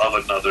law of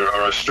another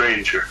or a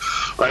stranger,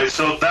 right?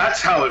 So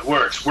that's how it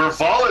works. We're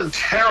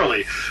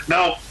voluntarily.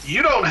 Now,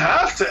 you don't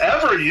have to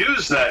ever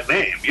use that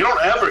name.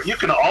 You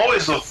can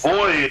always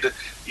avoid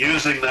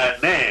using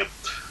that name.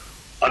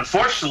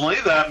 Unfortunately,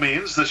 that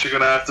means that you're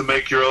going to have to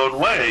make your own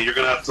way. You're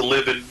going to have to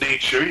live in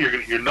nature.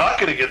 You're not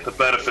going to get the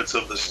benefits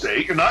of the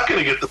state. You're not going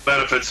to get the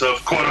benefits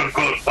of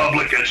quote-unquote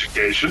public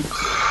education.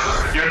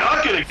 You're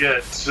not going to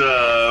get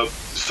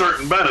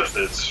certain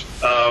benefits,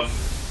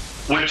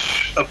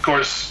 which, of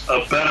course,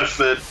 a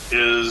benefit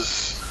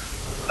is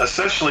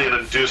essentially an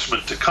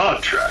inducement to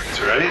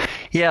contract, right?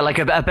 Yeah, like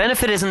a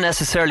benefit isn't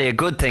necessarily a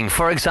good thing.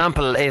 For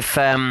example, if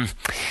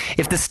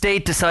the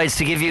state decides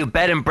to give you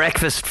bed and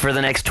breakfast for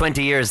the next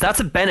 20 years,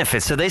 that's a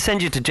benefit. So they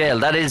send you to jail.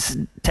 That is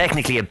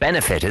technically a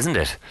benefit, isn't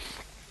it?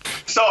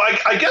 So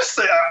I guess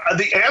the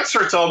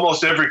answer to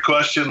almost every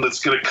question that's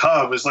going to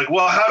come is like,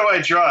 well, how do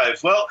I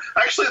drive? Well,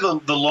 actually,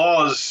 the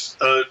laws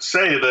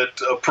say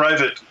that a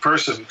private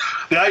person,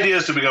 the idea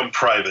is to become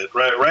private,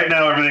 right? Right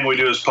now, everything we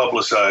do is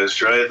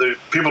publicized, right?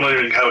 People don't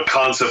even have a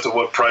concept of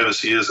what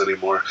privacy is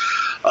anymore.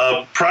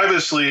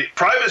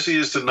 Privacy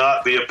is to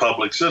not be a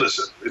public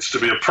citizen. It's to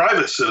be a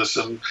private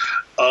citizen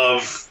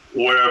of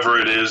wherever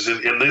it is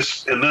in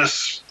this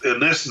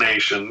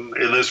nation,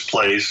 in this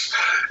place.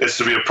 It's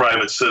to be a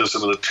private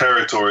citizen of the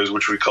territories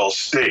which we call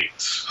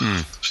states.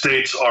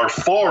 States are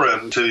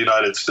foreign to the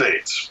United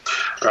States,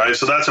 right?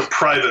 So that's a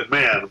private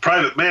man. A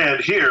private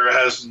man here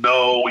has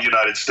no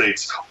United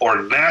States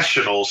or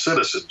national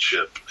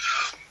citizenship.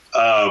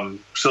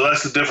 So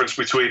that's the difference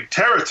between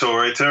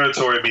territory.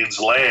 Territory means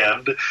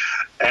land,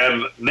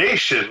 and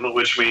nation,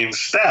 which means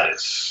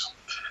status.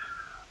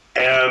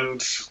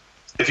 And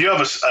if you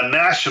have a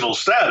national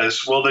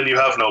status, well, then you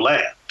have no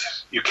land.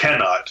 You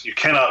cannot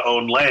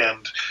own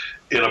land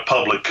in a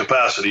public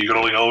capacity. You can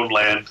only own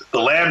land. The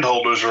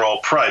landholders are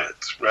all private,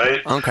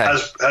 right? Okay.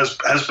 Has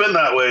been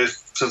that way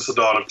since the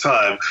dawn of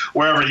time.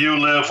 Wherever you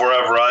live,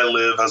 wherever I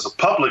live, as a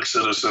public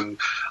citizen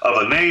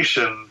of a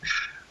nation,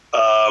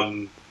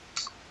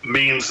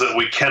 means that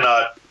we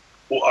cannot.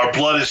 Our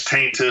blood is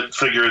tainted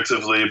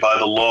figuratively by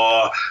the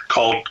law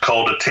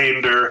called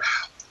attainder.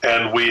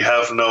 And we're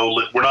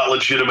not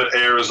legitimate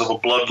heirs of a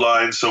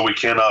bloodline, so we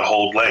cannot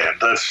hold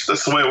land. That's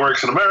the way it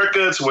works in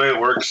America. It's the way it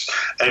works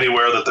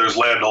anywhere that there's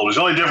landholders.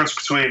 The only difference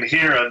between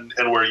here and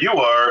where you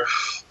are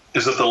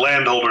is that the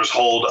landholders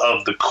hold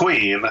of the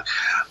queen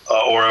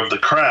or of the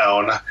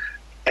crown.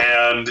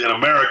 And in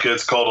America,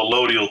 it's called a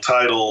lodial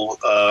title,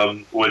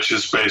 which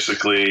is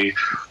basically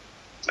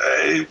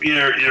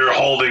you're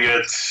holding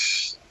it,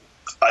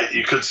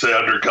 you could say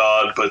under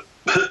God, but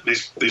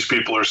these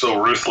people are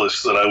so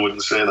ruthless that I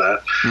wouldn't say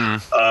that.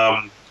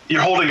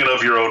 You're holding it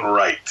of your own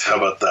right. How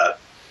about that?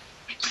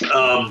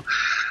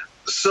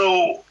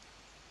 So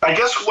I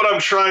guess what I'm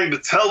trying to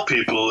tell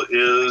people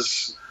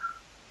is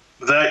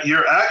that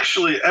you're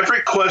actually,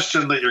 every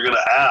question that you're going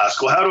to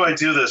ask, well, how do I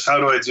do this? How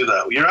do I do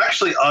that? You're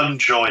actually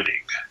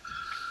unjoining.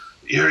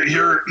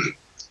 We're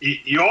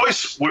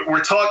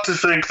taught to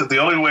think that the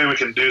only way we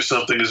can do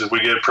something is if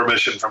we get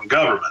permission from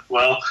government.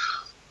 Well,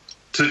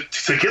 to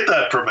get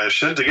that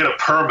permission, to get a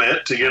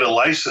permit, to get a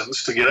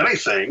license, to get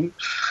anything,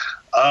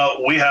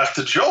 we have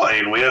to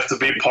join. We have to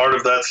be part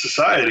of that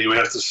society. We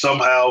have to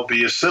somehow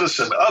be a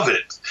citizen of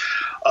it.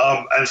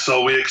 And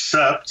so we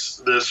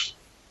accept this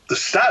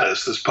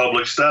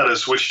public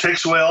status, which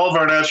takes away all of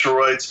our natural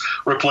rights,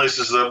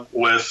 replaces them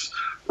with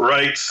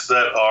rights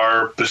that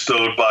are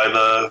bestowed by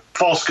the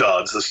false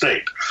gods, the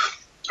state.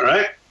 All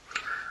right?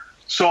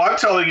 So I'm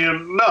telling you,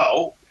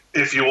 no.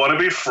 If you want to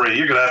be free,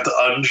 you're going to have to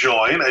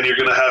unjoin, and you're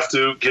going to have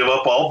to give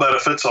up all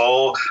benefits,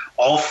 all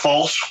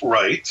false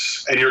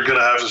rights, and you're going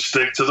to have to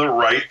stick to the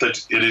right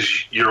that it is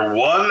your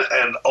one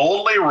and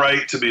only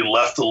right to be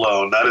left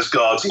alone. That is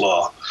God's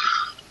law,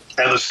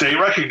 and the state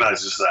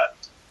recognizes that.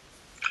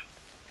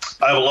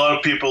 I have a lot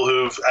of people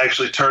who've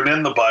actually turned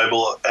in the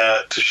Bible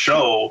to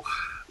show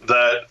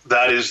that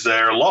that is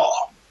their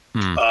law.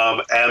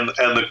 And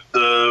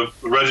the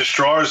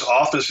registrar's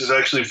office is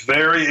actually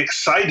very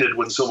excited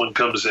when someone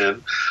comes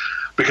in,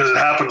 because it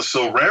happens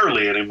so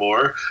rarely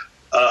anymore.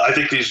 I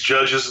think these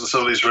judges and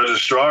some of these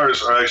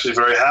registrars are actually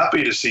very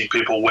happy to see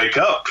people wake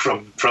up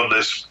from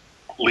this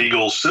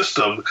legal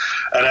system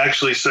and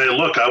actually say,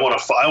 "Look, I want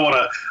to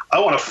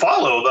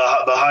follow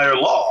the higher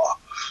law."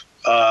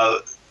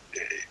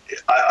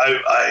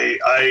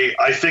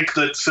 I think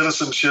that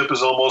citizenship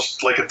is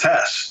almost like a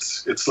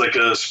test. It's like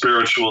a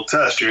spiritual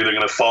test. You're either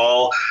going to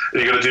fall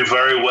and you're going to do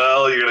very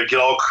well, you're going to get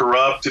all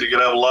corrupt, and you're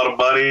going to have a lot of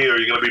money, or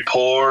you're going to be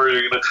poor, or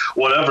you're going to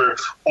whatever,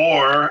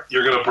 or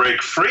you're going to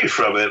break free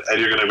from it and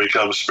you're going to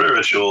become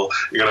spiritual.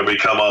 You're going to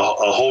become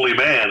a holy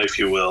man, if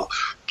you will.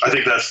 I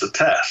think that's the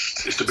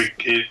test, is to be,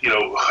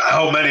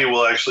 how many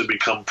will actually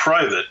become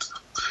private.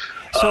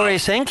 So are you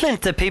saying,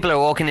 Clint, that people are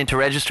walking into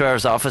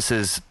registrars'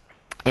 offices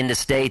in the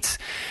States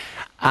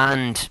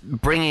and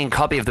bringing a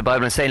copy of the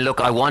Bible and saying, look,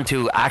 I want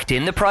to act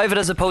in the private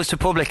as opposed to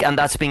public, and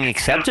that's being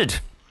accepted?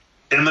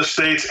 In the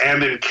States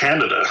and in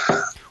Canada.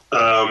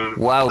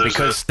 Wow,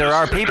 because there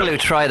are people who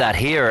try that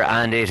here,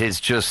 and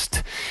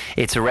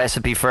it's a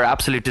recipe for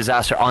absolute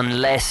disaster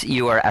unless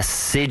you are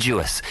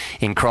assiduous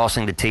in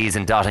crossing the T's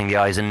and dotting the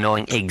I's and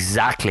knowing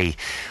exactly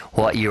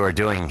what you are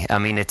doing. I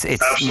mean, it's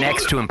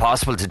next to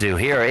impossible to do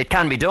here. It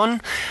can be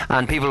done,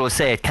 and people will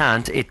say it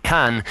can't. It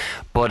can,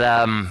 but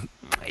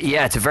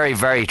yeah, it's a very,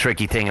 very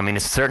tricky thing. I mean,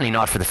 it's certainly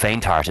not for the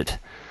faint-hearted.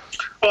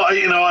 Well,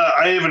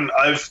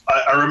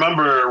 I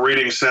remember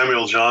reading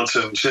Samuel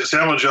Johnson.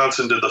 Samuel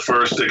Johnson did the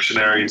first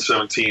dictionary in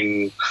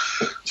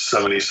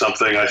 1770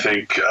 something, I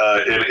think,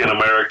 in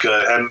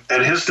America,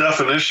 and his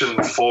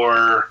definition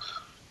for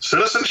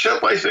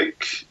citizenship, I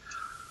think,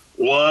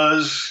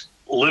 was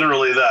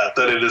literally that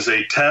it is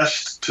a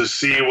test to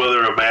see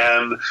whether a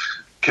man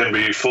can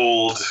be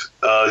fooled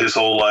his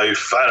whole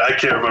life. I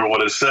can't remember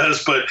what it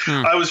says, but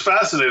I was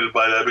fascinated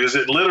by that because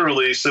it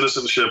literally,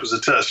 citizenship is a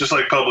test, just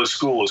like public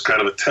school is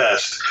kind of a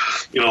test.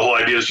 The whole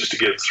idea is just to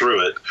get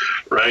through it,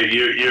 right?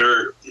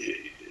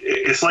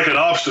 It's like an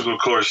obstacle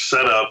course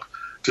set up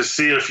to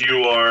see if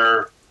you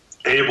are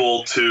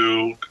able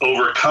to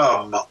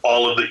overcome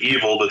all of the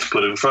evil that's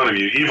put in front of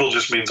you. Evil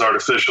just means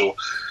artificial.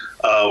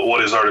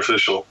 What is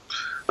artificial?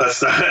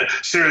 That's not,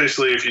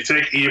 seriously, if you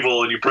take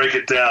evil and you break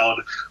it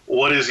down,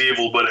 what is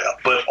evil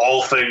but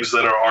all things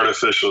that are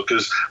artificial?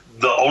 Because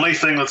the only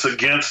thing that's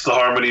against the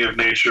harmony of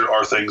nature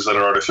are things that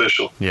are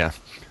artificial. Yeah.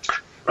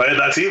 Right?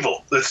 That's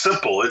evil. It's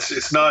simple.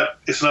 It's not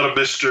a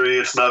mystery.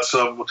 It's not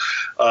some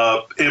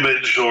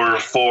image or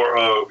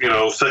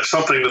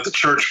something that the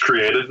church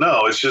created.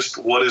 No, it's just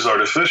what is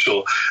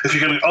artificial. If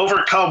you can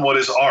overcome what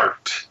is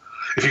art,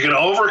 if you can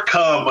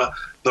overcome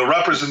the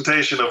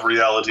representation of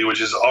reality, which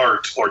is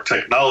art or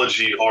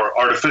technology or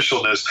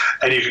artificialness,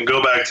 and you can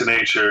go back to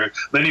nature,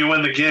 then you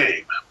win the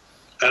game.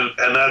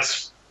 And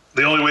that's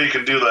the only way you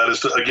can do that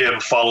is to, again,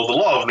 follow the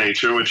law of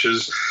nature, which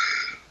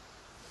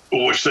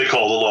they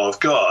call the law of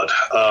God.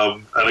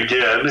 And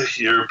again,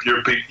 you're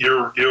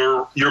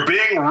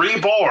being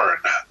reborn.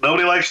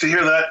 Nobody likes to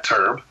hear that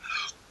term,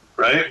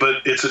 right? But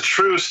it's a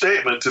true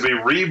statement to be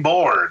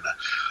reborn.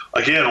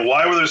 Again,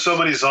 why were there so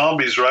many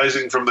zombies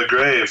rising from the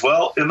grave?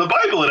 Well, in the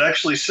Bible, it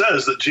actually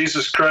says that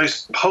Jesus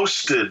Christ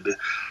posted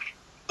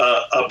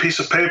a piece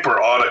of paper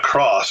on a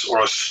cross, or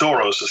a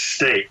stauros, a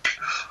stake.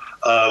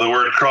 The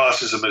word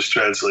cross is a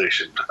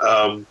mistranslation.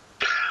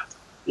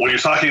 When you're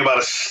talking about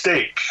a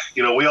stake,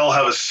 we all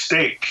have a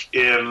stake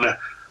in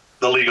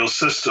the legal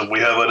system.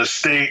 We have an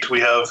estate. We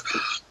have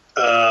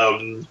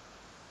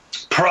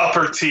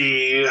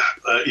property,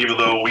 even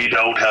though we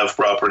don't have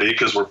property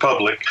because we're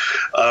public.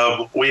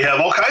 We have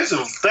all kinds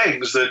of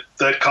things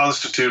that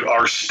constitute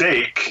our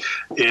stake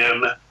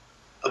in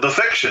the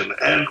fiction.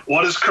 And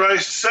what does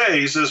Christ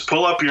say? He says,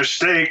 pull up your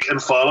stake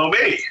and follow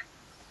me.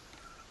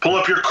 Pull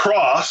up your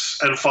cross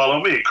and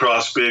follow me.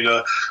 Cross being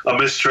a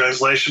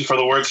mistranslation for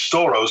the word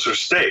stauros, or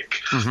stake.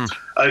 Mm-hmm.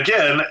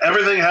 Again,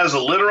 everything has a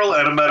literal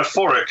and a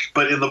metaphoric,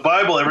 but in the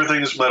Bible,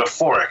 everything is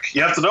metaphoric.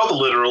 You have to know the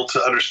literal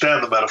to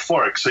understand the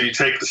metaphoric. So you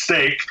take the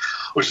stake,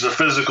 which is a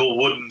physical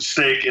wooden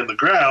stake in the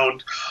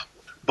ground,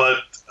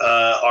 but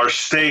our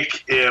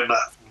stake in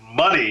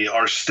money,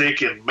 our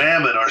stake in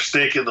mammon, our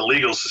stake in the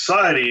legal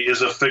society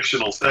is a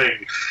fictional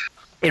thing.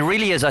 It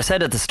really is, I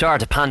said at the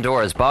start, a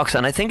Pandora's box,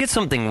 and I think it's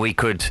something we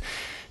could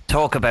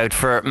talk about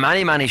for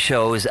many, many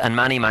shows and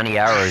many, many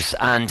hours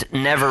and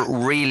never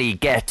really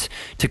get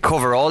to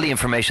cover all the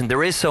information.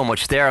 There is so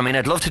much there. I mean,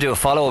 I'd love to do a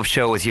follow-up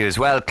show with you as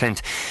well,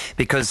 Clint,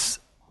 because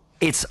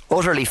it's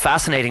utterly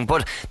fascinating.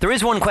 But there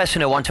is one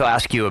question I want to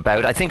ask you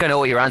about. I think I know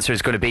what your answer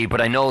is going to be, but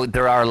I know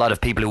there are a lot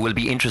of people who will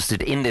be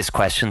interested in this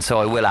question, so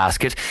I will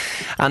ask it.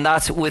 And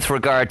that's with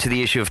regard to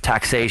the issue of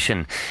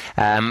taxation.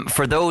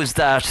 For those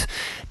that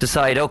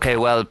decide, okay,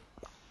 well,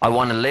 I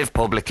want to live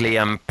publicly,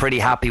 I'm pretty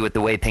happy with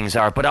the way things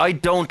are, but I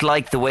don't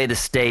like the way the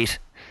state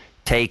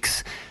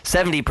takes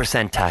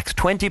 70% tax.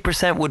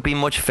 20% would be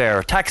much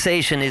fairer.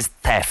 Taxation is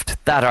theft.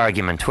 That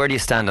argument. Where do you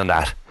stand on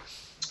that?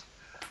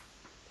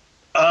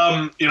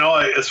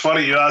 It's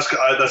funny you ask.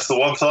 That's the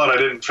one thought I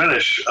didn't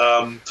finish.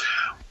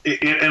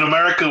 In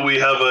America, we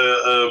have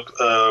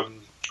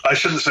I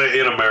shouldn't say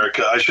in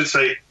America. I should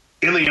say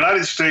in the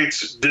United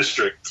States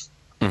district,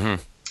 mm-hmm.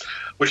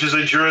 which is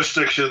a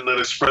jurisdiction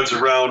that spreads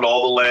around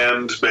all the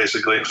land,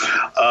 basically,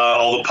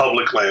 all the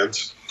public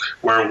lands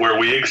where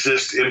we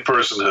exist in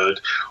personhood.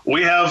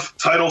 We have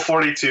Title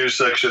 42,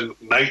 Section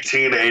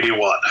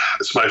 1981.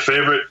 It's my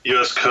favorite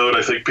U.S. code.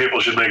 I think people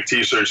should make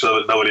T-shirts of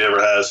it. Nobody ever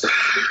has.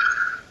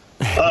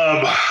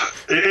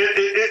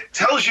 It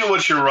tells you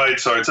what your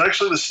rights are. It's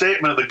actually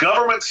the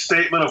government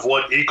statement of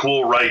what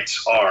equal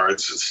rights are.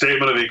 It's a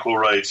statement of equal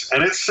rights.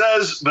 And it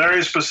says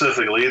very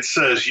specifically, it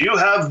says you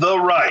have the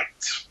right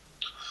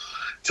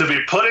to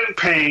be put in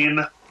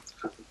pain,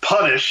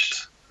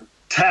 punished,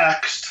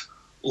 taxed,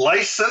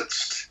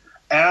 licensed,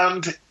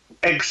 and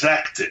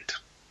exacted.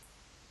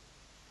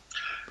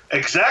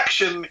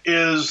 Exaction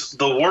is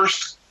the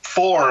worst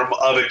form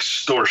of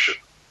extortion.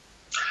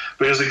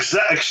 Because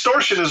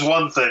extortion is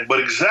one thing, but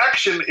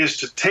exaction is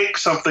to take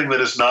something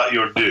that is not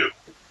your due.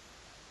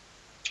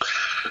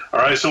 All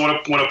right, so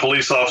when a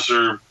police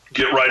officer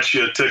writes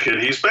you a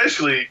ticket, he's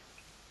basically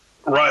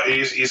right.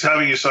 He's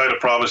having you sign a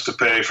promise to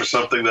pay for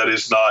something that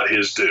is not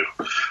his due.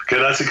 Okay,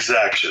 that's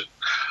exaction.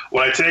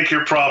 When I take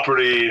your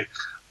property,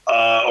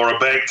 or a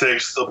bank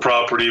takes the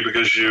property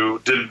because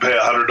you didn't pay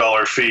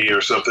 $100 fee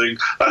or something,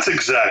 that's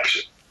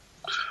exaction.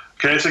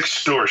 Okay, it's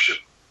extortion.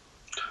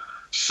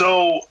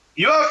 So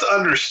you have to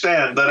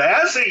understand that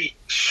as a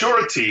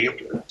surety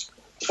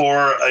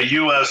for a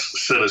U.S.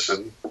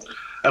 citizen,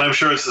 and I'm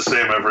sure it's the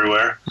same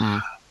everywhere,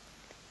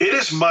 it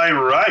is my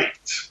right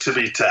to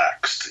be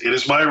taxed. It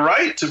is my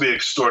right to be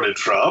extorted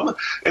from.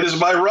 It is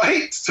my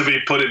right to be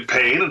put in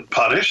pain and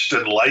punished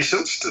and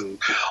licensed and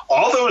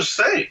all those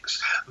things.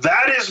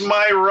 That is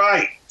my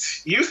right.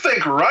 You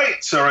think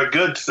rights are a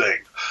good thing,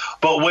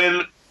 but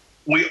when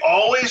we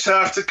always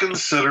have to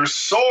consider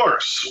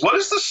source. What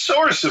is the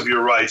source of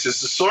your rights? Is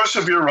the source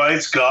of your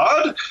rights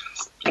God,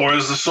 or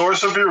is the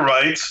source of your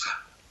rights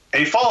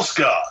a false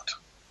god?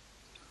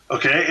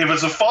 Okay, if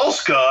it's a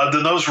false god,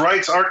 then those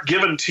rights aren't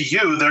given to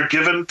you. They're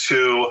given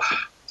to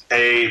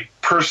a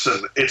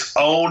person, its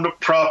own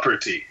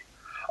property.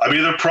 I'm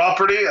either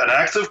property, an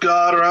act of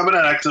God, or I'm an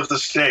act of the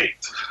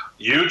state.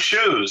 You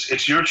choose.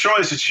 It's your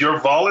choice. It's your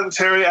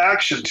voluntary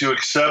action to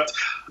accept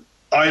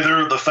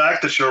either the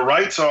fact that your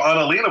rights are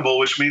unalienable,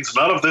 which means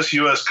none of this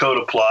U.S. code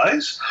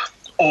applies,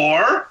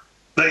 or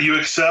that you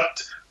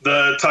accept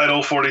the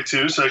Title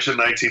 42, Section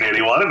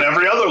 1981, and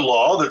every other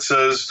law that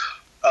says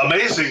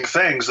amazing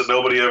things that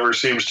nobody ever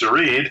seems to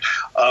read,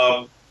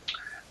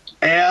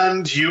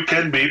 and you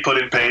can be put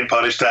in pain,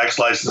 punished, taxed,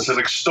 licensed, and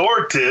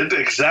extorted,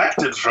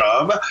 exacted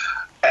from,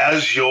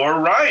 as your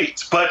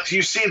right. But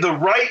you see, the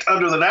right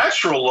under the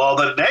natural law,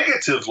 the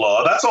negative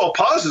law, that's all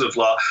positive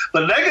law.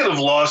 The negative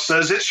law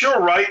says it's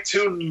your right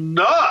to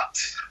not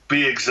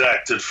be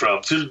exacted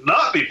from, to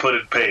not be put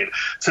in pain,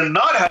 to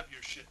not have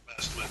your shit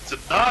messed with, to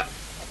not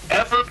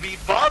ever be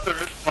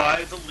bothered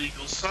by the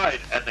legal side.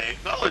 And they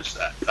acknowledge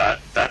that.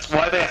 That's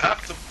why they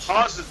have to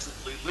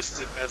positively list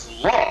it as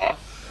law,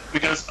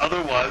 because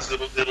otherwise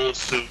it'll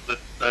assume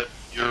that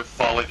you're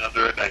falling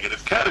under a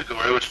negative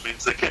category, which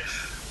means they can't.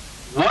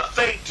 What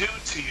they do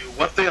to you,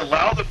 what they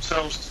allow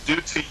themselves to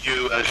do to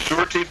you as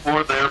surety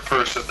for their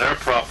person, their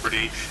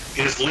property,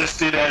 is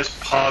listed as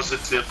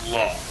positive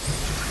law.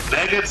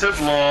 Negative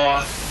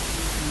law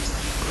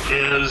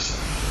is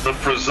the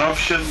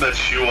presumption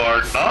that you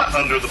are not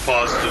under the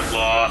positive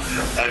law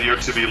and you're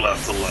to be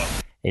left alone.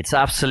 It's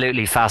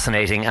absolutely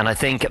fascinating, and I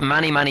think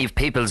many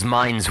people's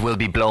minds will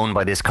be blown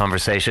by this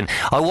conversation.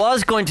 I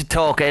was going to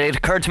talk, it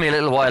occurred to me a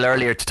little while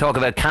earlier to talk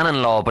about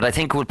canon law, but I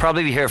think we'll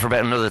probably be here for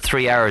about another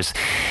 3 hours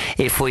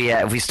if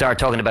we start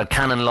talking about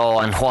canon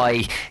law and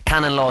why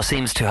canon law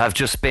seems to have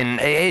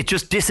it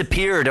just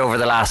disappeared over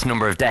the last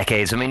number of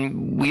decades. I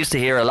mean, we used to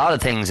hear a lot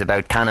of things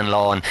about canon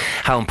law and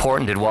how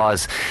important it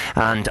was,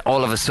 and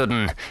all of a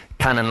sudden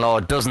canon law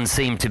doesn't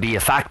seem to be a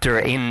factor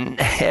in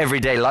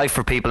everyday life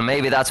for people.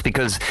 Maybe that's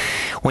because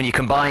when you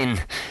combine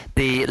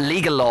the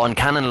legal law and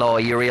canon law,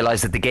 you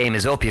realise that the game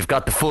is up. You've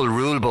got the full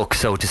rule book,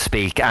 so to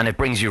speak, and it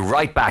brings you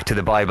right back to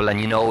the Bible and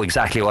you know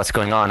exactly what's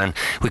going on. And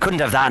we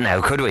couldn't have that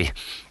now, could we?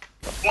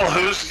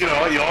 Well, you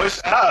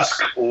always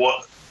ask,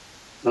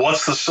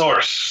 what's the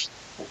source?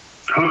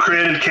 Who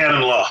created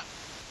canon law?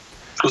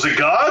 Was it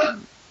God?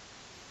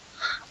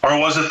 Or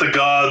was it the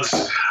gods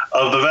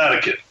of the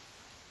Vatican?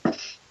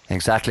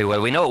 Exactly.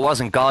 Well, we know it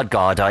wasn't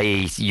God,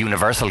 i.e.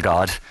 universal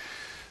God.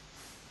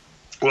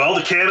 Well,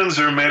 the canons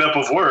are made up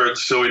of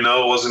words, so we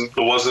know it wasn't.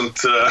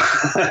 That's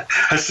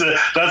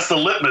the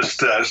litmus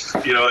test.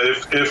 You know,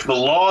 if the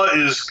law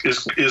is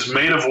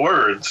made of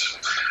words,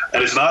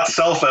 and it's not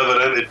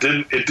self-evident,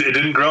 it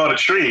didn't grow on a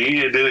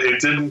tree. It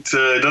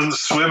doesn't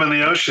swim in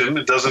the ocean.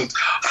 It doesn't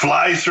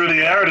fly through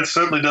the air, and it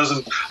certainly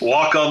doesn't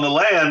walk on the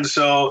land.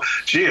 So,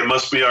 gee, it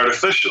must be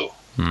artificial.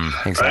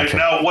 Exactly. Right?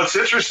 Now, what's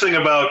interesting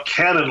about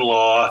canon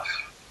law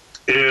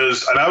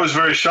is, and I was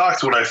very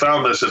shocked when I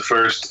found this at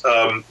first,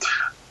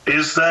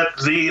 is that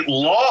the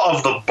law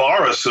of the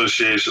Bar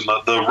Association,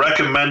 the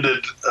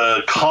recommended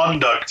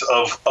conduct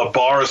of a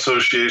Bar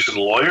Association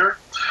lawyer,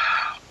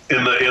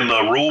 in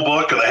the rule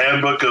book or the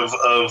handbook of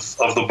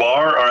the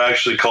bar, are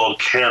actually called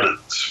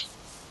canons.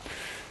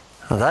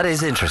 Well, that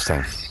is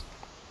interesting.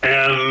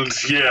 And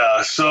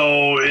yeah,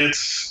 so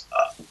it's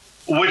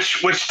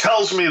which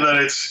tells me that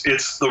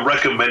it's the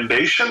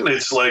recommendation.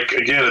 It's like,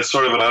 again, it's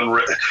sort of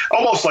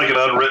almost like an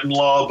unwritten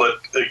law, but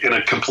in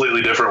a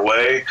completely different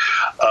way,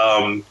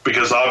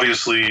 because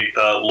obviously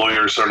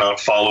lawyers are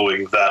not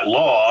following that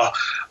law,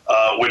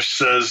 which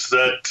says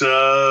that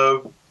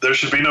there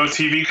should be no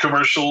TV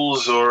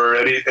commercials or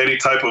any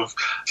type of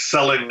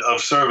selling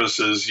of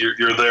services.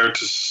 You're there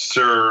to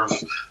serve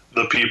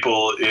the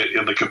people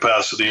in the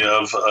capacity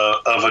of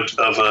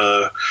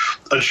a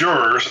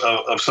juror,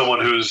 of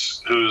someone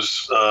who's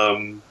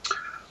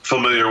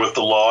familiar with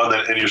the law,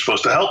 and you're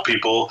supposed to help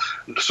people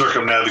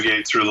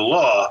circumnavigate through the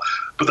law.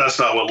 But that's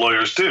not what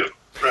lawyers do,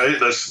 right?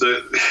 That's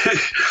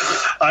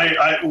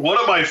one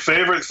of my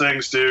favorite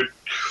things, dude.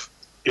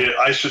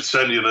 I should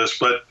send you this,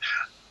 but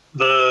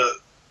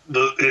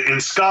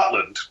in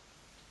Scotland,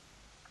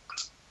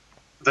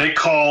 they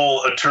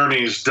call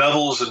attorneys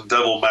devils and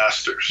devil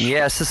masters.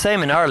 Yeah, it's the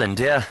same in Ireland,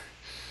 yeah.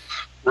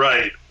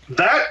 Right.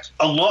 That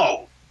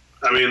alone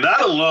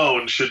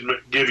should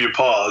give you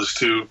pause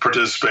to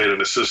participate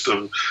in a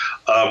system.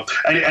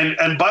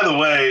 And by the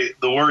way,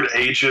 the word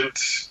agent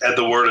and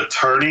the word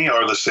attorney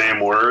are the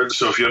same word.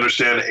 So if you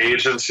understand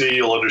agency,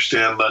 you'll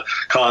understand the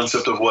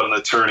concept of what an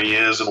attorney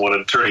is and what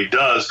an attorney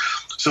does.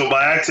 So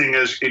by acting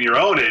as in your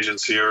own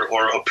agency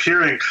or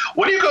appearing,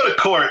 when you go to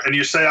court and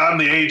you say, I'm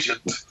the agent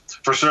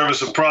for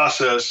service of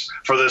process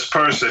for this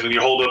person, and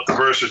you hold up the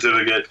birth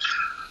certificate,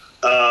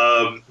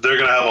 they're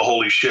going to have a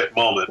holy shit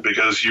moment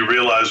because you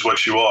realize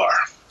what you are.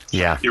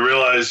 Yeah. You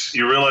realize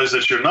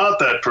that you're not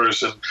that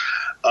person.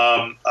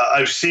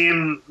 I've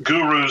seen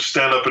gurus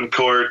stand up in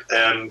court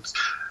and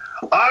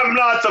I'm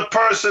not the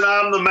person,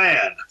 I'm the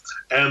man.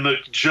 And the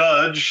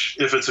judge,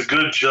 if it's a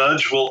good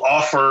judge, will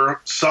offer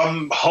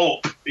some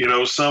hope,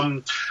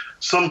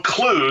 some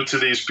clue to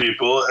these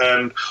people.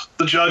 And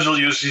the judge will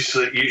usually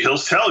say, he'll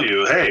tell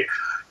you, hey,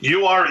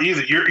 you are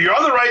you're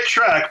on the right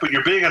track, but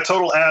you're being a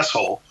total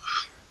asshole.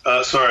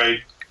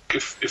 Sorry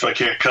if I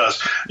can't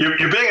cuss. You're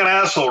being an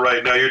asshole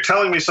right now. You're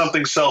telling me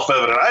something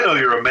self-evident. I know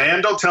you're a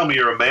man. Don't tell me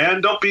you're a man.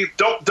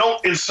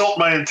 Don't insult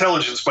my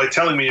intelligence by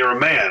telling me you're a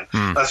man.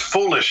 That's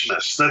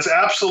foolishness. That's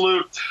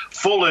absolute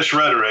foolish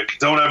rhetoric.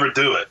 Don't ever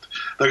do it.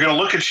 They're going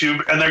to look at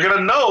you and they're going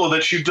to know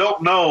that you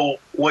don't know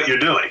what you're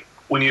doing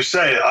when you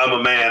say I'm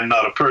a man,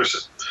 not a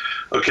person.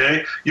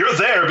 Okay? You're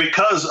there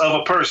because of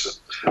a person.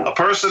 A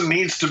person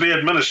needs to be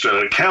administered.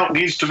 An account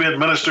needs to be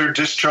administered,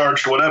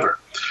 discharged, whatever.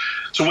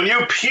 So when you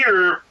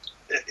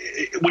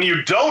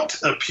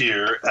don't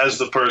appear as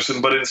the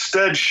person, but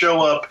instead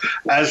show up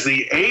as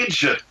the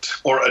agent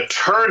or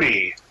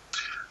attorney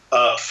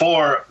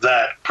for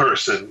that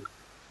person,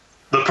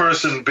 the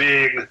person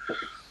being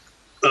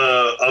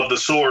of the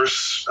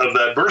source of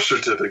that birth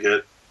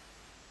certificate,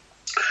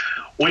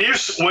 when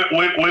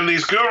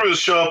these gurus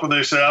show up and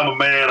they say, I'm a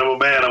man,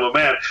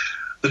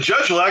 the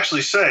judge will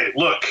actually say,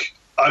 look,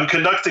 I'm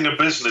conducting a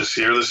business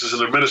here. This is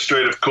an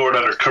administrative court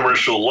under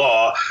commercial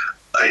law,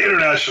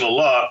 international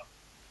law.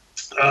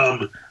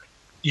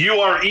 You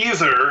are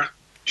either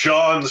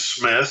John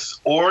Smith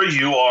or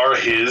you are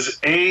his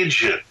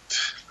agent.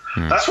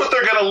 That's what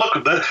they're going to look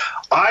at.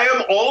 I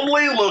am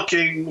only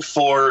looking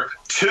for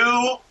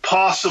two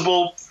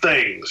possible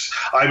things.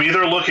 I'm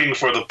either looking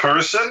for the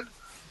person,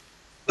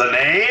 the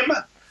name,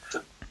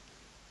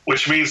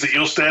 which means that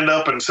you'll stand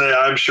up and say,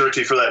 I'm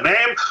surety for that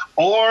name,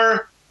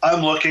 or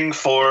I'm looking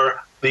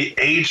for the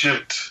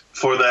agent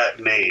for that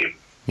name.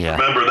 Yeah.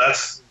 Remember,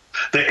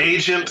 the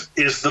agent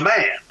is the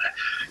man.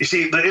 You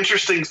see, the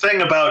interesting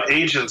thing about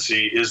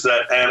agency is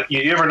that, and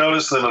you ever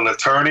notice that an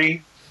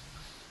attorney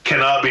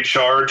cannot be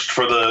charged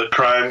for the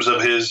crimes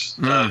of his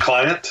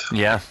client?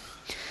 Yeah.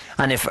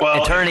 And if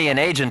attorney and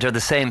agent are the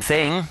same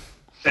thing.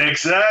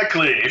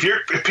 Exactly. If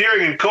you're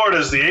appearing in court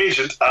as the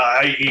agent,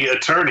 i.e.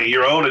 attorney,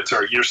 your own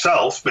attorney,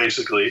 yourself,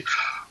 basically,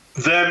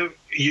 then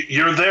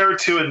you're there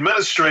to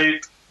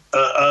administrate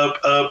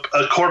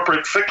a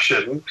corporate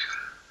fiction.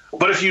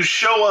 But if you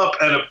show up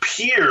and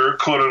appear,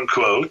 quote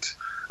unquote,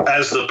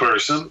 as the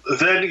person,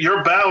 then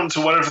you're bound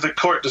to whatever the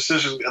court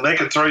decision, and they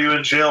can throw you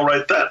in jail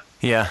right then.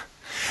 Yeah.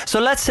 So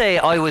let's say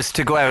I was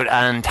to go out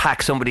and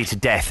hack somebody to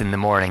death in the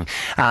morning,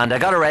 and I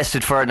got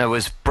arrested for it, and I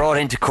was brought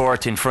into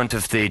court in front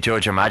of the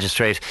judge or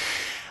magistrate,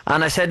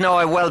 and I said,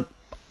 no,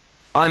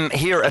 I'm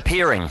here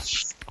appearing.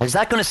 Is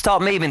that going to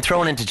stop me being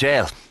thrown into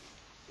jail?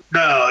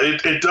 No,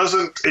 it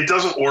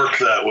doesn't work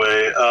that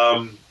way.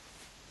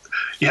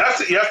 You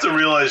have to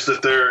realize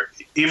that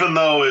even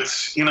though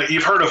it's,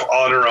 you've heard of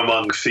honor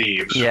among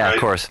thieves. Yeah, right?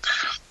 Of course.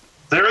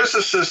 There is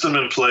a system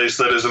in place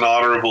that is an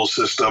honorable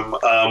system.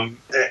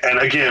 And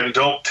again,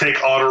 don't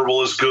take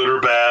honorable as good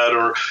or bad,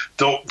 or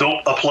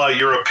don't apply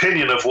your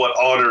opinion of what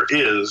honor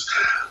is.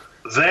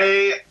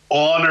 They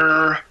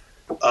honor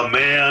a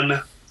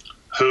man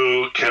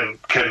who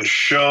can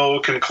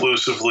show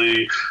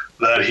conclusively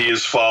that he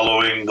is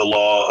following the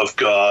law of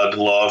God,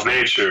 the law of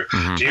nature.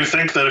 Mm-hmm. Do you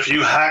think that if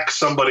you hack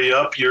somebody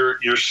up, you're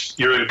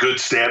in good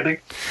standing?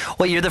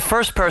 Well, you're the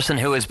first person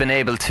who has been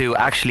able to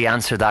actually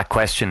answer that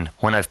question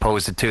when I've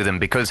posed it to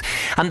them,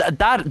 and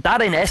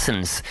that in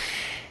essence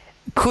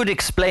could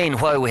explain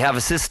why we have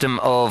a system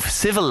of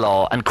civil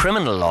law and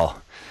criminal law.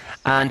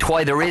 And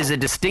why there is a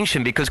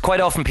distinction, because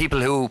quite often people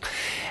who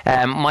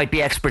might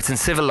be experts in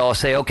civil law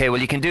say, okay,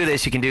 well, you can do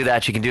this, you can do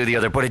that, you can do the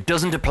other, but it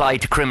doesn't apply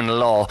to criminal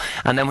law.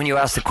 And then when you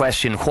ask the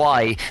question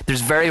why,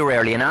 there's very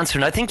rarely an answer.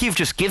 And I think you've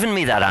just given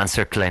me that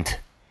answer, Clint.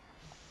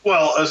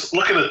 Well,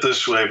 look at it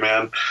this way,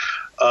 man.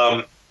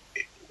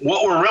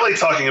 What we're really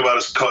talking about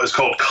is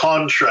called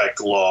contract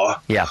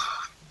law. Yeah.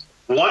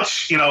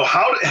 Once,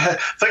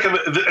 think of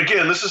it,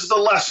 again, this is the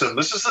lesson.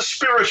 This is the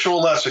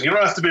spiritual lesson. You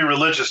don't have to be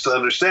religious to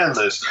understand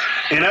this.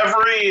 In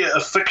every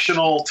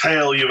fictional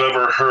tale you've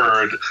ever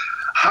heard,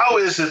 how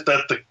is it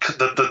that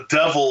the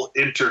devil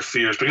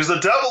interferes? Because the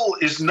devil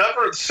is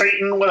never,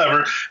 Satan,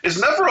 whatever, is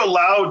never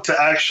allowed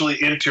to actually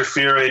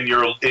interfere in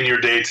your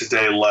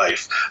day-to-day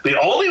life. The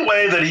only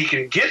way that he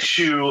can get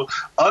you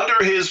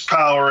under his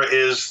power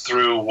is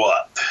through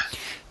what?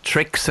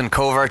 Tricks and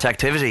covert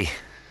activity.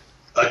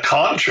 A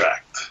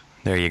contract.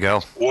 There you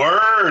go.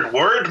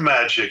 Word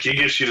magic. He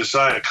gets you to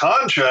sign a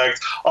contract.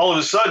 All of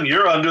a sudden,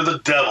 you're under the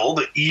devil,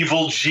 the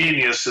evil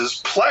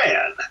genius's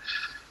plan,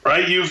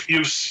 right? You've.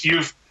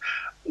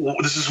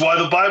 This is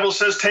why the Bible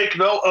says, "Take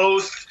no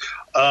oath,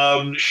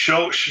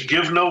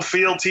 give no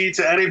fealty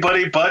to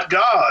anybody but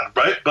God,"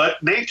 right?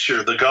 But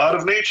nature, the God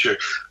of nature.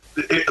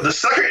 The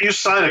second you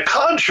sign a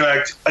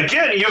contract,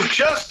 again, you've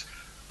just.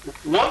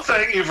 One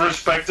thing, you've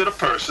respected a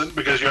person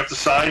because you have to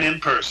sign in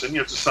person. You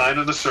have to sign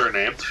in a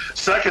surname.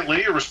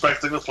 Secondly, you're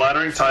respecting the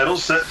flattering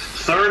titles.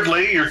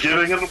 Thirdly, you're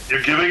giving an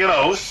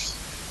oath.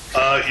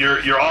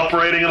 You're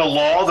operating in a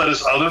law that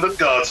is other than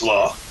God's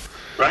law,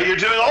 right? You're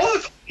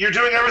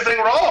doing everything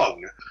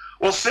wrong.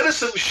 Well,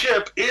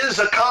 citizenship is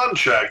a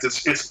contract.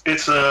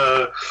 It's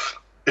a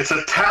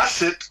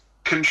tacit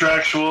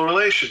contractual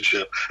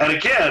relationship. And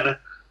again,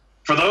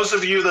 for those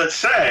of you that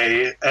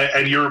say,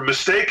 and you're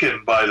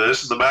mistaken by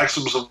this, the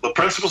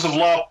principles of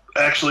law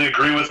actually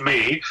agree with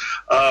me.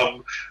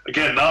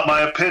 Again, not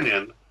my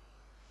opinion.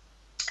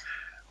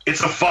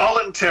 It's a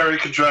voluntary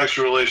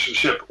contractual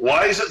relationship.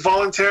 Why is it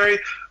voluntary?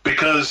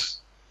 Because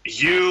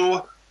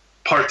you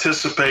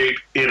participate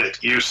in it.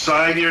 You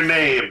sign your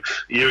name.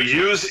 You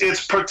use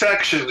its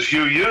protections.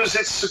 You use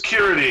its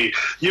security.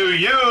 You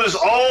use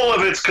all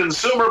of its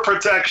consumer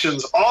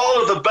protections,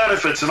 all of the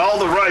benefits and all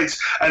the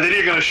rights, and then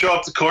you're going to show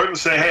up to court and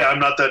say, hey, I'm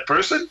not that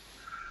person?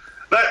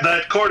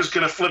 That court is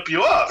going to flip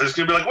you off. It's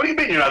going to be like, what do you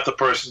mean you're not the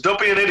person? Don't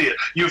be an idiot.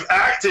 You've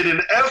acted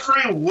in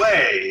every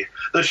way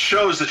that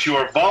shows that you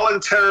are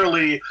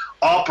voluntarily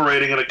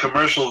operating in a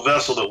commercial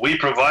vessel that we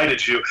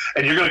provided you,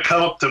 and you're going to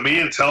come up to me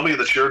and tell me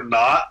that you're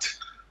not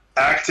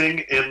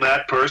acting in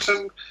that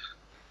person?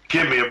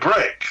 Give me a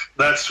break.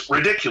 That's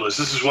ridiculous.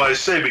 This is why I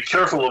say be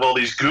careful of all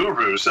these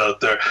gurus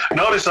out there.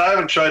 Notice I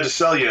haven't tried to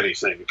sell you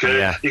anything. Okay,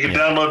 yeah, you can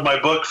download my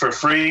book for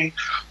free,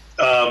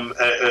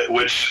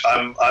 which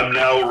I'm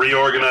now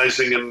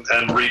reorganizing and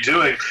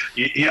redoing.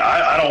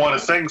 I don't want a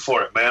thing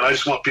for it, man. I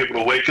just want people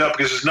to wake up,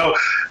 because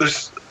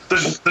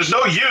there's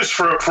no use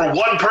for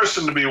one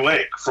person to be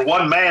awake, for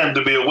one man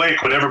to be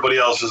awake when everybody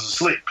else is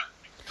asleep.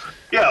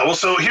 Yeah, well,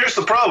 so here's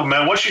the problem,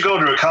 man. Once you go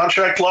into a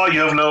contract law,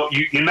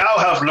 you now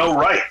have no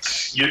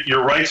rights.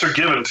 Your rights are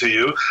given to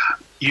you.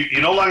 You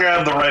no longer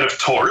have the right of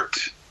tort.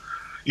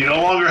 You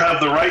no longer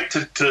have the right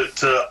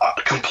to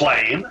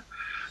complain.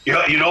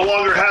 You no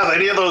longer have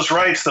any of those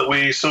rights that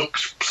we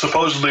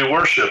supposedly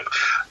worship,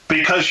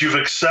 because you've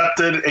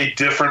accepted a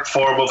different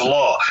form of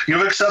law.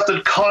 You've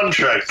accepted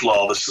contract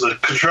law, the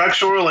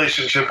contractual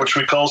relationship, which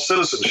we call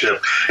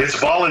citizenship. It's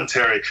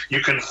voluntary.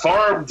 You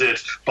confirmed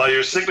it by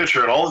your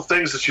signature and all the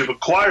things that you've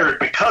acquired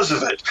because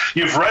of it.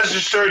 You've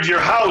registered your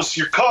house,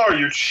 your car,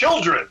 your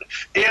children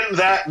in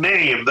that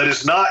name that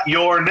is not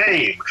your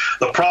name,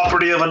 the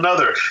property of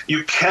another.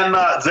 You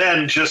cannot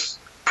then just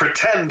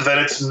pretend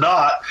that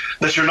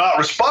you're not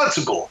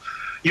responsible.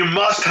 You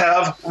must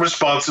have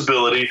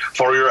responsibility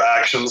for your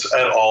actions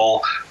at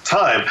all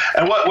time.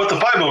 And what the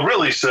Bible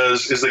really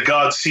says is that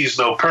God sees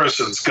no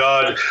persons.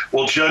 God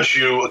will judge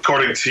you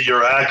according to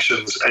your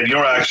actions and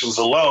your actions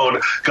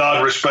alone.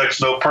 God respects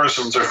no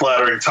persons or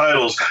flattering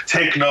titles.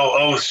 Take no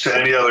oaths to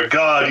any other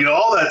God.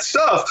 All that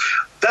stuff.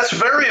 That's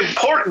very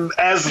important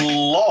as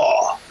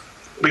law.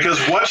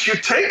 Because once you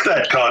take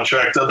that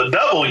contract of the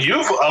devil,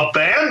 you've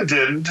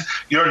abandoned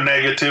your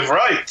negative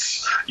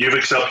rights. You've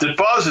accepted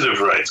positive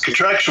rights,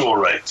 contractual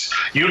rights.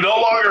 You no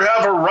longer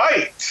have a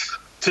right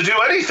to do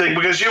anything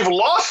because you've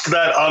lost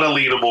that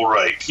unalienable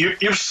right.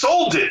 You've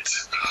sold it.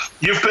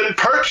 You've been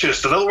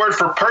purchased. Another word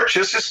for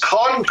purchase is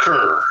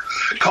conquer.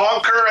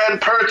 Conquer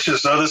and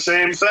purchase are the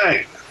same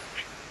thing.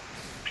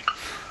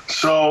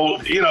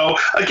 So,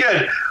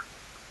 again,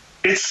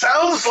 it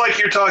sounds like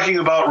you're talking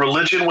about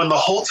religion when the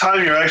whole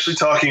time you're actually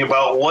talking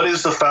about what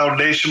is the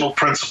foundational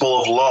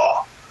principle of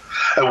law.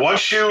 And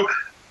once you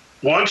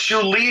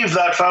leave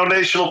that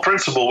foundational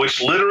principle,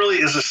 which literally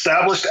is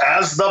established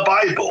as the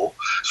Bible,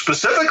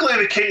 specifically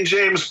the King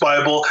James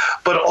Bible,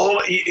 but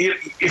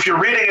if you're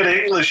reading it in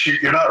English,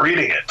 you're not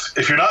reading it.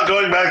 If you're not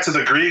going back to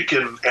the Greek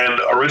and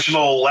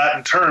original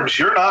Latin terms,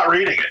 you're not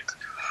reading it.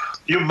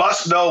 You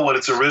must know what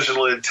its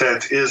original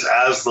intent is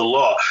as the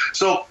law.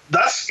 So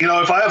that's,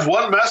 if I have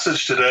one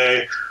message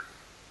today,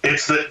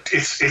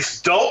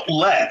 it's don't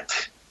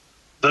let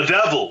the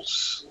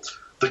devils,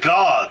 the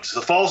gods,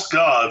 the false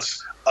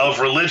gods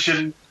of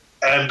religion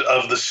and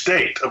of the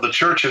state, of the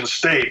church and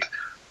state,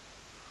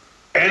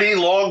 any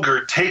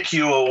longer take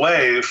you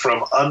away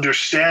from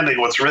understanding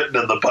what's written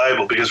in the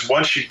Bible. Because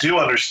once you do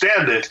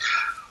understand it,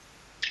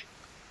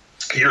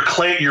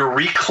 you're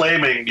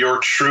reclaiming your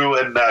true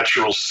and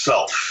natural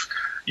self.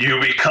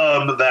 You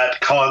become that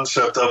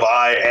concept of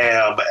I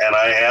am, and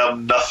I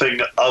am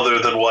nothing other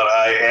than what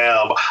I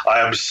am.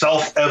 I am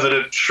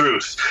self-evident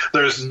truth.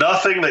 There's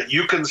nothing that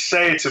you can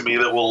say to me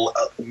that will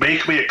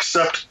make me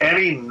accept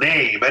any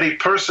name, any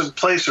person,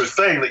 place, or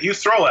thing that you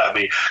throw at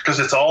me, because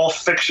it's all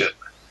fiction.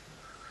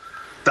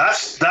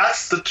 That's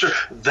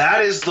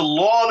that is the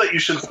law that you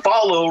should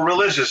follow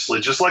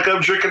religiously. Just like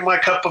I'm drinking my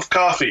cup of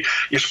coffee,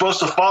 you're supposed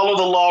to follow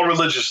the law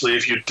religiously.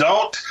 If you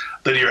don't,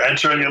 then you're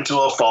entering into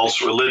a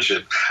false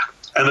religion.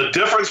 And the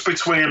difference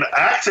between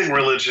acting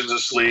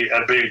religiously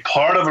and being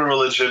part of a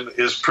religion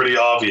is pretty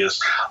obvious.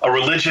 A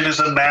religion is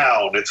a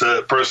noun. It's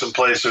a person,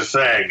 place, or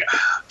thing.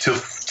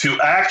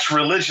 To act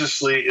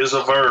religiously is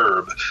a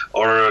verb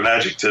or an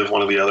adjective,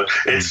 one or the other.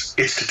 It's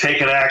to take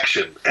an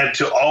action and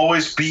to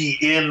always be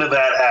in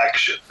that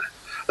action.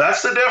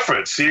 That's the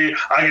difference. See,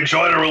 I can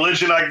join a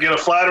religion, I can get a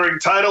flattering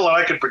title, and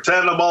I can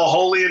pretend I'm all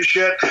holy and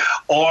shit,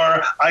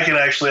 or I can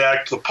actually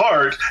act the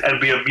part and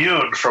be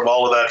immune from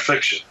all of that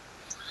fiction.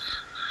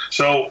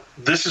 So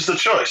this is the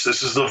choice.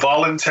 This is the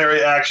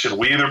voluntary action.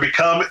 We either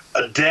become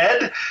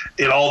dead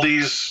in all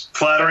these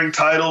flattering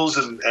titles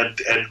and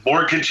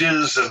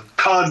mortgages and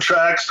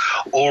contracts,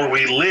 or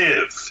we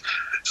live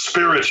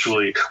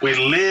spiritually. We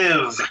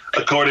live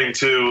according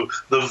to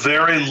the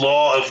very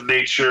law of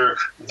nature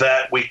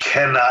that we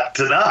cannot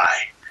deny.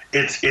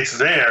 It's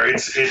there.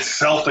 It's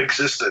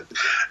self-existent.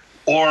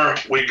 Or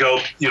we go,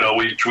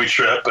 we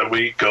trip and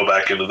we go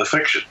back into the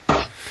fiction.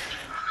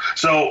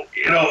 So,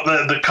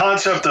 the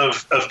concept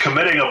of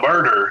committing a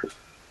murder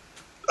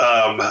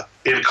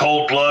in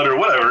cold blood or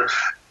whatever,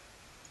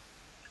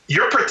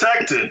 you're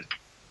protected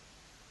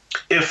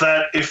if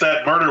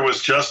that murder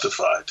was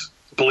justified,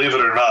 believe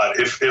it or not.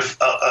 If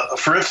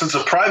for instance,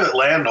 a private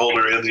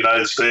landholder in the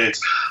United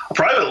States, a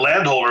private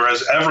landholder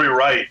has every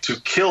right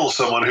to kill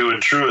someone who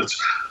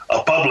intrudes,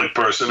 a public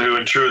person who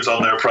intrudes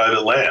on their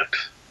private land,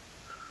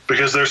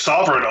 because they're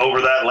sovereign over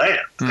that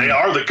land. They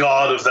are the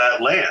god of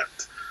that land.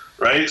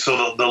 Right?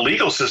 So the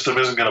legal system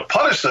isn't going to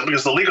punish them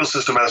because the legal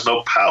system has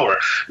no power.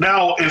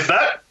 Now, if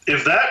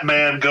that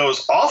man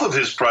goes off of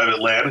his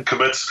private land and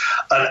commits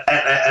an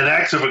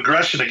act of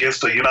aggression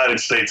against a United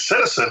States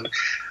citizen,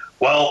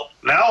 well,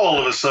 now all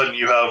of a sudden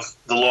you have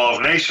the law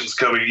of nations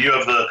coming. You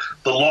have the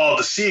law of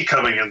the sea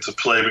coming into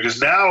play, because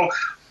now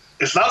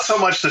it's not so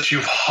much that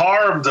you've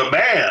harmed a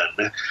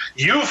man,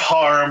 you've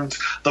harmed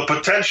the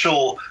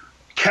potential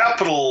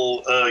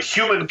capital,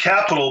 human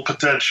capital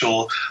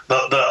potential,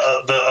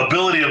 the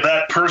ability of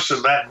that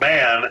person, that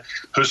man,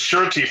 who's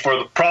surety for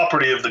the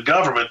property of the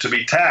government to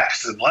be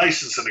taxed and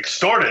licensed and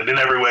extorted in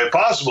every way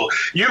possible.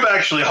 You've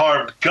actually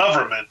harmed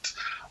government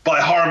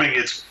by harming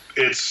its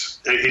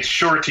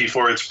surety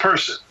for its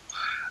person.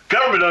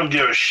 Government doesn't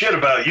give a shit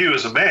about you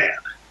as a man,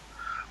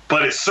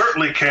 but it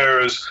certainly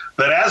cares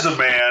that as a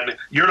man,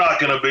 you're not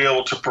going to be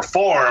able to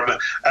perform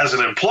as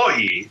an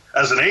employee,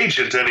 as an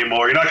agent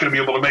anymore. You're not going to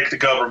be able to make the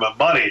government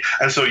money.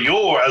 And so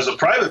as a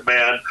private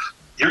man,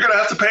 you're going to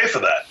have to pay for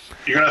that.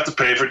 You're going to have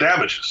to pay for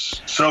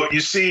damages. So you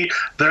see,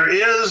 there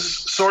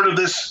is sort of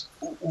this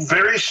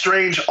very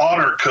strange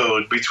honor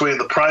code between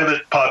the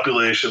private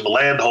population, the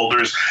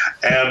landholders,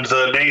 and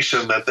the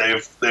nation that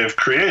they've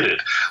created.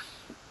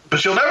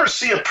 But you'll never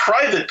see a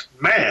private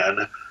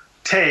man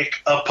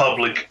take a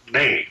public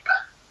name.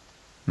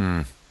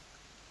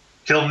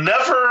 He'll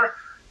never,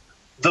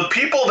 the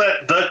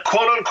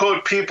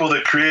quote-unquote people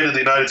that created the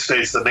United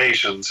States, the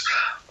nations,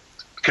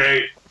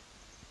 okay,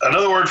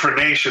 another word for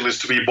nation is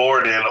to be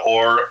born in,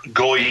 or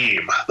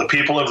goyim. The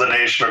people of the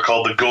nation are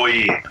called the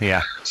goyim,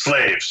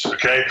 slaves,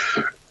 okay?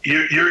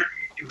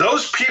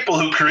 Those people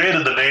who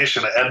created the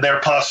nation and their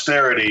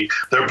posterity,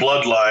 their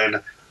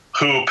bloodline,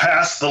 who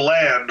passed the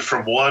land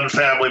from one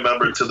family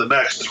member to the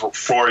next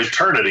for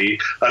eternity,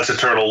 that's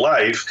eternal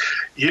life,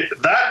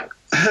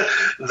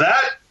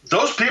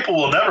 those people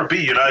will never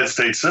be United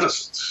States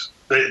citizens.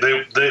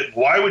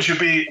 Why would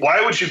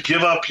you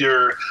give up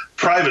your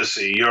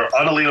privacy, your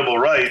unalienable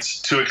rights,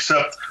 to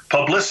accept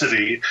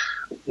publicity,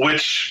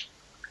 which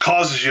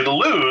causes you to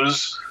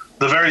lose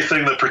the very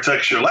thing that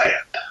protects your land?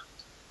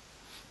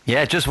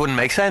 Yeah, it just wouldn't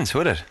make sense,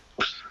 would it?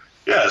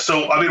 Yeah,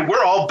 so, I mean,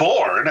 we're all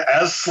born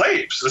as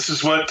slaves. This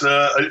is what,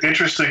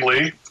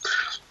 interestingly,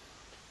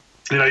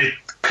 you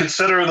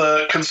consider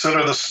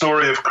the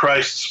story of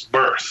Christ's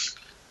birth.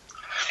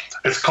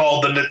 It's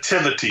called the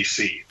nativity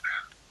scene.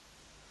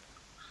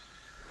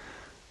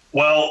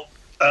 Well,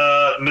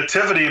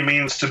 nativity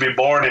means to be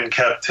born in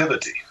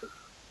captivity.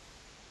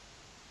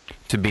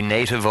 To be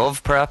native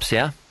of, perhaps,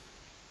 yeah?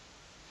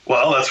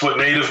 Well, that's what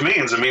native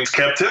means. It means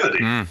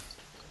captivity.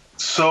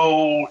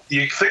 So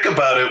you think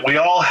about it, we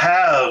all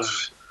have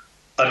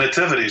a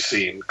nativity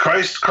scene.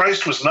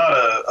 Christ was not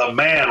a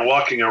man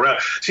walking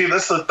around. See,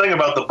 that's the thing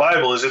about the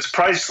Bible, is it's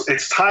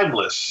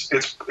timeless.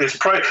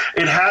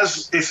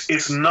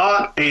 It's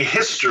not a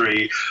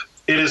history.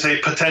 It is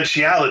a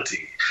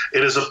potentiality.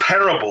 It is a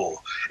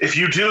parable. If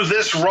you do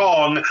this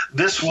wrong,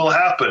 this will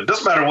happen. It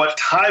doesn't matter what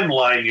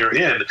timeline you're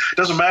in. It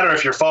doesn't matter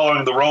if you're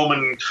following the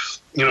Roman,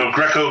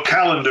 Greco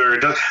calendar.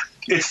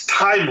 it's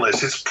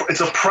timeless.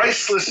 It's a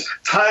priceless,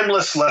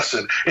 timeless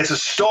lesson. It's a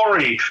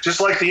story, just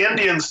like the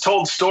Indians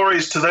told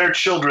stories to their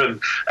children,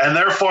 and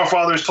their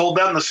forefathers told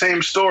them the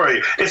same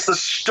story. It's the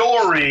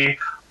story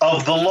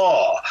of the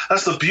law.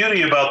 That's the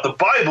beauty about the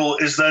Bible,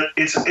 is that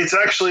it's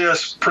actually a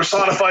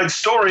personified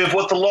story of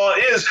what the law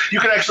is.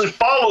 You can actually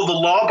follow the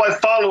law by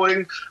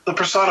following the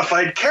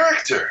personified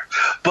character.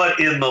 But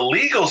in the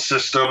legal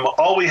system,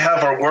 all we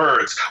have are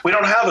words. We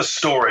don't have a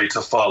story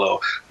to follow.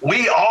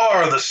 We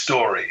are the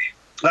story.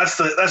 That's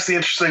the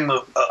interesting thing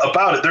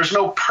about it. There's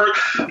no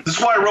this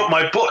is why I wrote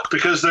my book,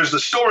 because there's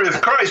the story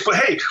of Christ, but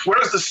hey,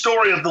 where's the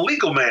story of the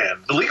legal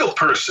man, the legal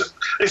person?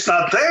 It's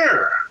not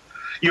there.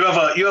 You have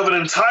an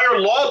entire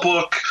law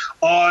book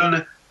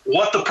on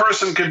what the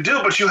person can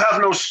do, but you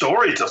have no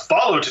story to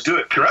follow to do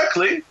it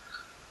correctly,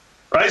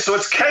 right? So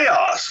it's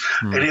chaos.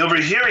 And over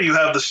here you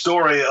have the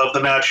story of the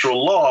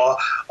natural law,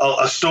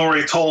 a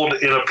story told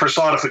in a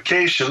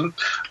personification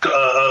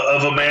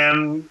of a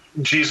man,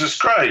 Jesus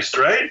Christ,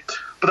 right?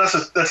 But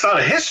that's not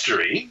a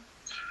history,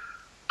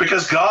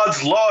 because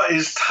God's law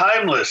is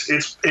timeless.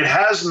 It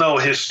has no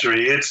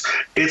history.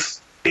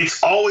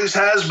 It's always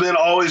has been,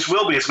 always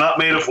will be. It's not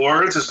made of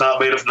words. It's not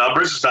made of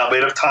numbers. It's not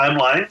made of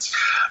timelines.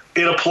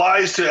 It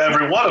applies to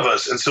every one of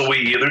us. And so we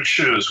either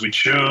choose. We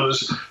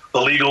choose the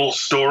legal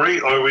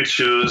story, or we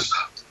choose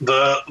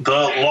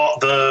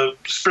the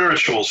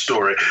spiritual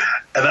story.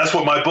 And that's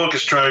what my book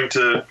is trying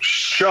to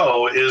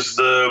show, is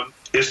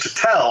to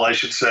tell, I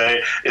should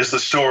say, is the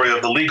story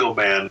of the legal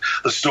man,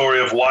 the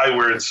story of why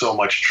we're in so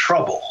much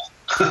trouble.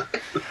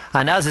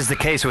 And as is the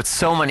case with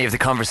so many of the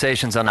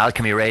conversations on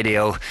Alchemy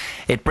Radio,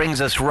 it brings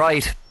us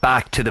right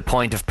back to the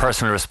point of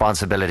personal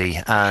responsibility,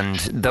 and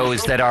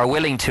those that are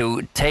willing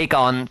to take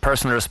on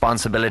personal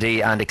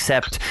responsibility and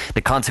accept the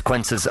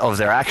consequences of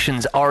their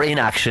actions or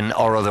inaction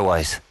or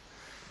otherwise.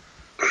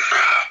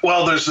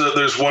 Well,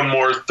 there's one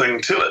more thing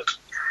to it.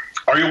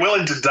 Are you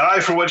willing to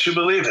die for what you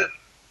believe in?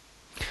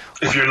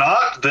 If you're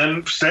not,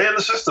 then stay in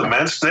the system,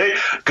 man.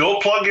 Go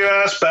plug your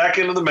ass back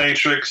into the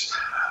Matrix,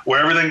 where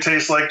everything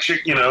tastes like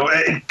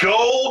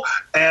go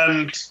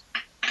and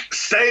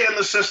stay in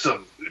the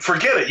system.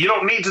 Forget it. You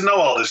don't need to know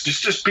all this.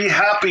 Just be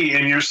happy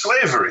in your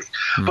slavery.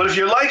 But if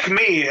you're like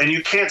me and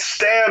you can't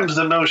stand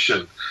the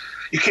notion,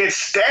 you can't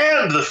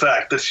stand the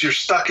fact that you're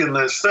stuck in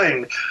this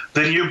thing,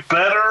 then you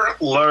better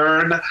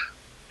learn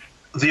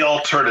the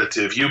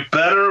alternative.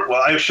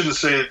 I shouldn't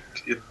say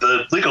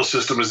the legal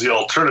system is the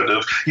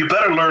alternative. You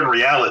better learn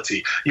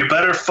reality. You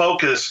better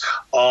focus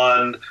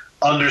on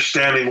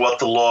understanding what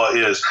the law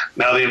is.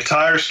 Now, the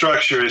entire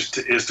structure is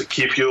to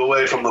keep you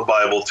away from the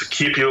Bible, to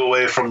keep you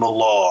away from the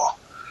law.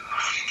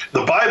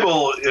 The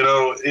Bible,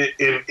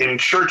 in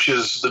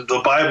churches,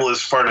 the Bible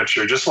is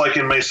furniture, just like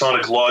in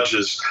Masonic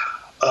lodges.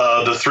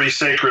 The three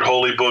sacred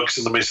holy books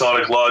in the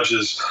Masonic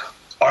lodges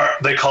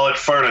they call it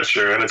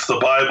furniture, and it's the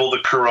Bible, the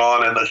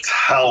Quran, and the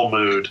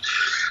Talmud.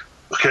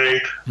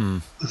 Okay?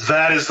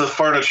 That is the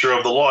furniture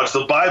of the lodge.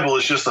 The Bible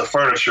is just the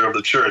furniture of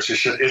the church.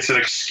 It's an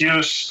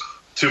excuse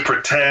to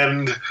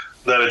pretend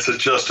that it's a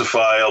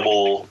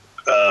justifiable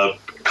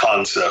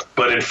concept.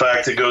 But in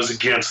fact, it goes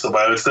against the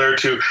Bible. It's there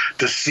to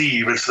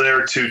deceive. It's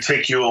there to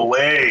take you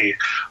away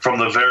from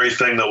the very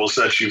thing that will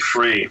set you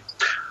free.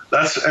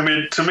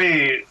 To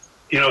me,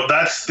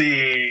 that's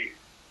the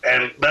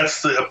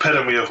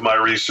epitome of my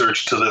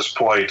research to this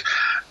point,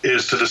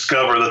 is to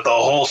discover that the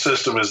whole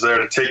system is there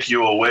to take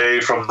you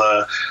away from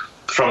the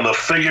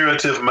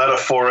figurative,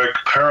 metaphoric,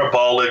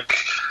 parabolic,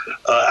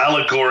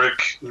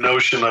 allegoric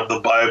notion of the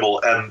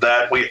Bible, and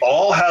that we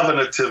all have a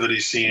nativity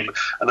scene,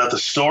 and that the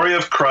story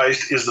of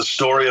Christ is the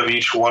story of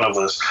each one of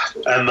us.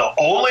 And the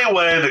only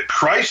way that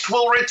Christ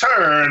will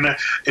return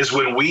is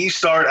when we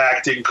start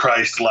acting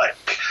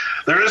Christ-like.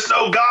 There is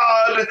no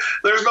God.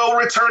 There's no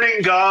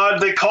returning God.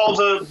 They call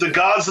the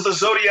gods of the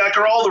zodiac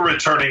are all the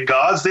returning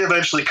gods. They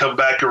eventually come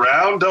back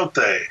around, don't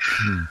they?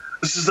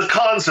 This is the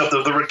concept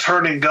of the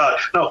returning God.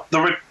 No,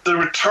 the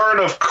return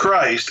of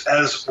Christ,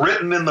 as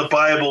written in the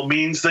Bible,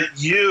 means that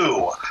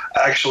you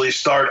actually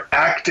start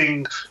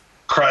acting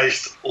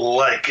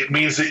Christ-like. It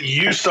means that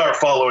you start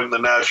following the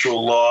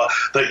natural law,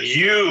 that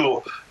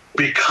you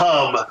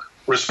become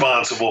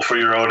responsible for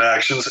your own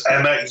actions,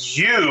 and that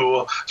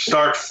you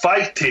start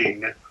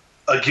fighting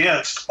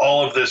against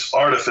all of this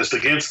artifice,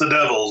 against the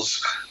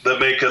devils that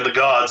make up the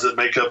gods that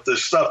make up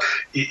this stuff.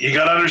 You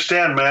got to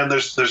understand, man.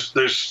 There's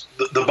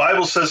the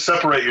Bible says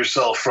separate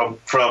yourself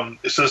from.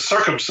 It says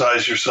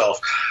circumcise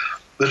yourself.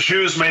 The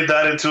Jews made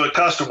that into a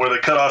custom where they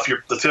cut off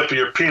the tip of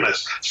your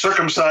penis.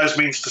 Circumcise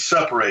means to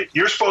separate.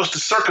 You're supposed to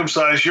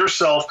circumcise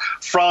yourself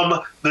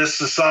from this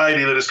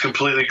society that is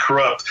completely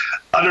corrupt.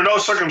 Under no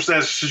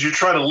circumstances should you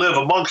try to live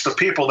amongst the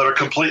people that are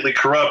completely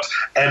corrupt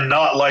and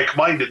not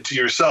like-minded to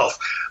yourself.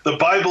 The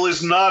Bible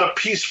is not a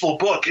peaceful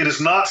book. It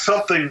is not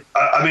something,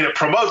 it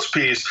promotes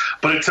peace,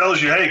 but it tells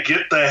you, hey,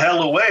 get the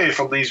hell away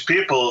from these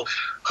people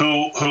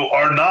who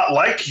are not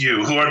like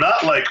you, who are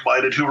not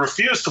like-minded, who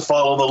refuse to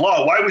follow the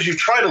law. Why would you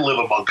try to live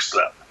amongst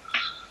them,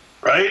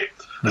 right?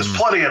 There's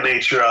plenty of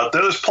nature out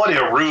there. There's plenty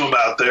of room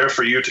out there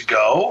for you to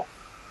go.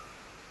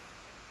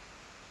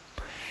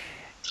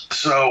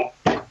 So,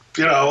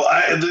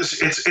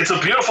 it's a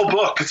beautiful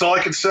book. It's all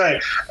I can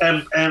say.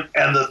 And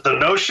the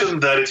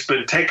notion that it's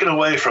been taken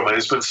away from it,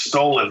 it's been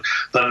stolen.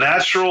 The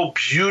natural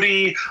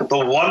beauty, the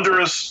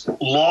wondrous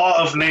law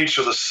of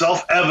nature, the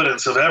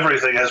self-evidence of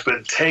everything has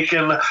been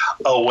taken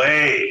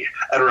away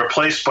and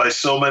replaced by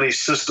so many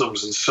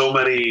systems and so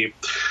many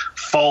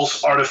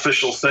false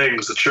artificial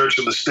things, the church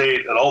and the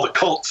state and all the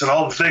cults and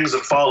all the things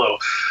that follow.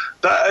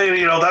 I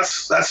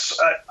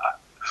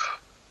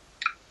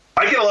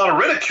get a lot of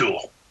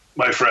ridicule,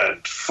 my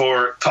friend,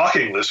 for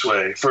talking this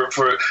way.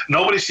 For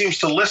nobody seems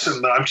to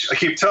listen. I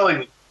keep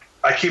saying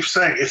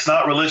it's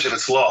not religion,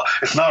 it's law.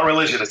 It's not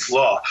religion, it's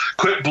law.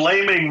 Quit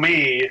blaming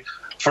me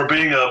for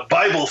being a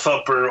Bible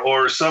thumper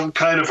or some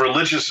kind of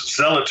religious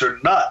zealot or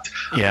nut.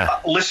 Yeah.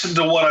 Listen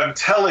to what I'm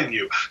telling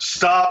you.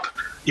 Stop.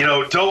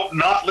 Don't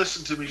not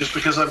listen to me just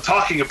because I'm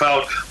talking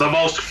about the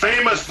most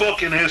famous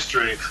book in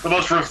history, the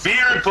most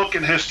revered book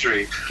in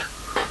history,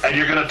 and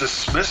you're going to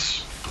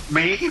dismiss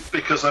me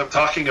because I'm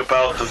talking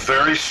about the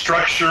very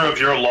structure of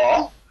your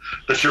law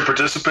that you're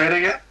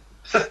participating in?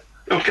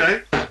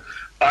 Okay.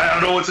 I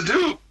don't know what to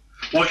do.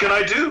 What can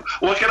I do?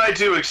 What can I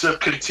do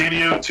except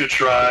continue to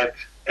try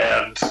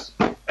and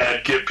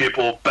get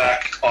people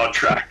back on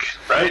track,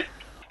 right?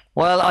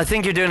 Well, I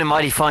think you're doing a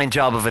mighty fine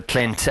job of it,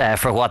 Clint,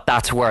 for what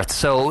that's worth.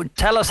 So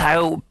tell us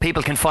how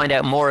people can find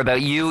out more about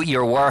you,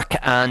 your work,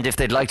 and if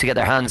they'd like to get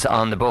their hands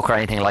on the book or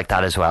anything like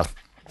that as well.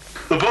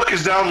 The book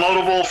is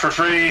downloadable for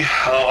free,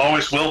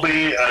 always will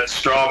be, at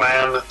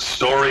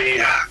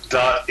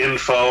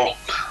strawmanstory.info.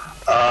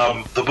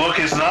 The book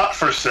is not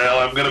for sale.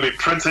 I'm going to be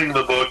printing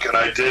the book, and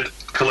I did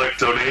collect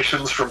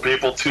donations from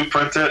people to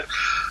print it,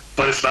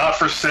 but it's not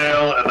for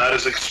sale, and that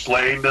is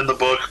explained in the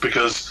book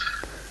because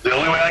the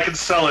only way I can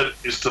sell it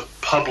is to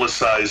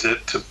publicize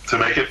it, to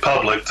make it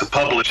public, to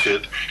publish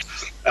it,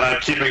 and I'm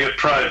keeping it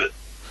private.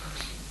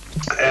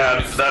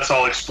 And that's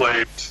all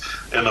explained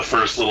in the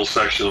first little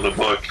section of the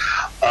book.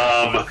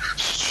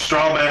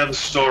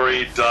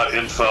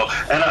 Strawmanstory.info.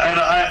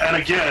 And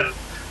again,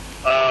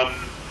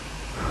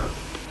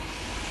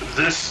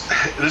 this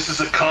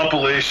is a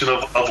compilation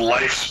of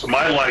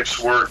my life's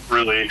work,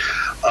 really.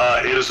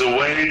 It is a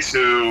way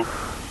to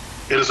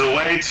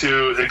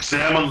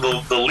examine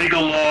the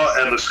legal law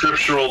and the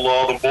scriptural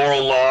law, the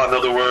moral law, in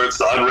other words,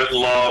 the unwritten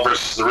law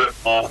versus the written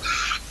law.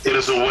 It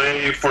is a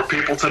way for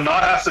people to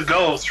not have to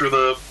go through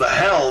the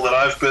hell that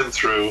I've been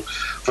through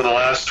for the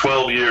last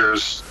 12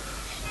 years,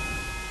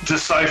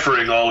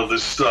 deciphering all of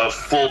this stuff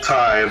full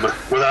time,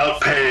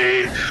 without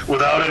pay,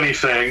 without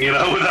anything,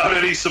 without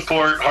any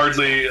support,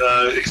 hardly,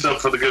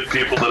 except for the good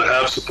people that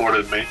have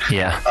supported me.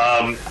 Yeah.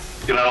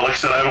 Like I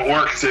said, I haven't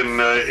worked in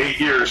 8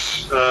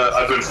 years.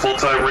 I've been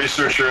full-time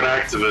researcher and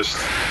activist.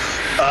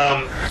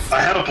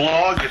 I had a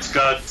blog. It's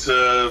got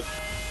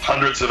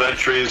hundreds of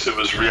entries. It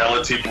was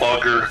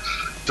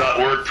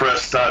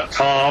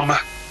realityblogger.wordpress.com.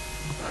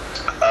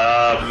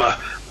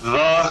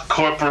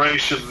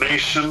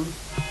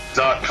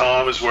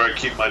 TheCorporationNation.com is where I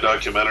keep my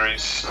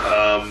documentaries.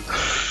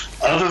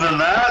 Other than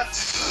that,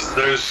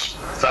 there's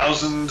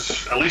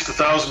at least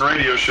 1,000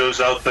 radio shows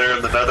out there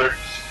in the nether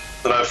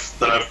that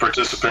I've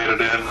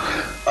participated in.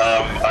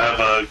 I have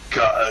a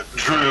guy,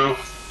 Drew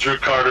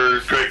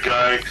Carter, great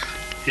guy.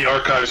 He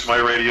archives my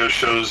radio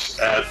shows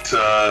at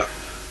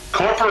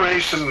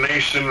Corporation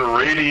Nation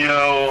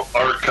Radio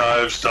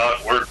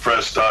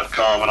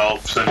Archives.wordpress.com, and I'll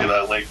send you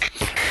that link.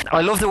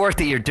 I love the work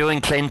that you're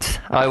doing, Clint.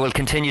 I will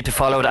continue to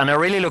follow it, and I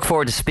really look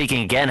forward to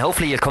speaking again.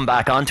 Hopefully you'll come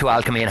back onto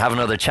Alchemy and have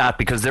another chat,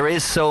 because there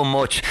is so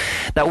much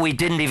that we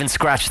didn't even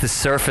scratch the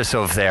surface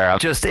of there.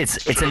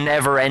 It's a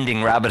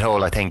never-ending rabbit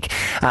hole, I think,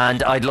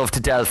 and I'd love to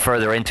delve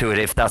further into it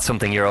if that's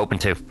something you're open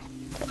to.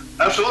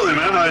 Absolutely,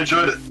 man. I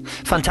enjoyed it.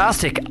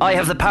 Fantastic. I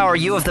have the power,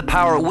 you have the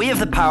power, we have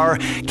the power.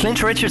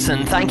 Clint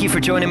Richardson, thank you for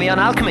joining me on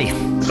Alchemy.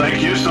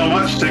 Thank you so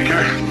much. Take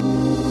care.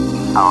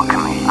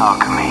 Alchemy,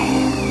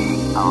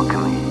 alchemy,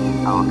 alchemy.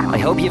 I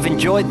hope you've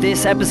enjoyed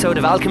this episode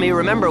of Alchemy.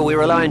 Remember, we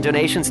rely on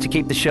donations to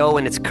keep the show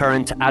in its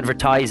current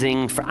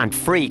advertising and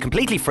free,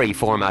 completely free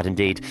format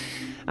indeed,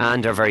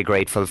 and are very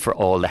grateful for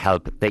all the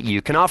help that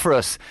you can offer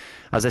us.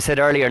 As I said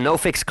earlier, no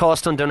fixed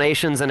cost on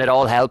donations, and it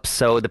all helps.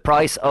 So the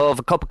price of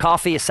a cup of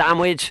coffee, a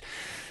sandwich,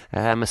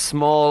 a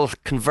small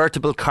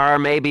convertible car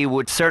maybe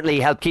would certainly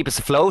help keep us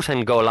afloat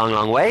and go a long,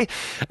 long way.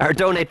 Our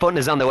donate button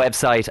is on the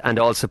website, and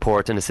all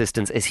support and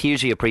assistance is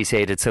hugely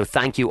appreciated. So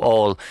thank you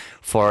all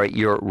for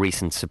your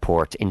recent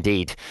support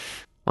indeed.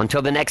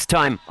 Until the next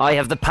time, I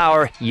have the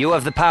power, you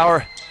have the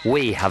power,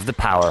 we have the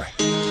power.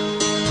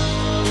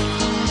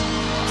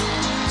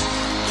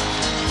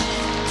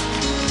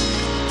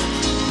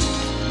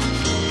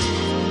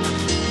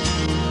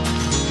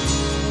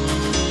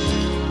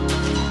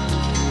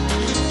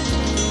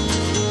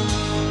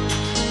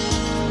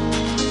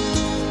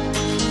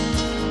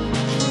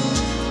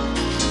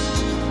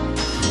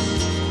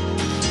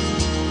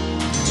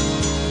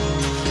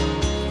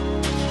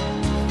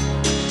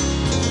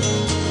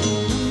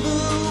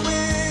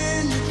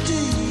 When the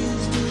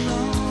days were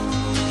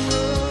long,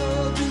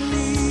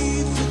 beneath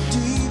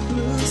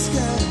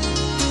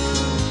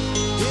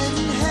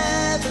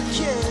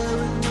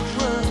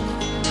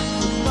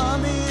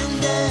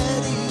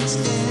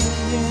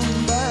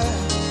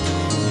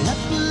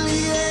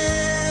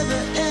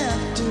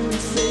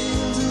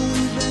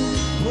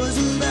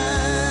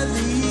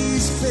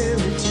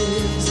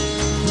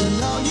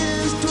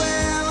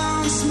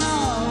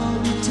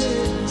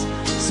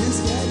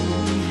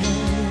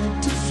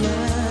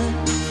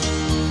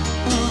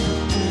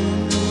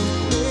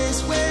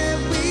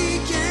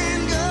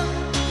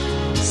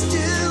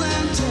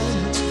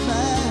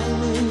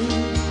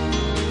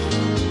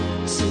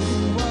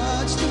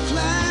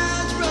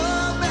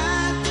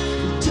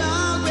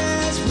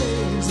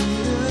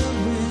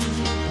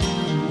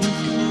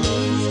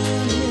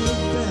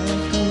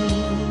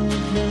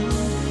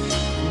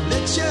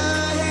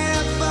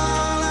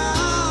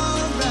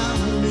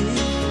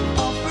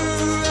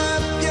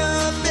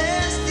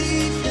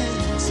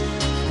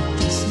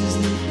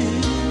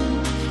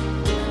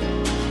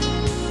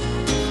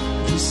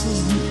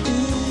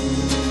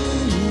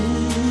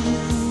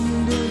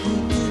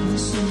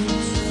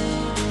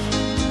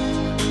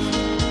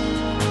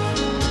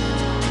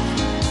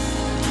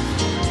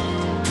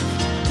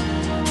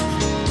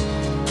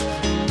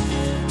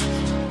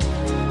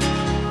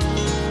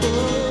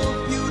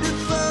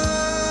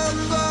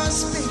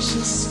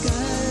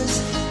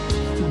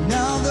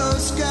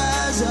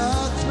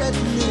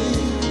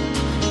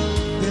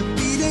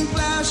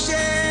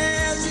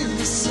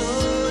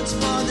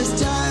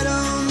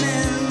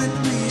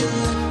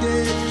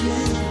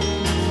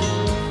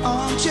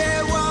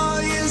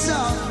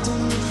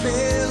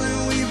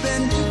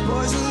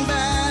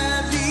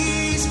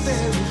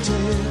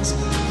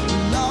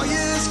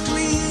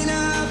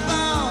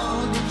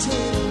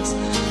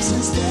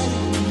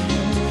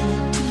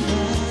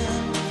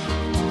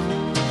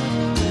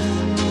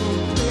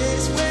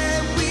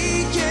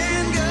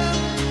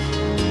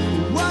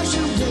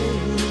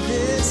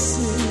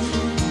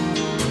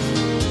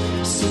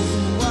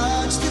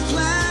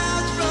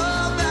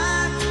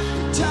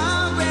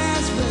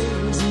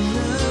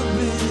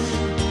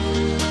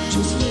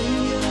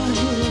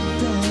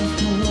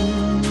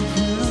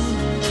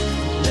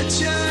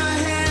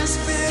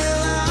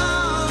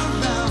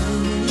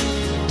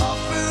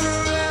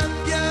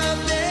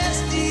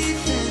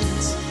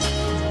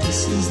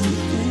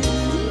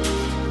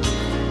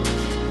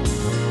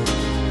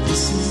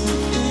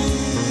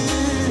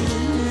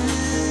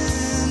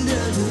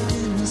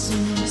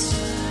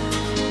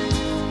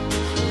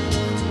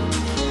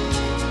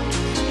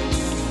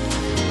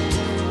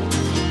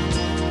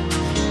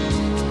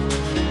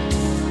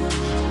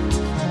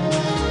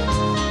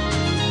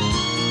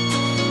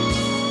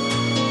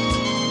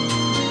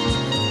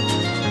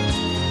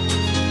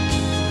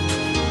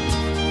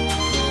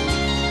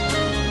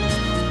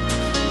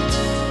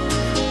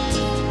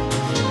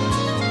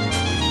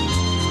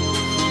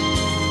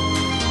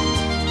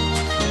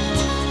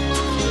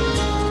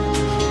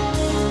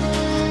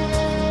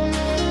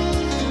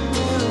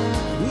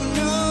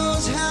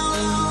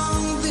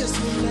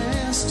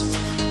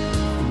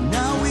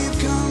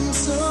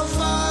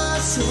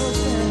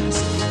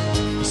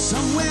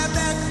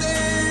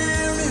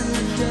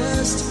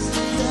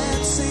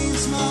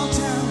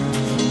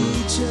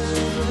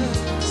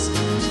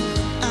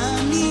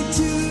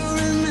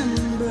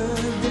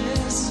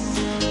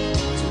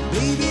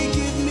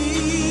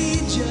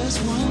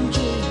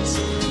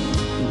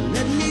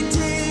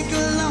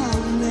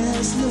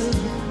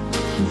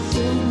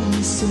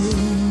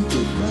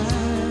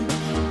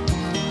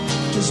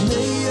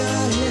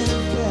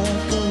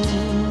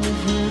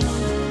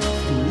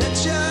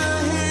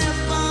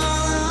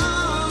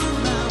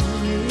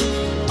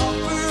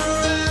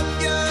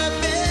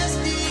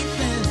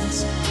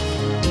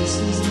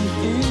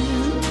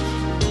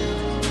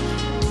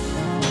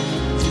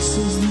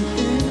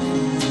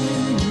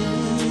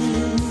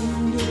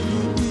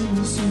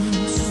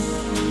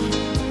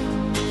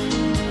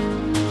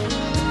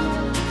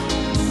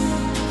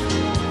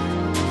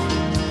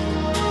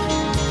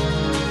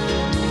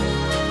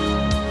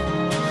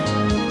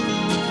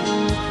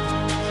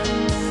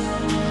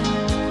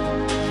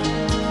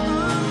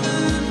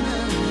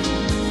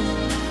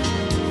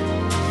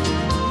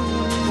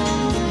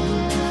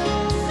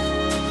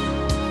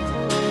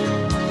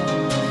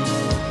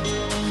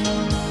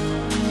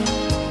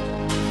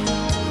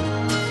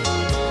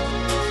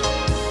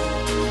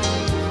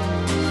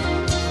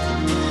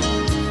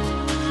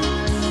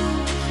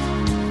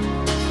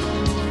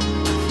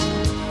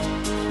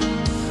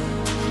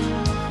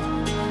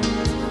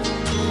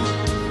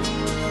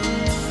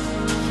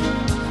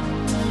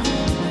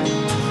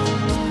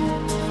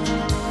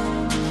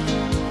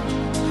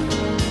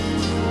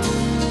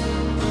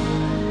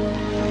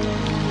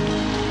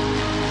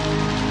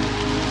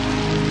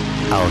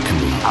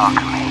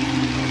Alchemy.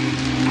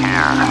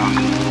 Care.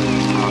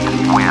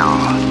 Will.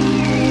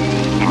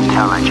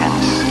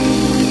 Intelligence.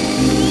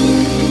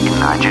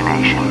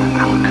 Imagination.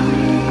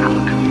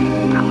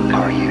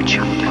 Are you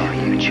chummed? Are you chummed? Are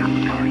you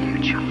chummed? Are you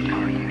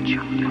chummed? Are you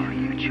chummed? Are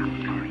you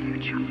chummed? Are you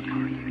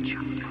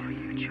chummed? Are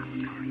you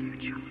chummed? Are you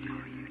chummed?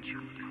 Are you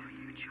chummed?